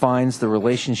 defines the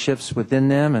relationships within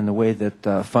them and the way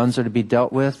that funds are to be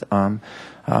dealt with.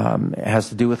 It has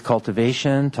to do with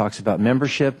cultivation, talks about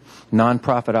membership,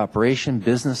 nonprofit operation,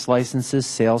 business licenses,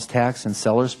 sales tax, and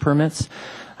seller's permits.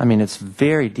 It's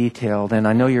very detailed, and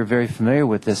I know you're very familiar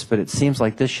with this, but it seems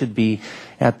like this should be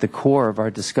at the core of our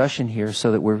discussion here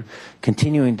so that we're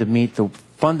continuing to meet the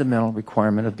fundamental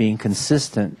requirement of being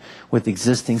consistent with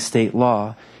existing state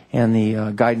law and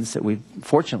the guidance that we've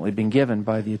fortunately been given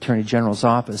by the Attorney General's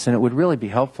office. And it would really be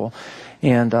helpful.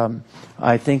 And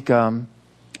I think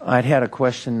I'd had a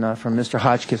question from Mr.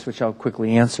 Hotchkiss, which I'll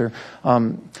quickly answer.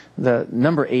 The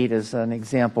number 8 is an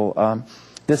example.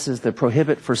 This is the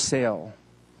prohibit for sale,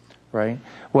 right?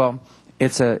 Well,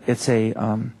 it's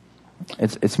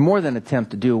more than an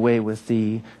attempt to do away with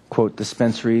the, quote,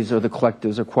 dispensaries or the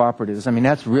collectives or cooperatives.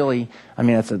 That's really,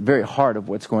 that's the very heart of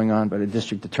what's going on by the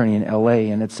district attorney in L.A.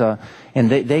 And and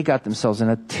they got themselves in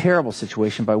a terrible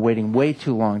situation by waiting way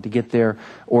too long to get their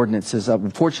ordinances up.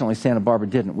 Unfortunately, Santa Barbara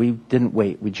didn't. We didn't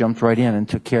wait. We jumped right in and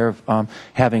took care of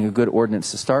having a good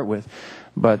ordinance to start with.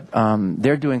 But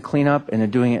they're doing cleanup, and they're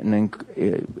doing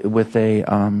it with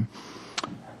a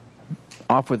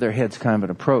off with their heads kind of an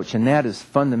approach, and that is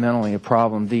fundamentally a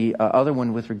problem. The other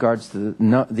one with regards to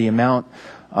the amount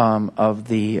of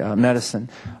the medicine,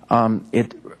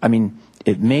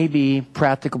 it may be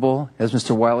practicable, as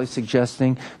Mr. Wiley is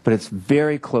suggesting, but it's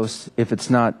very close, if it's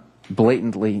not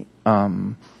blatantly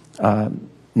not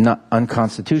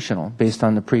unconstitutional, based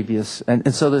on the previous.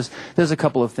 And so there's a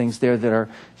couple of things there that are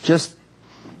just,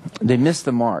 they missed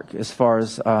the mark as far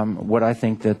as what I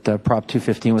think that Prop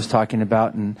 215 was talking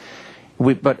about.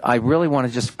 But I really want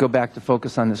to just go back to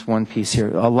focus on this one piece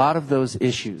here. A lot of those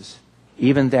issues,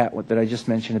 even that I just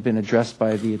mentioned, have been addressed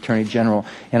by the Attorney General.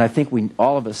 And I think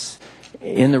all of us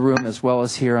in the room, as well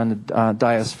as here on the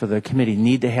dais for the committee,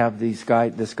 need to have this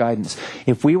guidance.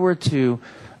 If we were to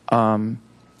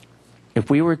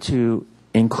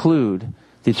include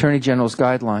the Attorney General's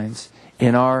guidelines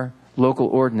in our local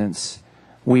ordinance,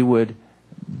 we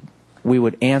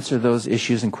would answer those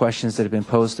issues and questions that have been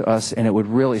posed to us, and it would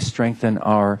really strengthen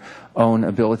our own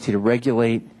ability to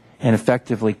regulate and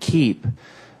effectively keep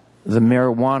the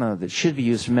marijuana that should be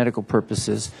used for medical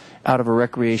purposes out of a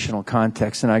recreational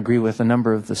context. And I agree with a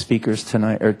number of the speakers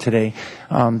today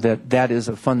that is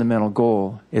a fundamental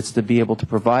goal. It's to be able to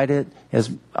provide it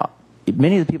as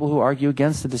many of the people who argue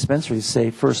against the dispensaries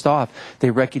say, first off,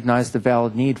 they recognize the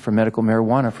valid need for medical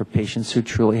marijuana for patients who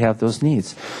truly have those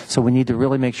needs. So we need to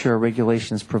really make sure our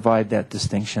regulations provide that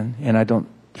distinction, and I don't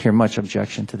hear much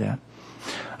objection to that.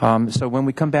 So when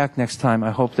we come back next time, I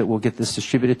hope that we'll get this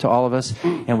distributed to all of us,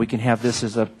 and we can have this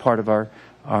as a part of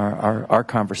our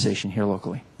conversation here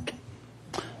locally.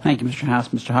 Thank you, Mr. House.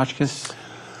 Mr. Hotchkiss?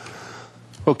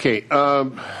 Okay,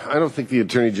 I don't think the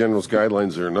Attorney General's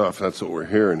guidelines are enough. That's what we're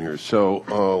hearing here.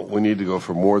 So we need to go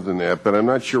for more than that, but I'm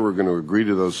not sure we're going to agree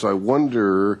to those. So I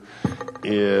wonder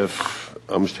if,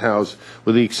 Mr. House,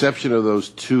 with the exception of those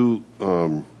two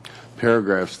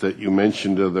paragraphs that you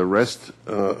mentioned, the rest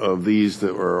of these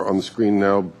that are on the screen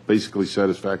now basically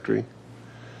satisfactory?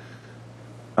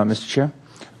 Mr. Chair?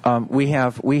 We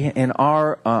in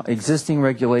our existing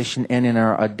regulation and in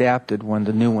our adapted one,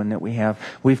 the new one that we have,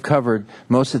 we've covered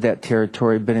most of that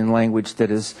territory, but in language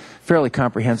that is fairly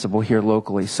comprehensible here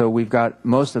locally. So we've got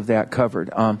most of that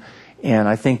covered, and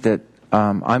I think that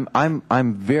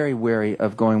I'm very wary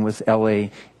of going with LA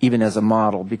even as a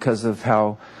model because of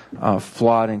how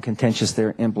flawed and contentious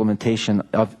their implementation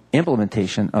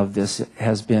of this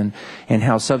has been, and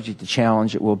how subject to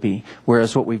challenge it will be.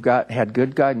 Whereas what we've got had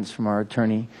good guidance from our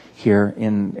attorney here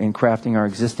in crafting our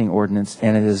existing ordinance,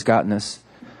 and it has gotten us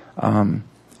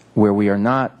where we are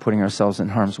not putting ourselves in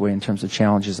harm's way in terms of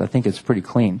challenges. I think it's pretty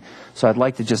clean. So I'd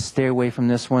like to just stay away from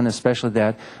this one, especially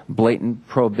that blatant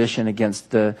prohibition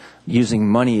against using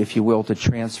money, if you will, to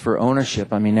transfer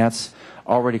ownership. I mean, that's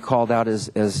already called out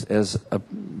as a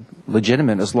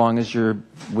legitimate as long as you're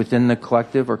within the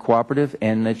collective or cooperative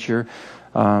and that you're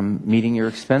meeting your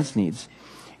expense needs.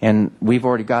 And we've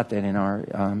already got that in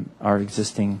our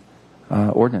existing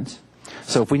ordinance.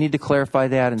 So if we need to clarify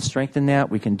that and strengthen that,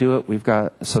 we can do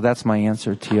it. So that's my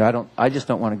answer to you. I just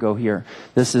don't want to go here.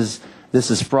 This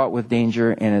is fraught with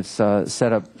danger, and it's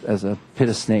set up as a pit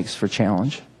of snakes for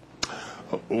challenge.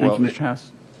 Well, Thank you, Mr.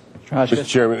 House. Mr.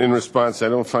 Chairman, in response, I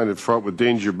don't find it fraught with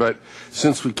danger, but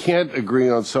since we can't agree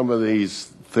on some of these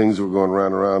things we're going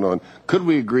round and round on, could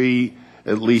we agree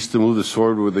at least to move this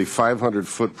forward with a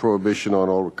 500-foot prohibition on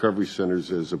all recovery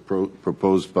centers as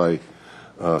proposed by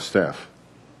staff?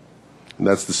 And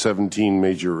that's the 17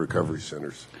 major recovery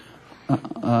centers.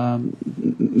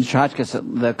 Mr. Hotchkiss,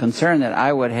 the concern that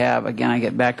I would have, again, I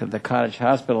get back to the Cottage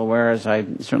Hospital, whereas I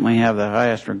certainly have the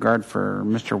highest regard for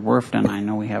Mr. Werfton. I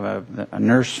know we have a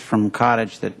nurse from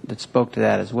Cottage that spoke to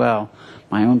that as well.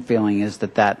 My own feeling is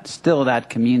that still that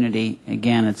community,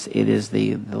 again, it is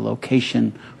the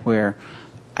location where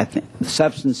I think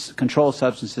controlled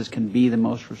substances can be the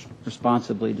most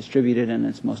responsibly distributed and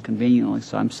it's most conveniently.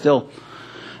 So I'm still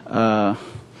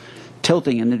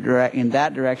tilting in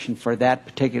that direction for that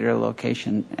particular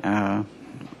location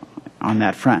on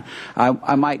that front.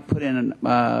 I might put in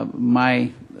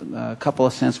my couple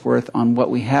of cents worth on what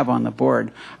we have on the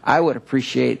board. I would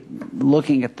appreciate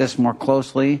looking at this more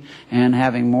closely and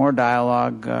having more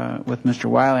dialogue with Mr.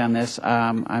 Wiley on this.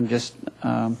 I'm just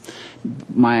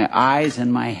my eyes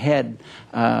and my head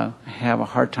have a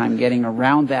hard time getting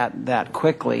around that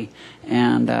quickly,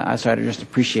 and so I'd just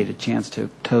appreciate a chance to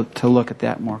look at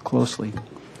that more closely.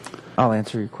 I'll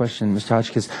answer your question, Mr.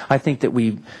 Hotchkiss. I think that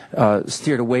we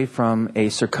steered away from a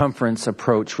circumference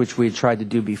approach, which we had tried to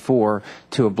do before,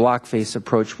 to a block face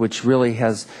approach, which really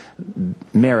has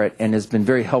merit and has been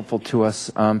very helpful to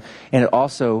us. And it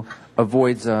also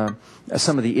avoids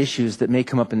some of the issues that may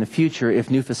come up in the future if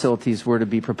new facilities were to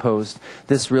be proposed.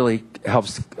 This really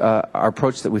helps our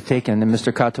approach that we've taken, and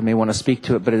Mr. Kato may want to speak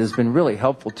to it, but it has been really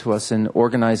helpful to us in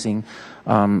organizing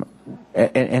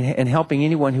and helping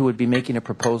anyone who would be making a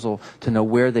proposal to know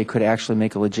where they could actually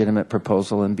make a legitimate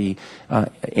proposal and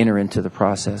enter into the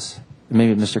process.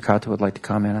 Maybe Mr. Kato would like to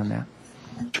comment on that.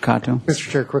 Mr. Kato? Mr.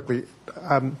 Chair, quickly,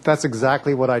 that's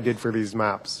exactly what I did for these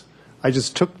maps. I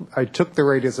took the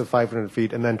radius of 500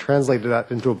 feet and then translated that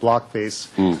into a block face,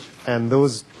 and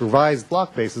those revised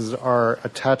block faces are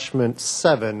attachment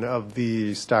 7 of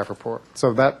the staff report.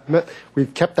 So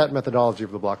we've kept that methodology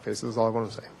of the block faces, is all I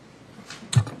want to say.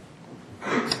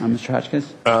 Mr.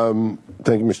 Hotchkiss?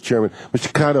 Thank you, Mr. Chairman.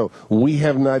 Mr. Kato, we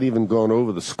have not even gone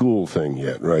over the school thing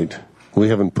yet, right? We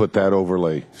haven't put that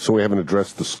overlay, so we haven't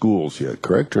addressed the schools yet,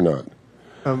 correct or not?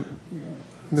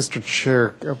 Mr.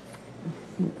 Chair,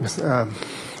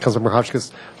 Councilmember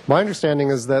Hotchkiss, my understanding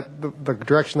is that the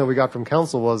direction that we got from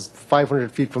council was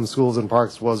 500 feet from schools and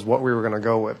parks was what we were going to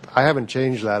go with. I haven't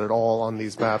changed that at all on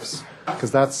these maps,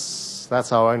 because that's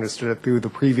how I understood it through the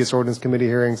previous ordinance committee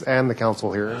hearings and the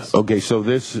council hearings. Okay, so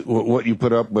what you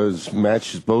put up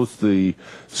matches both the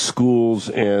schools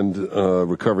and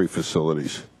recovery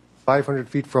facilities. 500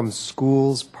 feet from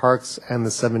schools, parks, and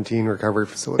the 17 recovery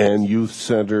facilities. And youth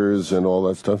centers and all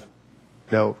that stuff?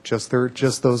 No, just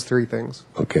those 3 things.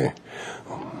 Okay.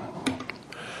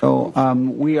 So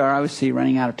we are obviously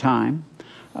running out of time.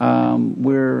 Not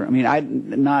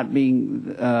being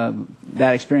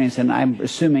that experienced, and I'm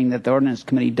assuming that the ordinance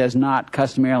committee does not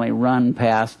customarily run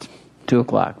past 2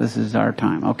 o'clock. This is our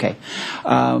time. Okay.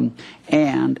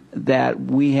 And that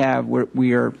we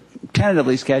are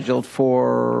tentatively scheduled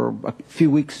for a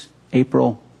few weeks,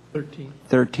 April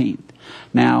 13th.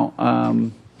 Now,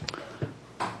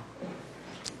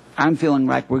 I'm feeling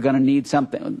like we're going to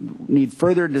need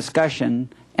further discussion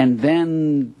and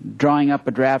then drawing up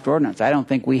a draft ordinance. I don't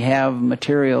think we have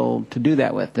material to do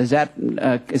that with. Is that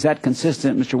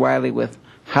consistent, Mr. Wiley, with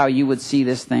how you would see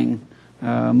this thing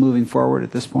moving forward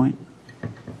at this point?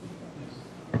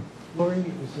 Lori, is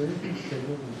there anything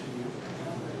scheduled?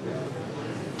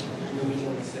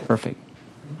 Perfect.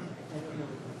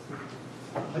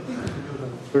 I think we could do it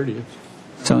on the 30th.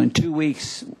 So in 2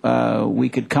 weeks, we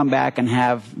could come back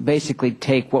and basically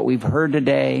take what we've heard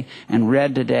today and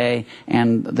read today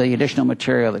and the additional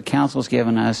material that council's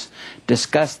given us,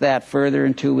 discuss that further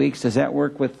in 2 weeks. Does that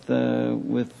work with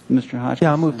Mr. Hotchkiss?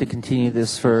 Yeah, I'll move to continue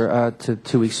this to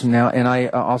 2 weeks from now. And I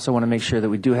also want to make sure that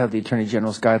we do have the Attorney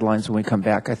General's guidelines when we come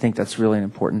back. I think that's really an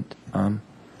important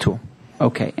tool.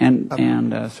 Okay.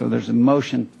 And so there's a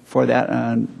motion for that.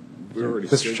 We're already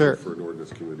Mr. Chair, for an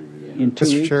ordinance committee meeting. In 2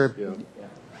 Mr. weeks? Chair,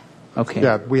 okay.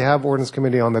 Yeah, we have ordinance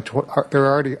committee on there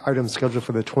are already items scheduled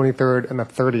for the 23rd and the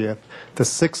 30th. The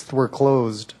 6th were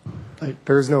closed.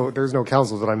 There's no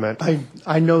councils that I meant.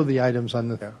 I know the items on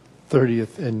the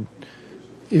 30th, and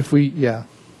if we, yeah.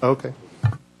 Okay.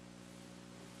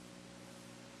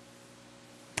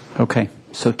 Okay.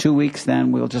 So 2 weeks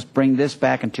then, we'll just bring this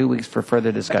back in 2 weeks for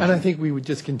further discussion. And I think we would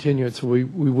just continue it so we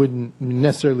wouldn't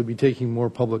necessarily be taking more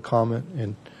public comment.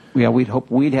 And yeah, we'd hope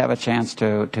we'd have a chance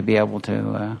to be able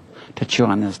to chew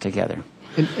on this together.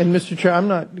 And Mr. Chair, I'm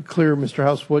not clear, Mr.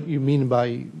 House, what you mean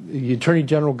by the Attorney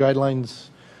General guidelines.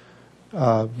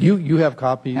 You have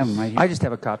copies. I just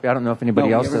have a copy. I don't know if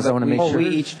anybody else does. I want to make sure. We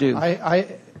each do.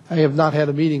 I have not had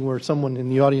a meeting where someone in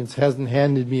the audience hasn't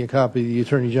handed me a copy of the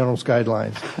Attorney General's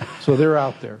guidelines. So they're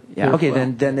out there. Yeah. Okay,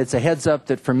 then it's a heads up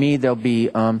that for me there'll be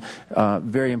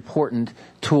very important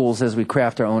tools as we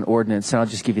craft our own ordinance, and I'll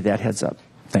just give you that heads up.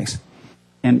 Thanks.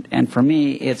 And for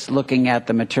me, it's looking at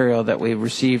the material that we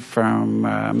received from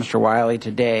Mr. Wiley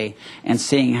today and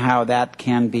seeing how that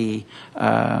can be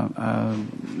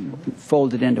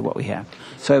folded into what we have.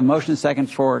 So a motion and second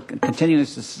for continuing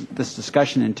this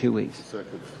discussion in 2 weeks.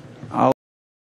 Second.